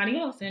ghosted somebody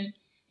else, and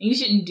you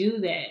shouldn't do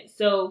that.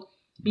 So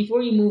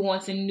before you move on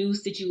to new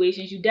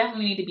situations, you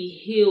definitely need to be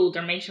healed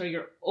or make sure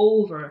you're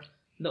over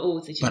the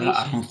old situation. But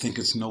I don't think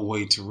it's no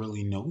way to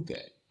really know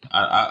that.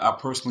 I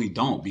personally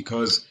don't,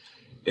 because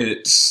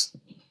it's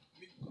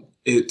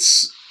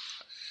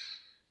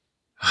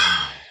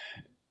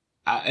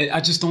I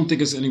just don't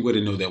think it's any way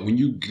to know that. When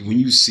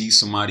you see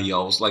somebody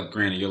else, like,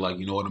 granted, you're like,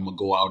 I'm gonna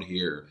go out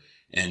here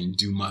and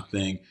do my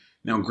thing.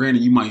 Now,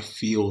 granted, you might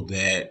feel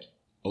that,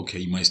 okay,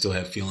 you might still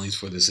have feelings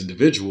for this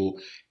individual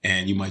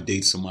and you might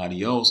date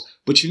somebody else,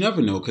 but you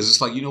never know, because it's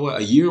like,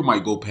 a year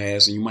might go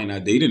past and you might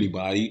not date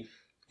anybody.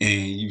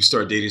 And you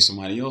start dating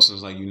somebody else, and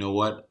it's like,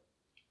 what?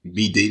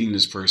 Me dating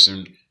this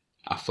person,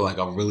 I feel like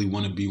I really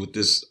want to be with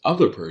this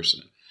other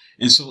person.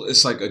 And so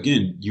it's like,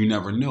 again, you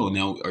never know.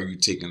 Now, are you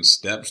taking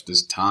steps?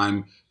 Does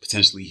time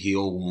potentially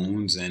heal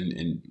wounds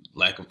and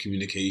lack of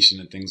communication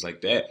and things like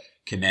that?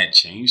 Can that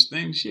change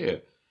things? Yeah.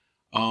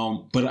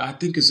 But I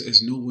think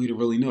it's no way to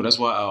really know. That's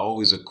why I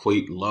always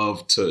equate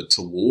love to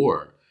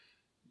war.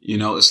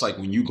 It's like,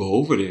 when you go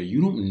over there, you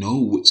don't know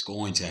what's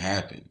going to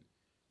happen.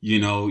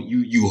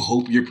 You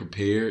hope you're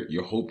prepared.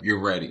 You hope you're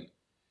ready.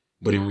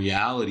 But in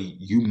reality,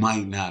 you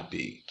might not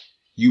be.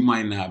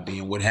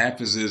 And what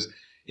happens is,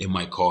 it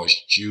might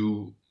cost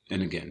you,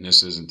 and again,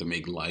 this isn't to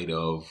make light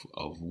of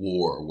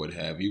war or what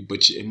have you,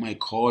 but it might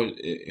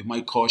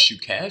cost you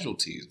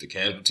casualties. The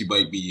casualty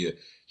might be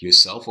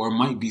yourself, or it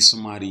might be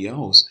somebody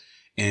else.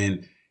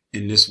 And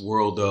in this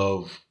world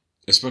of,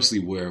 especially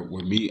where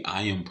me,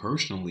 I am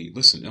personally,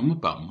 listen, I'm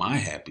about my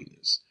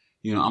happiness.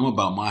 I'm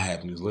about my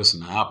happiness.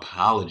 Listen, I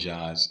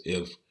apologize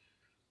if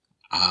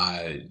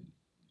and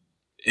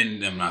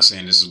I'm not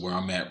saying this is where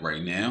I'm at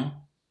right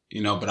now,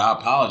 but I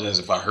apologize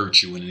if I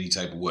hurt you in any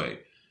type of way.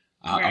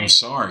 Right. I'm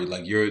sorry.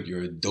 Like,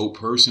 you're a dope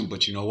person,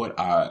 but you know what?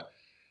 I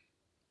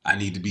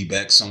need to be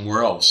back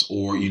somewhere else.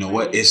 Or,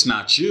 what? It's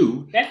not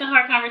you. That's a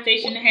hard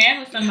conversation to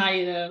have with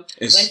somebody, though.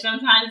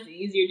 Sometimes it's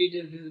easier to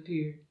just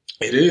disappear.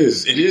 It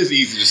is. It is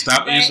easy to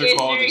stop answering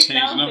calls and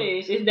change them.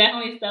 It's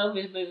definitely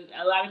selfish, but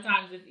a lot of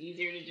times it's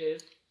easier to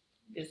just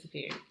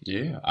disappear.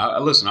 Yeah.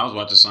 Listen, I was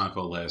watching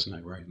Seinfeld last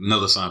night, right?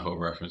 Another Seinfeld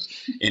reference.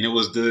 And it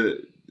was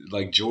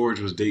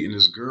George was dating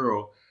this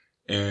girl,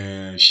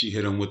 and she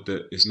hit him with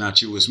it's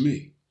not you, it's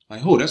me.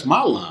 Like, oh, that's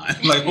my line.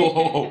 Like,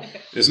 oh,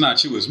 it's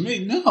not you, it's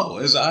me. No,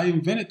 I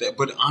invented that.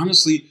 But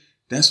honestly,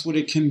 that's what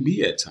it can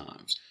be at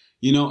times.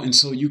 And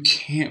so you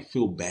can't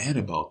feel bad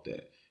about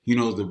that.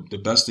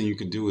 The best thing you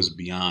can do is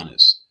be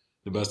honest.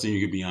 The best thing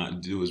you can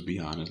do is be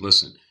honest.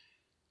 Listen,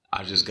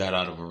 I just got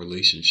out of a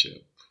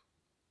relationship.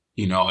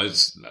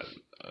 It's,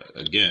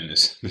 again,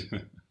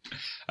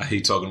 I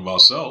hate talking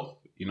about self.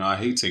 I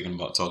hate talking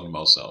about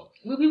self.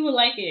 Well, people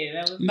like it.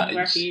 That was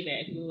our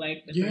feedback. People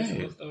like the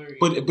personal story.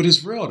 But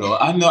it's real though.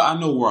 I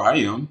know where I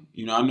am.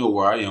 I know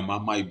where I am. I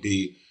might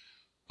be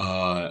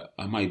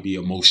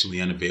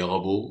emotionally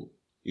unavailable,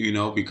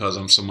 because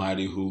I'm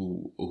somebody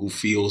who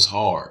feels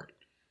hard.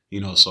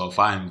 So if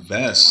I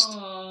invest,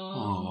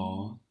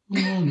 my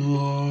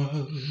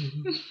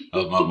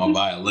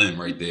violin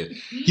right there.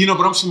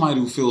 But I'm somebody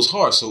who feels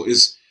hard. So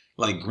it's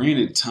like,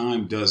 granted,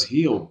 time does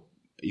heal,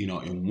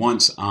 and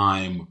once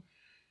I'm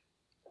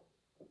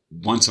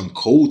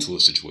cold to a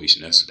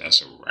situation,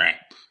 that's a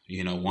wrap.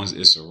 Once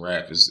it's a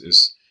wrap,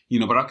 it's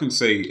but I can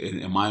say,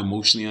 am I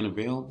emotionally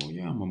unavailable?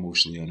 Yeah, I'm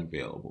emotionally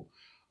unavailable.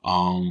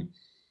 Will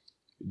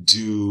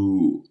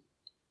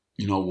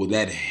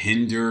that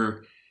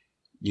hinder,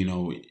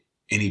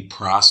 any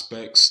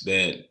prospects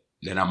that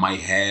I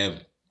might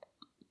have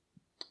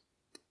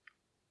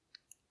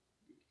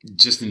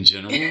just in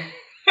general?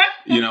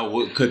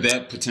 Could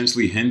that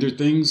potentially hinder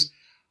things?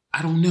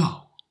 I don't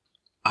know.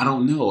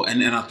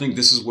 And I think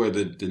this is where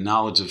the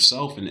knowledge of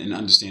self and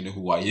understanding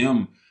who I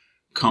am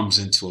comes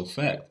into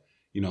effect.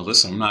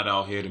 Listen, I'm not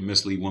out here to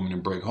mislead women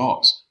and break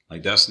hearts.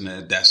 Like, that's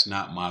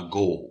not my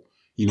goal.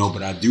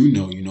 But I do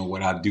know,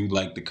 what, I do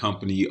like the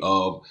company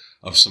of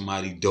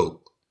somebody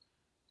dope.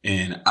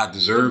 And I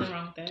deserve,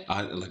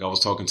 I was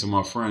talking to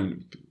my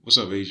friend. What's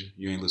up, Asia?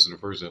 You ain't listened to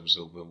the first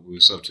episode, but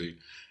what's up to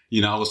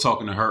you? I was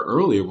talking to her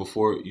earlier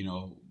before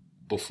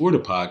the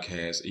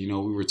podcast. We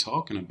were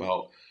talking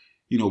about,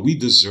 we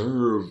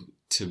deserve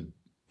to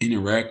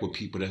interact with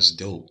people that's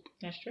dope.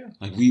 That's true.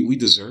 Like, we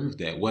deserve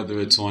that, whether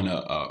it's on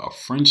a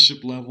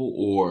friendship level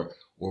or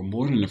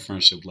more than a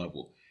friendship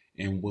level.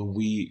 And when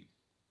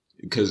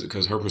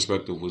because her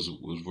perspective was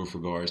with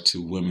regards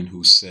to women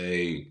who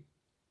say,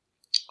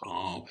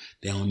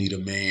 they don't need a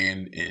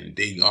man and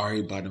they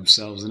are by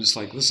themselves. And it's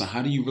like, listen,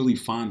 how do you really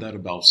find out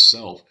about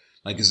self?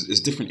 Like,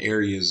 it's different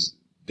areas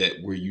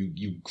where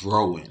you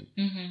grow in,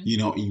 and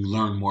you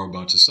learn more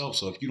about yourself.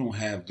 So if you don't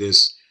have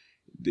this,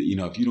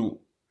 if you don't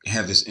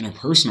have this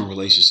interpersonal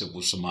relationship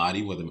with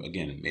somebody, whether,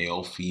 again,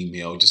 male,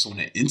 female, just on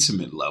an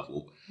intimate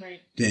level,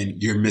 right, then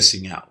you're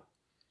missing out.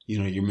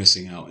 You're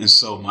missing out. And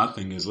so my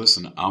thing is,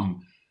 listen,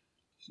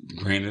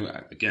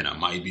 granted, again, I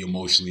might be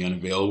emotionally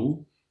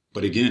unavailable,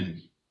 but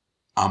again,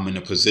 I'm in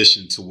a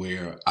position to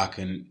where I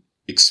can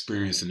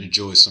experience and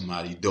enjoy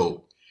somebody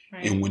dope.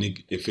 Right. And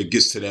if it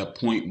gets to that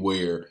point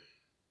where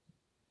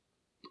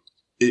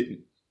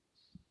it,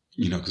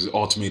 because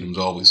ultimatums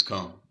always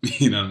come.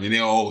 What I mean? They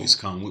always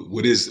come.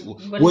 What is this?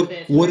 What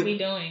are we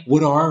doing?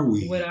 What are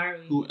we?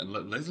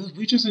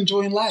 We just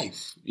enjoying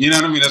life. You know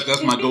what I mean?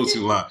 That's my go-to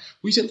line.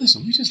 We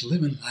just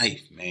living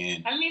life,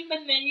 man. I mean, but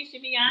then you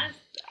should be honest.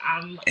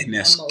 I'm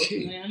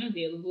emotionally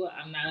unavailable.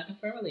 I'm not looking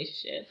for a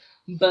relationship.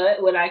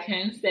 But what I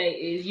can say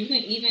is, you can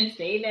even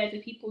say that to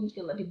people. You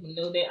can let people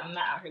know that I'm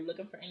not out here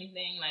looking for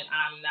anything. Like,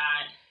 I'm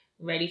not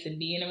ready to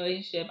be in a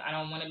relationship. I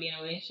don't want to be in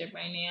a relationship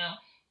right now.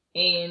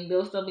 And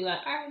they'll still be like,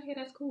 all right, yeah,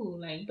 that's cool.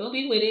 Like, they'll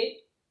be with it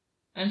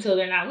until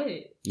they're not with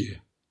it. Yeah.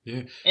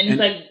 Yeah. And it's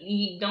like,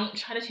 you don't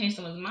try to change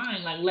someone's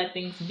mind. Like, let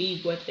things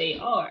be what they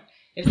are.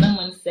 If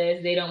someone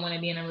says they don't want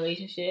to be in a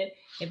relationship,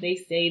 if they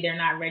say they're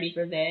not ready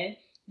for that,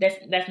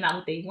 that's not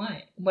what they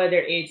want. Whether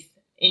it's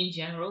in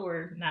general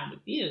or not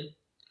with you.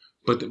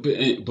 But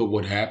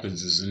what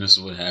happens is, and this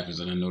is what happens,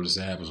 and I notice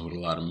it happens with a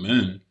lot of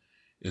men,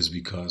 is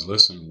because,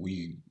 listen,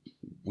 we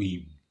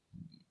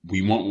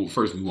want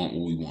what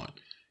we want.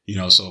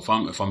 So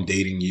if I'm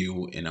dating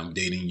you and I'm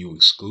dating you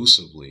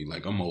exclusively,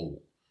 like, I'm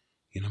old.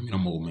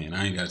 I'm old, man.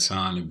 I ain't got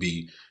time to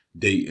be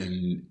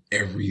dating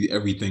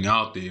everything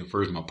out there.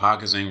 First, my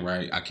pockets ain't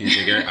right. I can't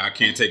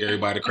take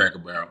everybody to Cracker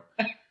Barrel.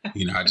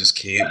 I just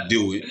can't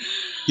do it.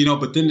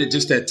 But then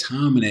just that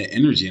time and that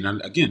energy, and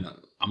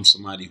I'm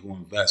somebody who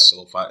invests.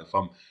 So if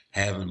I'm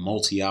having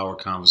multi-hour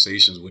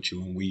conversations with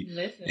you and we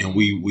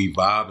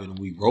vibe and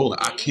we roll,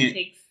 I can't.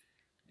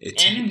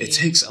 It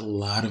takes a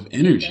lot of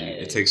energy.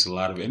 It takes a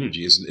lot of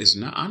energy. It's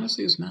not,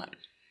 honestly, it's not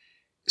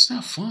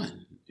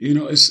fun.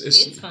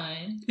 It's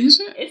fun. Is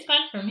it? It's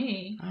fun for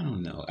me. I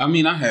don't know. I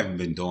mean, I haven't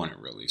been doing it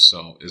really,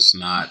 so it's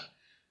not.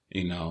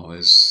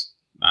 It's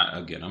not,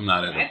 again, I'm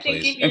not at a place. I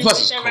think if you're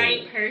with the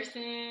right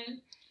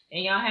person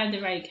and y'all have the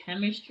right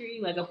chemistry,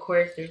 like, of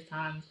course, there's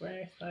times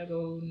where it's like,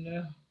 oh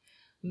no.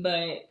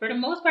 But for the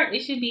most part, it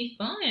should be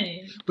fun.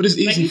 But it's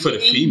easy for the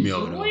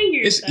female, though.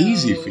 It's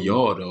easy for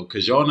y'all, though,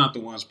 because y'all not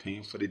the ones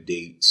paying for the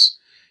dates.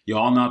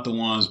 Y'all not the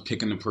ones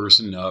picking the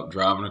person up,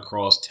 driving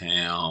across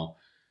town.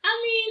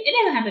 I mean, it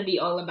doesn't have to be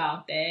all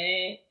about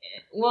that.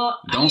 Well,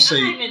 I'm not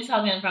even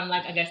talking from,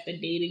 like, I guess the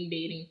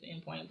dating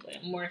standpoint,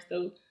 but more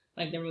so,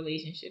 like, the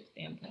relationship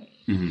standpoint.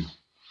 Mm-hmm.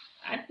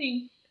 I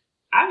think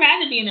I'd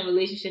rather be in a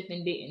relationship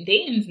than dating.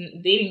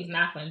 Dating's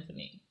not fun to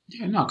me.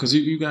 Yeah, no, because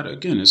you got to,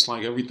 again, it's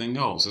like everything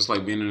else. It's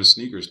like being in a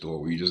sneaker store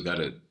where you just got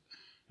to,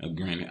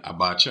 granted, I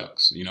buy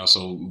Chucks,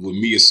 so with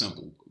me, it's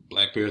simple.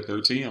 Black pair of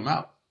 13, I'm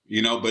out,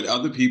 but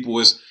other people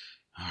is,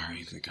 all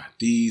right, I got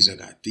these, I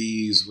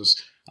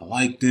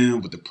like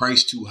them, but the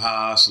price too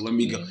high, so let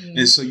me go. Mm-hmm.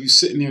 And so you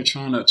sitting there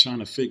trying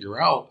to figure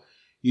out,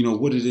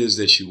 what it is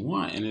that you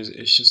want. And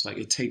it's just like,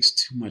 it takes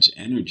too much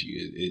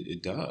energy.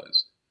 It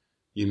does,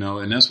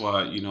 and that's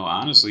why,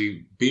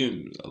 honestly,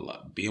 being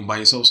by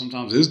yourself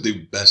sometimes is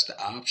the best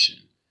option,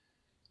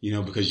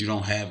 because you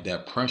don't have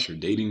that pressure.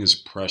 Dating is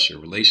pressure.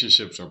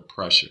 Relationships are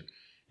pressure.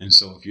 And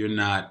so if you're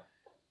not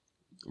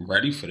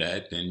ready for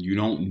that, then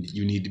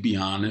you need to be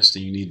honest,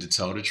 and you need to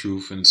tell the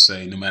truth and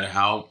say, no matter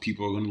how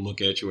people are going to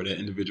look at you or that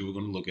individual are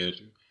going to look at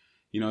you,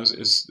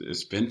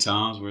 it's been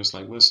times where it's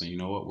like, listen, you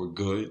know what, we're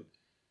good.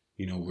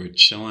 We're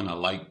chilling. I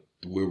like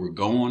where we're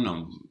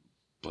going.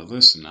 But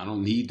listen, I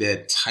don't need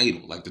that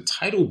title. Like, the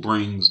title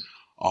brings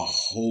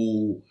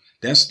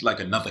that's like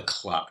another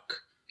clock.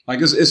 Like,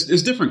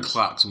 it's different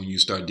clocks when you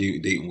start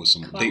dating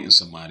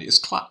somebody. It's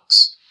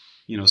clocks.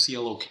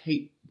 CLOK.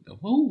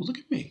 Whoa, look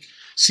at me.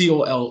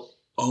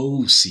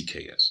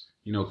 COLOCKS.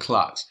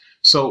 Clocks.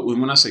 So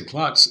when I say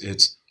clocks,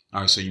 it's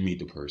all right. So you meet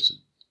the person,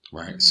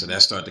 right? Mm-hmm. So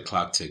that start the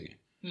clock ticking.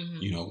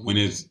 Mm-hmm.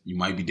 You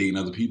might be dating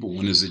other people.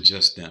 When is it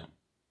just them?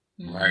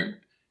 Mm-hmm. Right?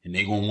 And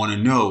they're going to want to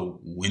know,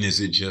 when is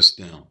it just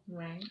them?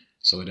 Right.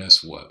 So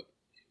that's what?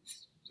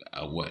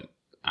 I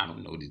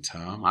don't know the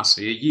time. I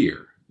say a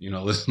year.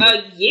 Listen.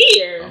 A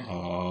year?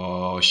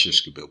 Oh,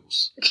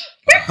 shishkabibbles.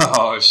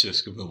 Oh,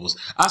 shishkabibbles.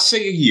 I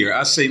say a year.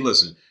 I say,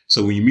 listen.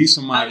 So when you meet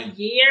somebody. A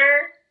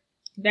year?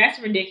 That's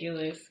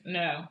ridiculous.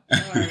 No.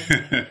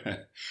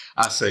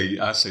 I say,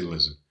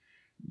 listen.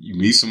 You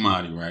meet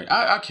somebody, right?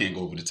 I can't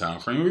go over the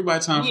time frame.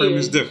 Everybody's time frame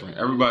is different.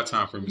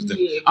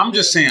 Yeah. I'm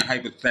just saying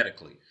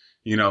hypothetically,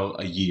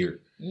 a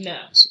year. No.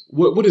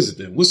 What is it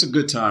then? What's a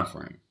good time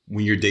frame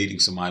when you're dating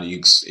somebody,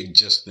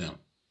 just them?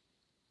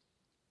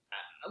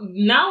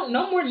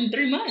 No more than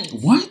 3 months.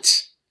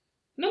 What?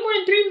 No more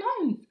than 3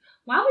 months.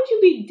 Why would you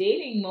be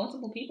dating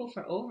multiple people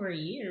for over a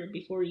year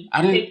before you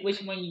pick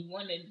which one you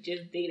want to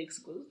just date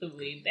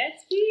exclusively?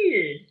 That's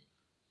weird.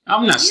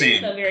 I'm not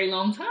saying a very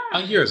long time.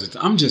 A year is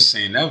I'm just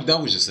saying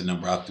that was just a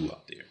number I threw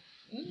out there.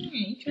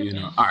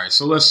 All right.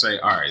 So let's say,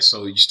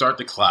 so you start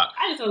the clock.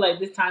 I just feel like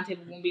this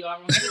timetable won't be all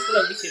wrong. I just feel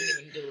like we shouldn't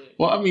even do it.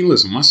 Well, I mean,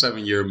 listen, my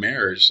 7-year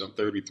marriage. I'm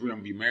 33. I'm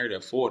gonna be married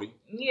at 40.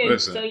 Yeah.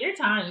 Listen, so your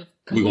time.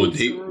 We're gonna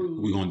date.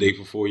 We're gonna date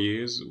for 4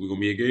 years. We're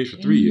gonna be engaged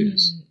for 3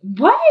 years.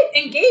 What?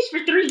 Engaged for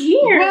 3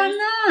 years? Why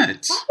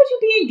not? Why would you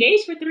be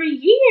engaged for 3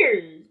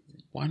 years?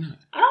 Why not?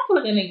 I don't feel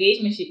like an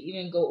engagement should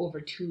even go over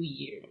 2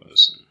 years.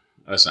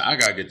 Listen, I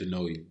gotta get to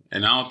know you,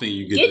 and I don't think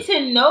you get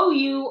to know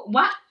you.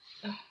 What?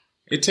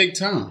 It take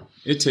time.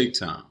 Let's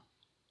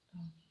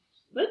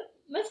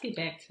get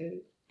back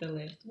to the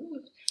list.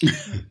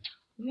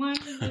 1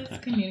 was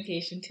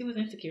communication. 2 was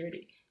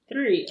insecurity.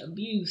 3,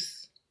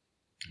 abuse.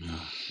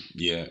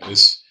 Yeah,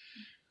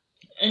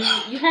 and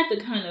you have to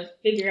kind of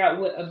figure out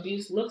what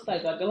abuse looks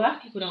like. Like, a lot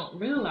of people don't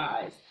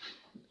realize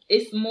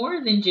it's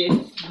more than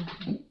just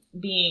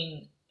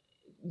being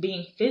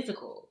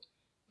physical.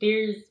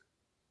 There's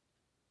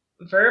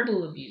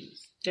verbal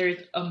abuse.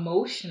 There's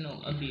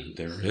emotional abuse.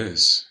 There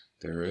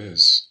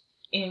is.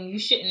 And you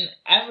shouldn't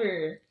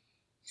ever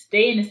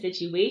stay in a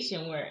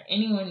situation where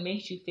anyone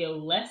makes you feel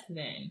less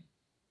than.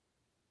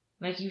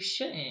 Like, you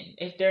shouldn't.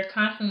 If they're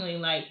constantly,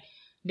 like,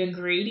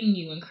 degrading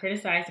you and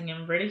criticizing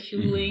and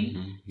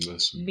ridiculing,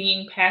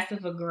 being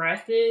passive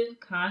aggressive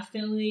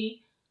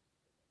constantly,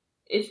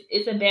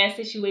 it's a bad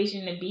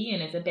situation to be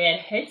in. It's a bad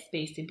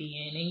headspace to be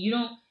in. And you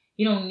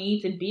don't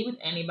need to be with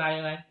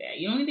anybody like that.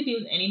 You don't need to be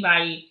with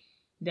anybody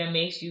that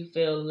makes you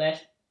feel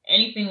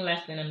anything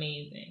less than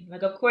amazing.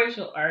 Like, of course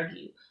you'll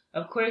argue.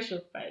 Of course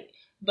you'll fight.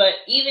 But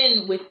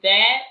even with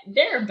that,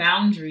 there are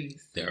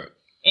boundaries.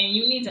 And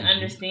you need to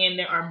understand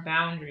there are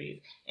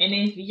boundaries. And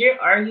if you're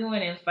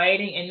arguing and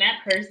fighting, and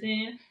that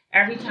person,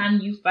 every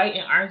time you fight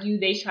and argue,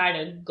 they try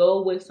to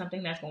go with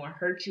something that's going to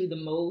hurt you the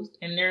most,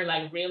 and they're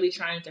like really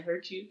trying to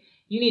hurt you,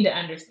 you need to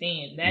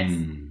understand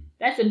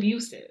that's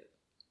abusive.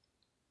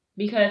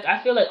 Because I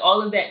feel like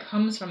all of that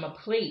comes from a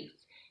place.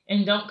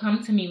 And don't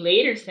come to me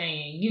later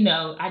saying,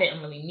 I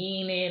didn't really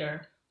mean it,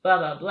 or blah,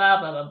 blah, blah,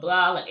 blah, blah,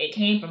 blah. Like, it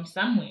came from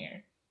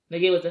somewhere.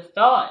 Like, it was a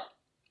thought.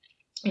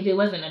 If it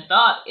wasn't a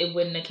thought, it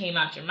wouldn't have came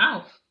out your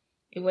mouth.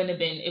 It wouldn't have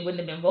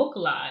been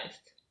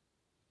vocalized.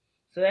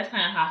 So that's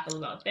kind of how I feel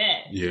about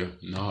that. Yeah,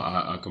 no,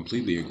 I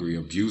completely agree.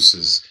 Abuse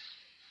is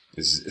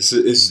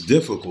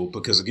difficult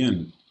because,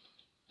 again,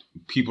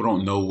 people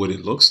don't know what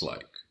it looks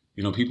like.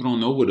 People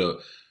don't know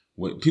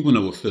people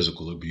know what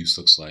physical abuse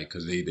looks like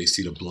because they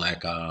see the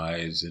black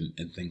eyes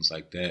and things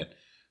like that,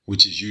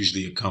 which is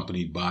usually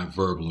accompanied by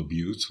verbal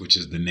abuse, which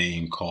is the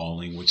name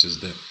calling, which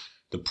is the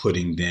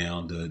putting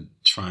down, the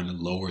trying to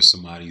lower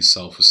somebody's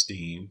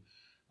self-esteem,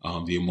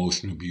 the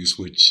emotional abuse,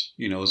 which,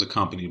 is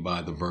accompanied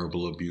by the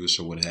verbal abuse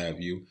or what have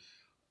you,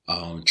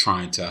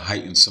 trying to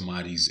heighten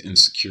somebody's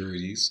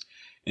insecurities.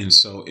 And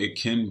so it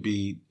can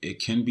be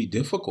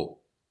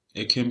difficult.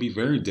 It can be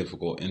very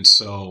difficult. And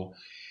so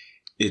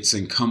it's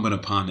incumbent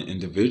upon the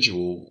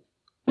individual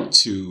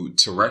to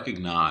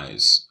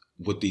recognize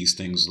what these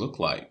things look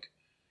like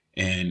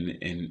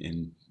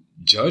and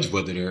judge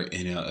whether they're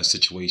in a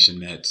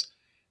situation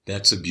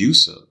that's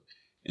abusive.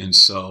 And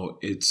so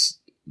it's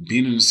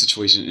being in a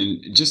situation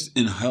and just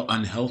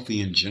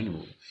unhealthy in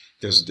general.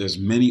 there's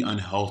many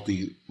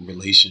unhealthy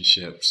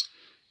relationships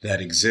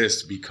that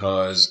exist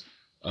because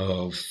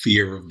of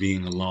fear of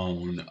being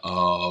alone,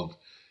 of,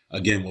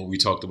 again, what we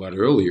talked about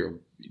earlier,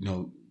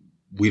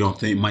 we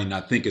might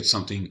not think it's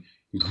something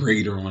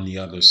greater on the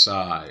other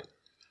side.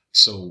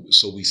 So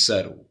we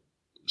settle.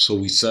 So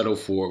we settle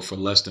for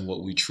less than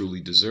what we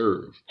truly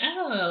deserve. I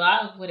know a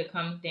lot of what it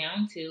comes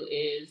down to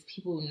is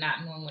people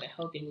not knowing what a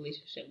healthy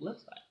relationship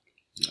looks like.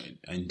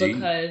 Indeed.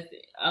 Because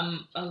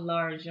a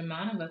large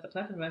amount of us, a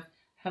plethora of us,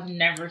 have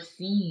never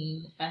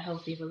seen a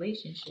healthy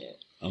relationship.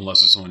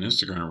 Unless it's on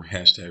Instagram or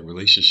hashtag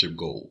relationship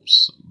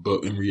goals.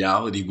 But in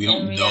reality, we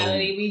don't know.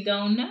 We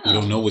don't know. We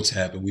don't know what's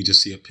happened. We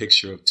just see a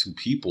picture of two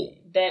people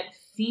that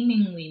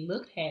seemingly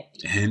look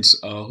happy. Hence,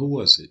 who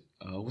was it?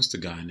 What's the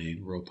guy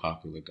named? Real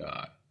popular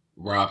guy.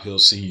 Rob Hill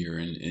Sr.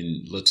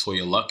 and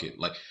LaToya Luckett.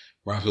 Like,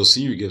 Rob Hill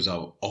Sr. gives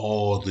out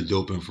all the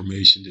dope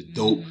information, the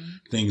dope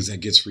things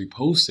that gets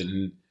reposted.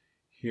 And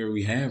here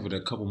we have it.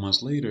 A couple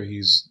months later,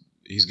 he's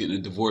getting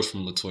a divorce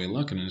from LaToya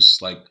Luckett. And it's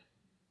just like,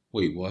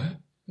 wait, what?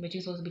 But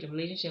you're supposed to be the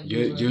relationship.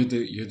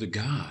 You're the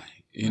guy.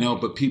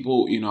 But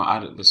people,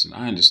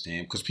 I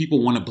understand, because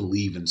people want to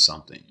believe in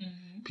something.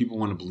 Mm-hmm. People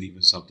want to believe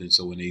in something.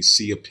 So when they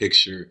see a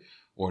picture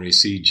or they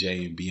see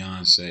Jay and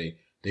Beyonce,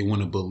 they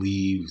want to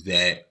believe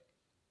that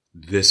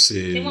this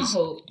is... They want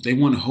hope. They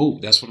want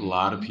hope. That's what a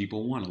lot of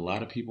people want. A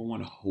lot of people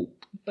want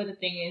hope. But the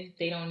thing is,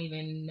 they don't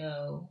even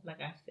know,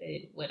 like I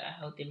said, what a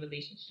healthy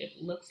relationship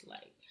looks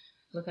like.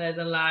 Because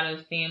a lot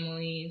of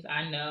families,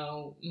 I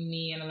know,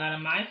 me and a lot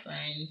of my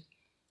friends,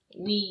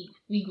 we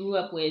grew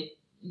up with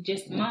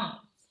just moms,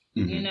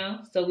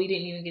 So we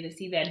didn't even get to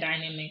see that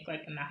dynamic,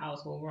 like, in the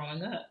household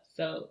growing up.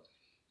 So,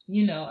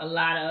 a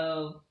lot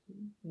of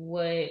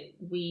what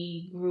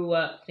we grew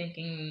up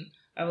thinking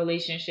a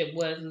relationship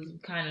was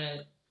kind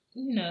of,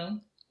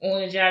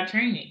 on-the-job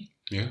training.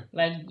 Yeah.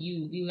 Like,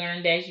 you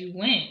learned as you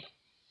went.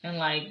 And,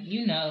 like,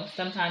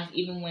 sometimes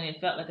even when it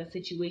felt like a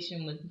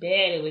situation was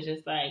bad, it was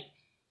just like,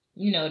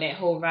 that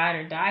whole ride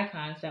or die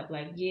concept.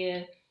 Like,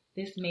 yeah,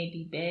 this may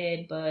be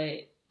bad,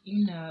 but,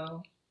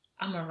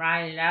 I'm going to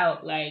ride it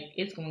out. Like,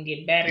 it's going to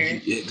get better.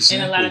 Exactly.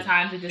 And a lot of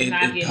times it does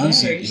not get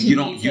better. You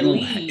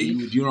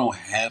don't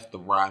have to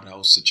ride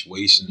out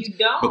situations. You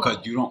don't.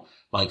 Because you don't,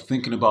 like,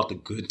 thinking about the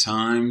good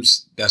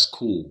times, that's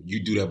cool.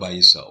 You do that by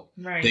yourself.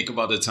 Right. Think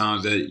about the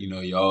times that,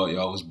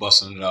 y'all was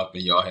busting it up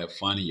and y'all had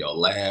fun and y'all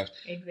laughed.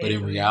 Exactly. But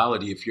in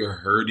reality, if you're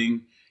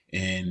hurting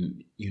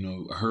and,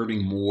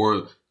 hurting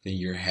more than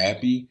you're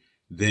happy,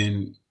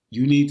 then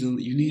you need to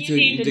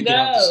get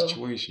out the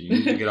situation. You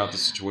need to get out the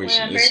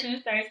situation. When a person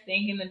starts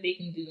thinking that they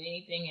can do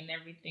anything and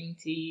everything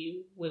to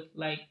you with,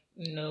 like,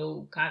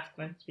 no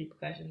consequences,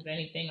 repercussions,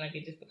 anything, like,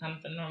 it just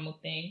becomes a normal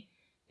thing,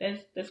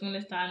 that's when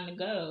it's time to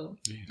go.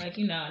 Yeah. Like,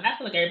 and I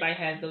feel like everybody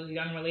has those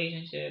young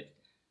relationships.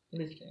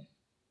 Listen,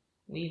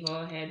 we've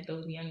all had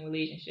those young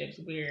relationships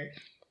where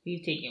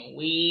we've taken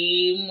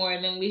way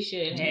more than we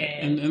should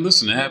have. And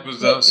listen, it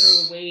happens to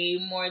us. Through way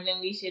more than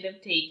we should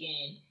have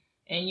taken.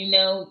 And, you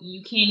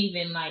can't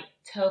even, like,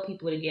 tell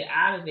people to get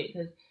out of it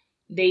because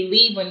they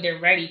leave when they're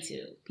ready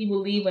to. People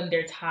leave when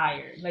they're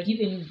tired. Like, you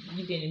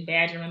can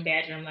badger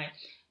them, like,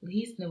 well,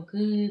 he's no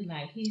good.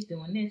 Like, he's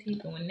doing this, he's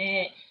doing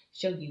that.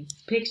 Show you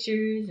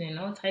pictures and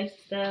all types of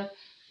stuff.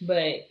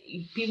 But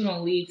people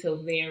don't leave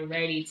till they're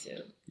ready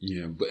to.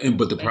 Yeah,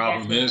 but the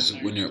problem is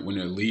when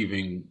they're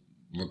leaving,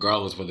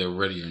 regardless whether they're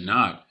ready or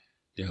not,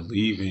 they're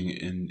leaving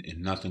and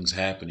nothing's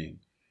happening.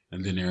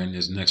 And then they're in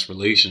this next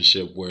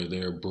relationship where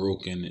they're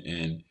broken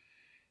and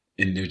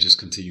they're just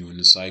continuing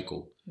the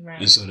cycle. Right.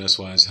 And so that's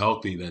why it's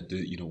healthy that,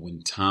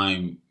 when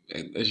time,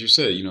 as you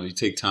said, you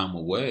take time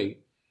away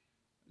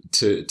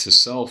to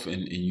self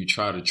and you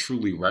try to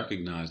truly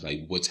recognize,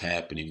 like, what's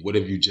happening. What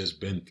have you just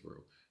been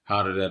through?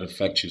 How did that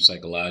affect you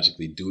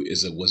psychologically?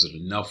 Was it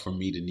enough for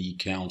me to need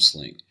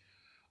counseling?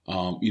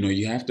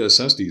 You have to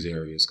assess these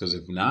areas, because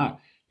if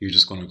not, you're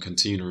just going to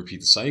continue to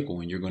repeat the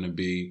cycle and you're going to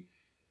be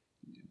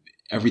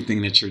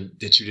everything that you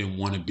didn't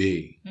want to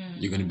be. Mm-hmm.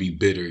 You're going to be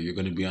bitter. You're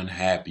going to be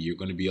unhappy. You're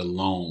going to be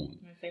alone.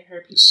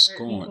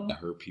 Scorned.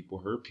 Hurt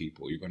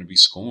people. You're going to be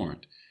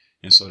scorned.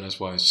 And so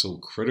that's why it's so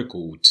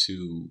critical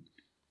to,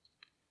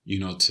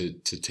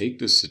 to take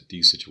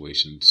these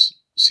situations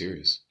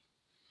serious.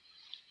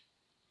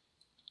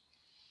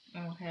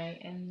 Okay.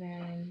 And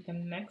then the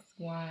next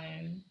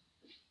one,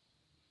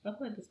 I feel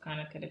like this kind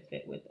of could have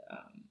fit with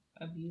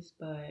abuse,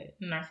 but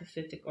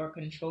narcissistic or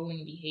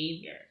controlling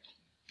behavior.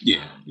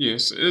 Yeah,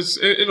 yes,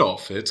 it all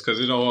fits because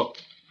it all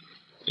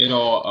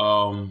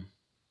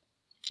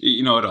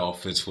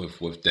fits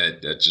with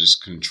that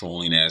just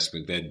controlling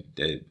aspect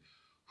that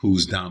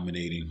who's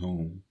dominating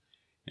whom,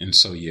 and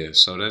so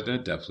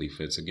that definitely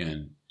fits.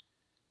 Again,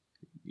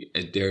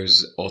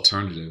 there's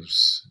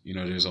alternatives.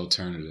 There's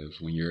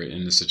alternatives when you're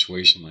in a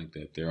situation like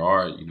that. There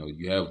are,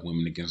 you have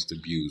Women Against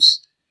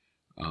Abuse.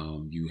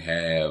 You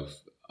have,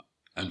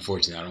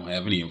 unfortunately, I don't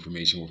have any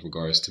information with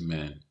regards to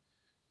men.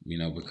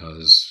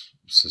 Because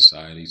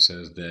society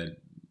says that,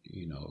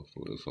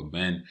 if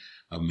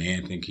a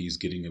man think he's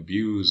getting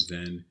abused,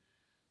 then,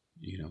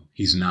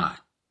 he's not.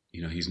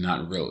 he's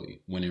not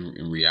really. When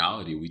in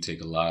reality, we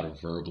take a lot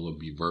of verbal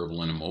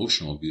and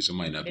emotional abuse. It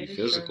might not be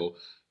physical.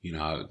 True.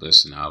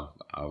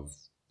 I've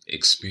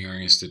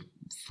experienced it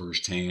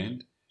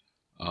firsthand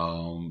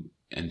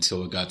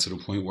until it got to the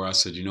point where I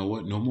said, you know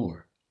what, no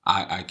more.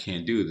 I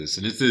can't do this.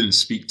 And it didn't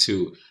speak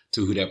to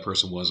who that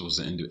person was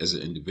as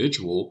an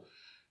individual,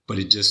 but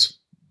it just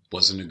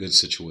wasn't a good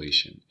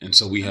situation. And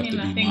so we have to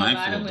be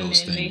mindful of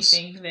those things. They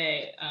think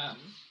that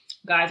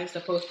guys are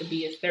supposed to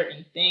be a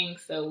certain thing,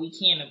 so we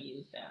can't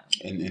abuse them.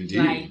 And indeed.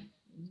 Like,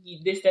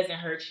 this doesn't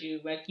hurt you.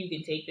 Like, you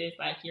can take this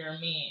like you're a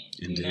man.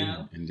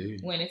 Indeed.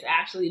 Indeed. When it's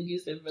actually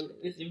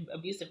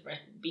abusive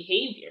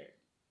behavior.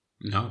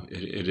 No,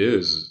 it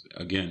is.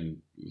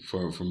 Again,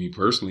 for me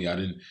personally, I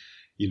didn't,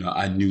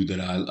 I knew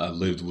that I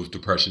lived with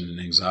depression and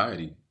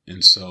anxiety.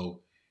 And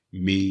so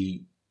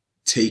me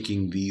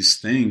taking these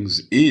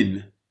things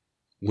in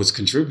was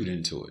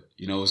contributing to it.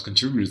 It was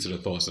contributing to the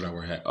thoughts that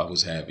I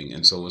was having.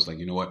 And so it was like,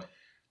 you know what?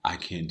 I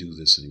can't do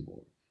this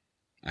anymore.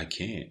 I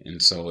can't.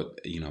 And so,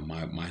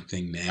 my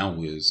thing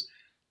now is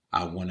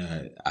I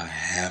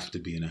have to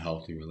be in a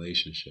healthy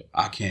relationship.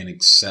 I can't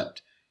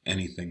accept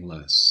anything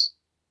less.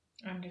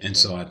 And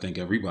so I think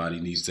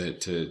everybody needs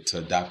to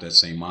adopt that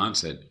same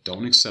mindset.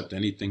 Don't accept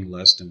anything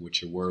less than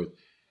what you're worth.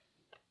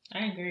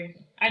 I agree.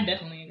 I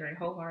definitely agree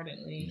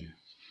wholeheartedly.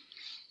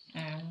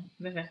 Yeah.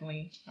 That's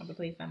definitely the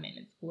place I'm in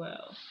as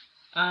well.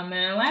 And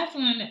the last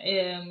one,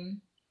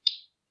 it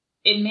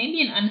may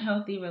be an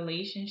unhealthy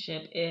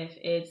relationship if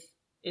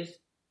it's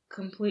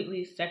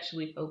completely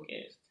sexually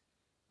focused.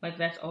 Like,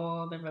 that's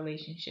all the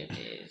relationship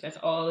is. That's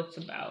all it's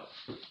about.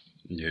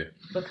 Yeah.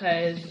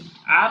 Because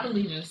I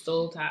believe in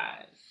soul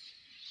ties.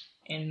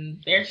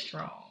 And they're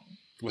strong.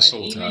 What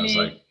soul ties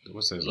like?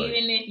 What's that like?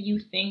 Even if you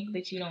think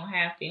that you don't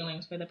have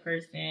feelings for the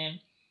person,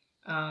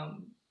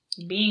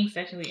 being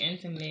sexually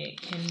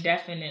intimate can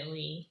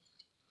definitely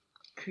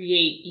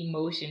create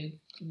emotions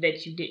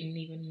that you didn't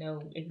even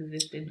know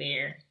existed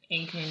there,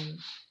 and can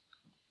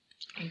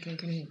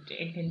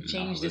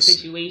change the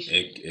situation.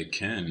 It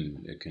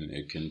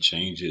can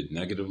change it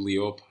negatively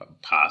or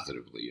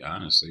positively.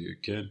 Honestly,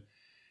 it can.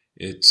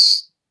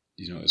 It's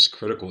it's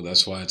critical.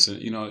 That's why it's.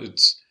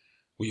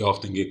 We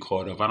often get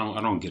caught up. I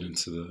don't get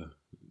into the,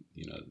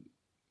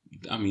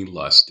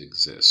 lust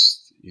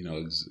exists,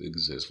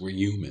 exists. We're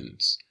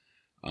humans.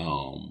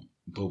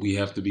 But we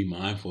have to be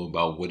mindful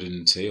about what it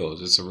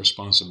entails. It's a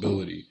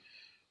responsibility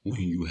when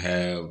you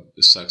have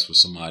sex with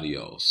somebody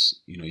else.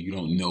 You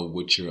don't know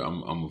what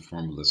I'm a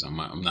formalist.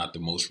 I'm not the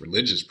most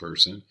religious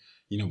person,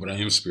 but I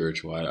am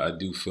spiritual. I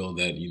do feel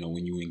that,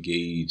 when you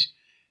engage,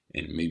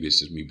 and maybe it's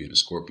just me being a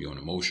Scorpio and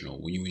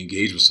emotional, when you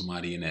engage with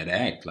somebody in that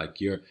act,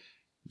 like you're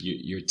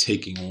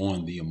taking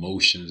on the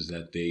emotions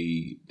that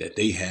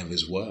they have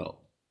as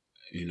well,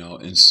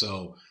 and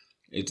so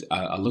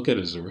I look at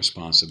it as a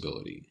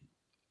responsibility,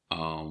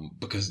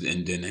 because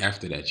and then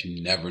after that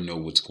you never know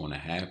what's going to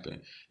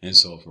happen. And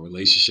so if a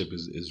relationship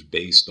is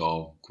based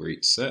off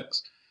great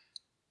sex,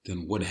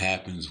 then what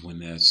happens when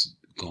that's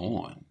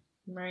gone?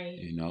 Right.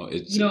 You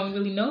don't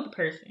really know the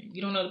person.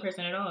 You don't know the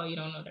person at all. You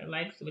don't know their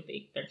likes, what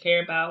they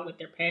care about, what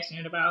they're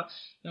passionate about.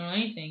 You don't know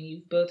anything.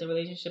 You've built a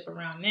relationship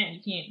around that. You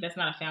can't. That's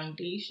not a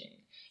foundation.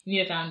 You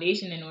need a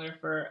foundation in order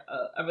for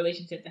a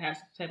relationship to have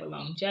some type of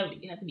longevity.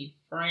 You have to be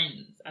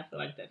friends. I feel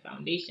like that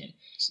foundation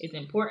is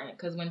important,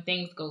 because when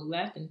things go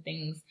left and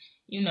things,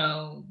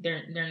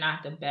 they're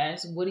not the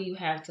best, what do you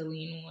have to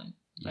lean on?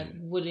 Like,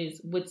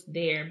 what's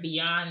there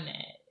beyond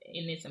that?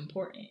 And it's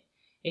important.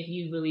 If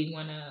you really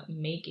want to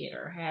make it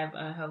or have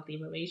a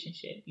healthy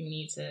relationship, you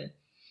need to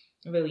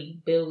really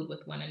build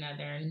with one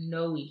another and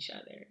know each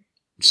other.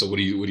 So what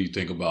do you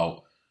think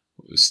about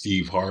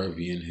Steve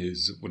Harvey and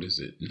his,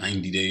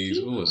 90 days?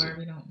 Steve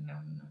Harvey don't know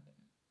nothing.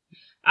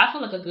 I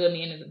feel like a good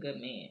man is a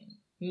good man.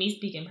 Me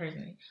speaking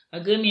personally,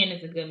 a good man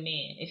is a good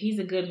man. If he's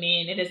a good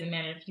man, it doesn't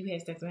matter if you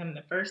have sex with him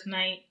the first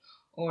night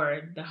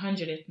or the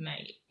 100th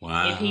night.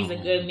 Wow. If he's a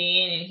good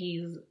man and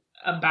he's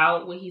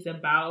about what he's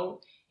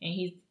about and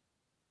he's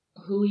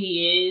who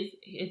he is,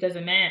 it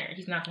doesn't matter.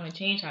 He's not going to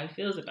change how he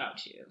feels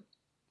about you.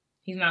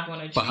 He's not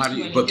going to.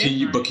 But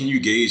can you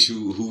gauge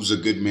who's a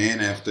good man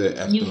after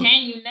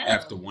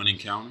after one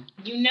encounter?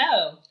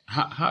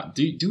 How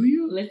do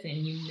you? Listen,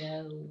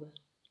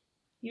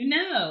 you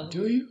know.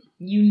 Do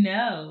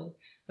you?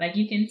 Like,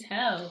 you can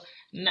tell.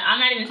 No, I'm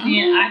not even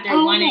saying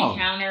after one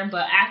encounter,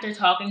 but after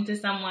talking to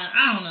someone,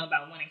 I don't know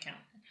about one encounter,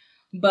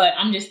 but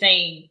I'm just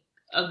saying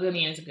a good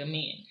man is a good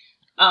man.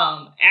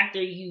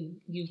 After you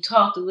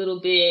talked a little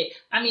bit,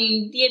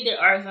 there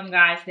are some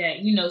guys that,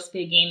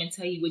 spit game and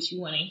tell you what you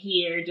want to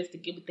hear just to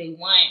get what they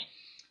want.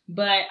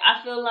 But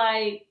I feel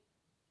like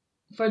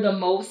for the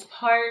most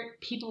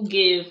part, people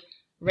give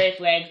red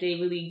flags. They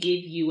really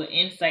give you an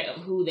insight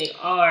of who they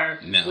are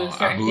with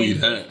certain things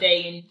they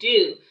say and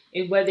do.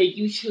 And whether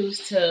you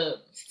choose to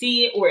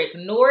see it or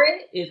ignore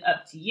it is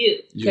up to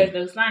you. Because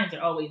those signs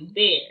are always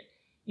there.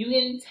 You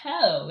can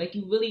tell. Like,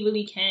 you really,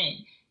 really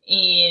can.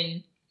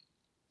 And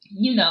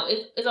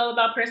it's all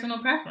about personal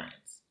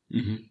preference.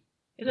 Mm-hmm.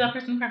 It's about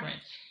personal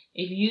preference.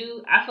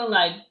 I feel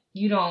like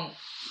you don't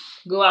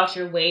go out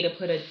your way to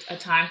put a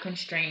time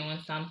constraint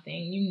on something.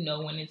 You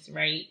know when it's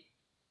right.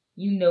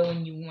 You know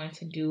when you want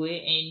to do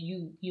it,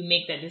 and you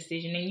make that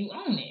decision and you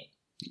own it.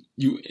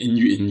 You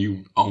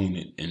own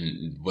it,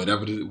 and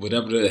whatever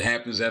that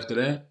happens after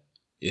that,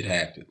 it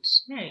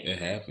happens. Right. It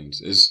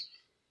happens.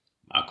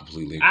 I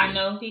completely agree. I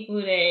know people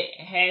that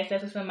had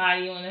sex with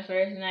somebody on the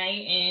first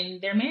night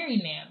and they're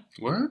married now.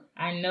 What?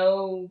 I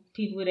know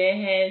people that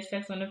had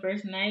sex on the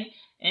first night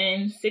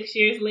and 6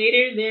 years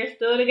later they're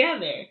still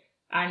together.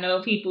 I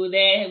know people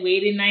that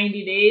waited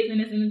 90 days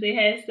and as soon as they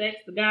had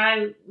sex, the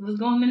guy was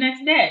gone the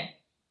next day.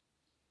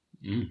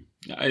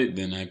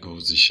 Then that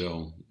goes to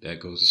show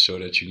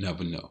that you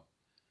never know.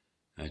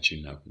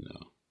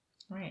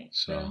 Right.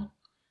 So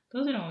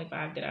those are the only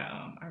 5 that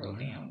I wrote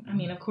down. I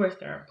mean, of course,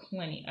 there are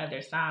plenty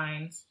other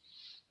signs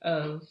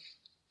of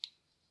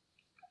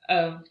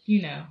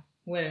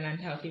what an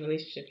unhealthy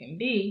relationship can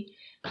be.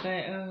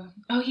 But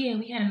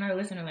we had another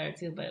listener letter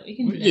too. But we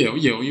can do that.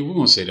 We're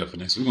gonna say that for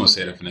next. We're gonna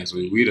say that for next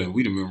week. We done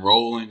been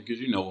rolling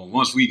because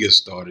once we get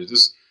started,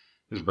 this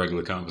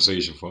regular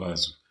conversation for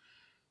us.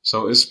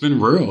 So it's been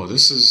real.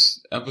 This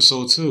is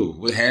episode 2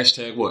 with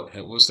hashtag what?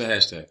 What's the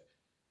hashtag?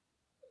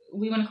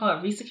 We want to call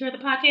it Resecure the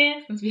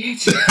Podcast since we had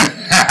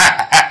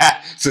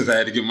since I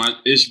had to get my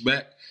ish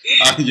back.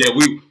 We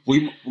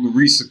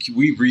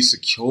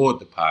resecured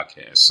the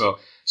podcast. So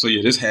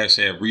this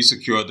hashtag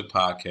resecured the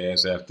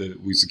podcast after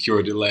we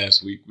secured it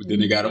last week, but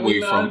then it got away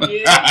from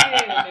it.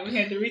 Then we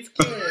had to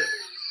resecure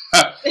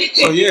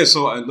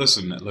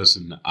it.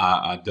 Listen.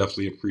 I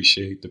definitely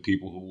appreciate the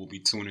people who will be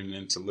tuning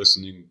in to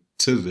listening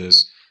to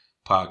this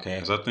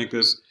podcast. I think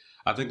this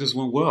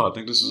went well. I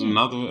think this is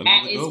another at good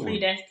one. It's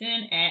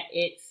Predestined, at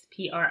It's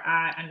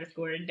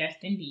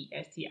PRI_Destined,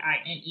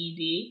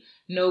 DSTINED.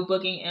 No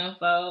booking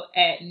info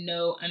at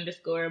no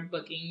underscore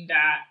booking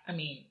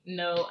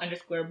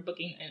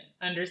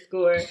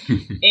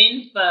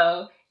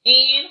info.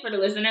 And for the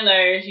listener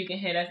alerts, you can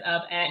hit us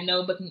up at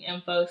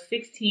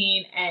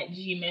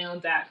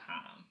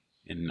nobookinginfo16@gmail.com.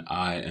 And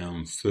I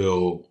am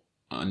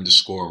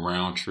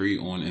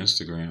Phil_Roundtree on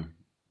Instagram.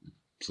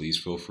 Please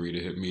feel free to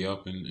hit me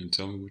up and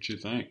tell me what you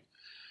think.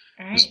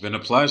 All right. It's been a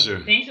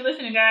pleasure. Thanks for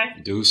listening, guys.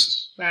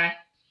 Deuces. Bye.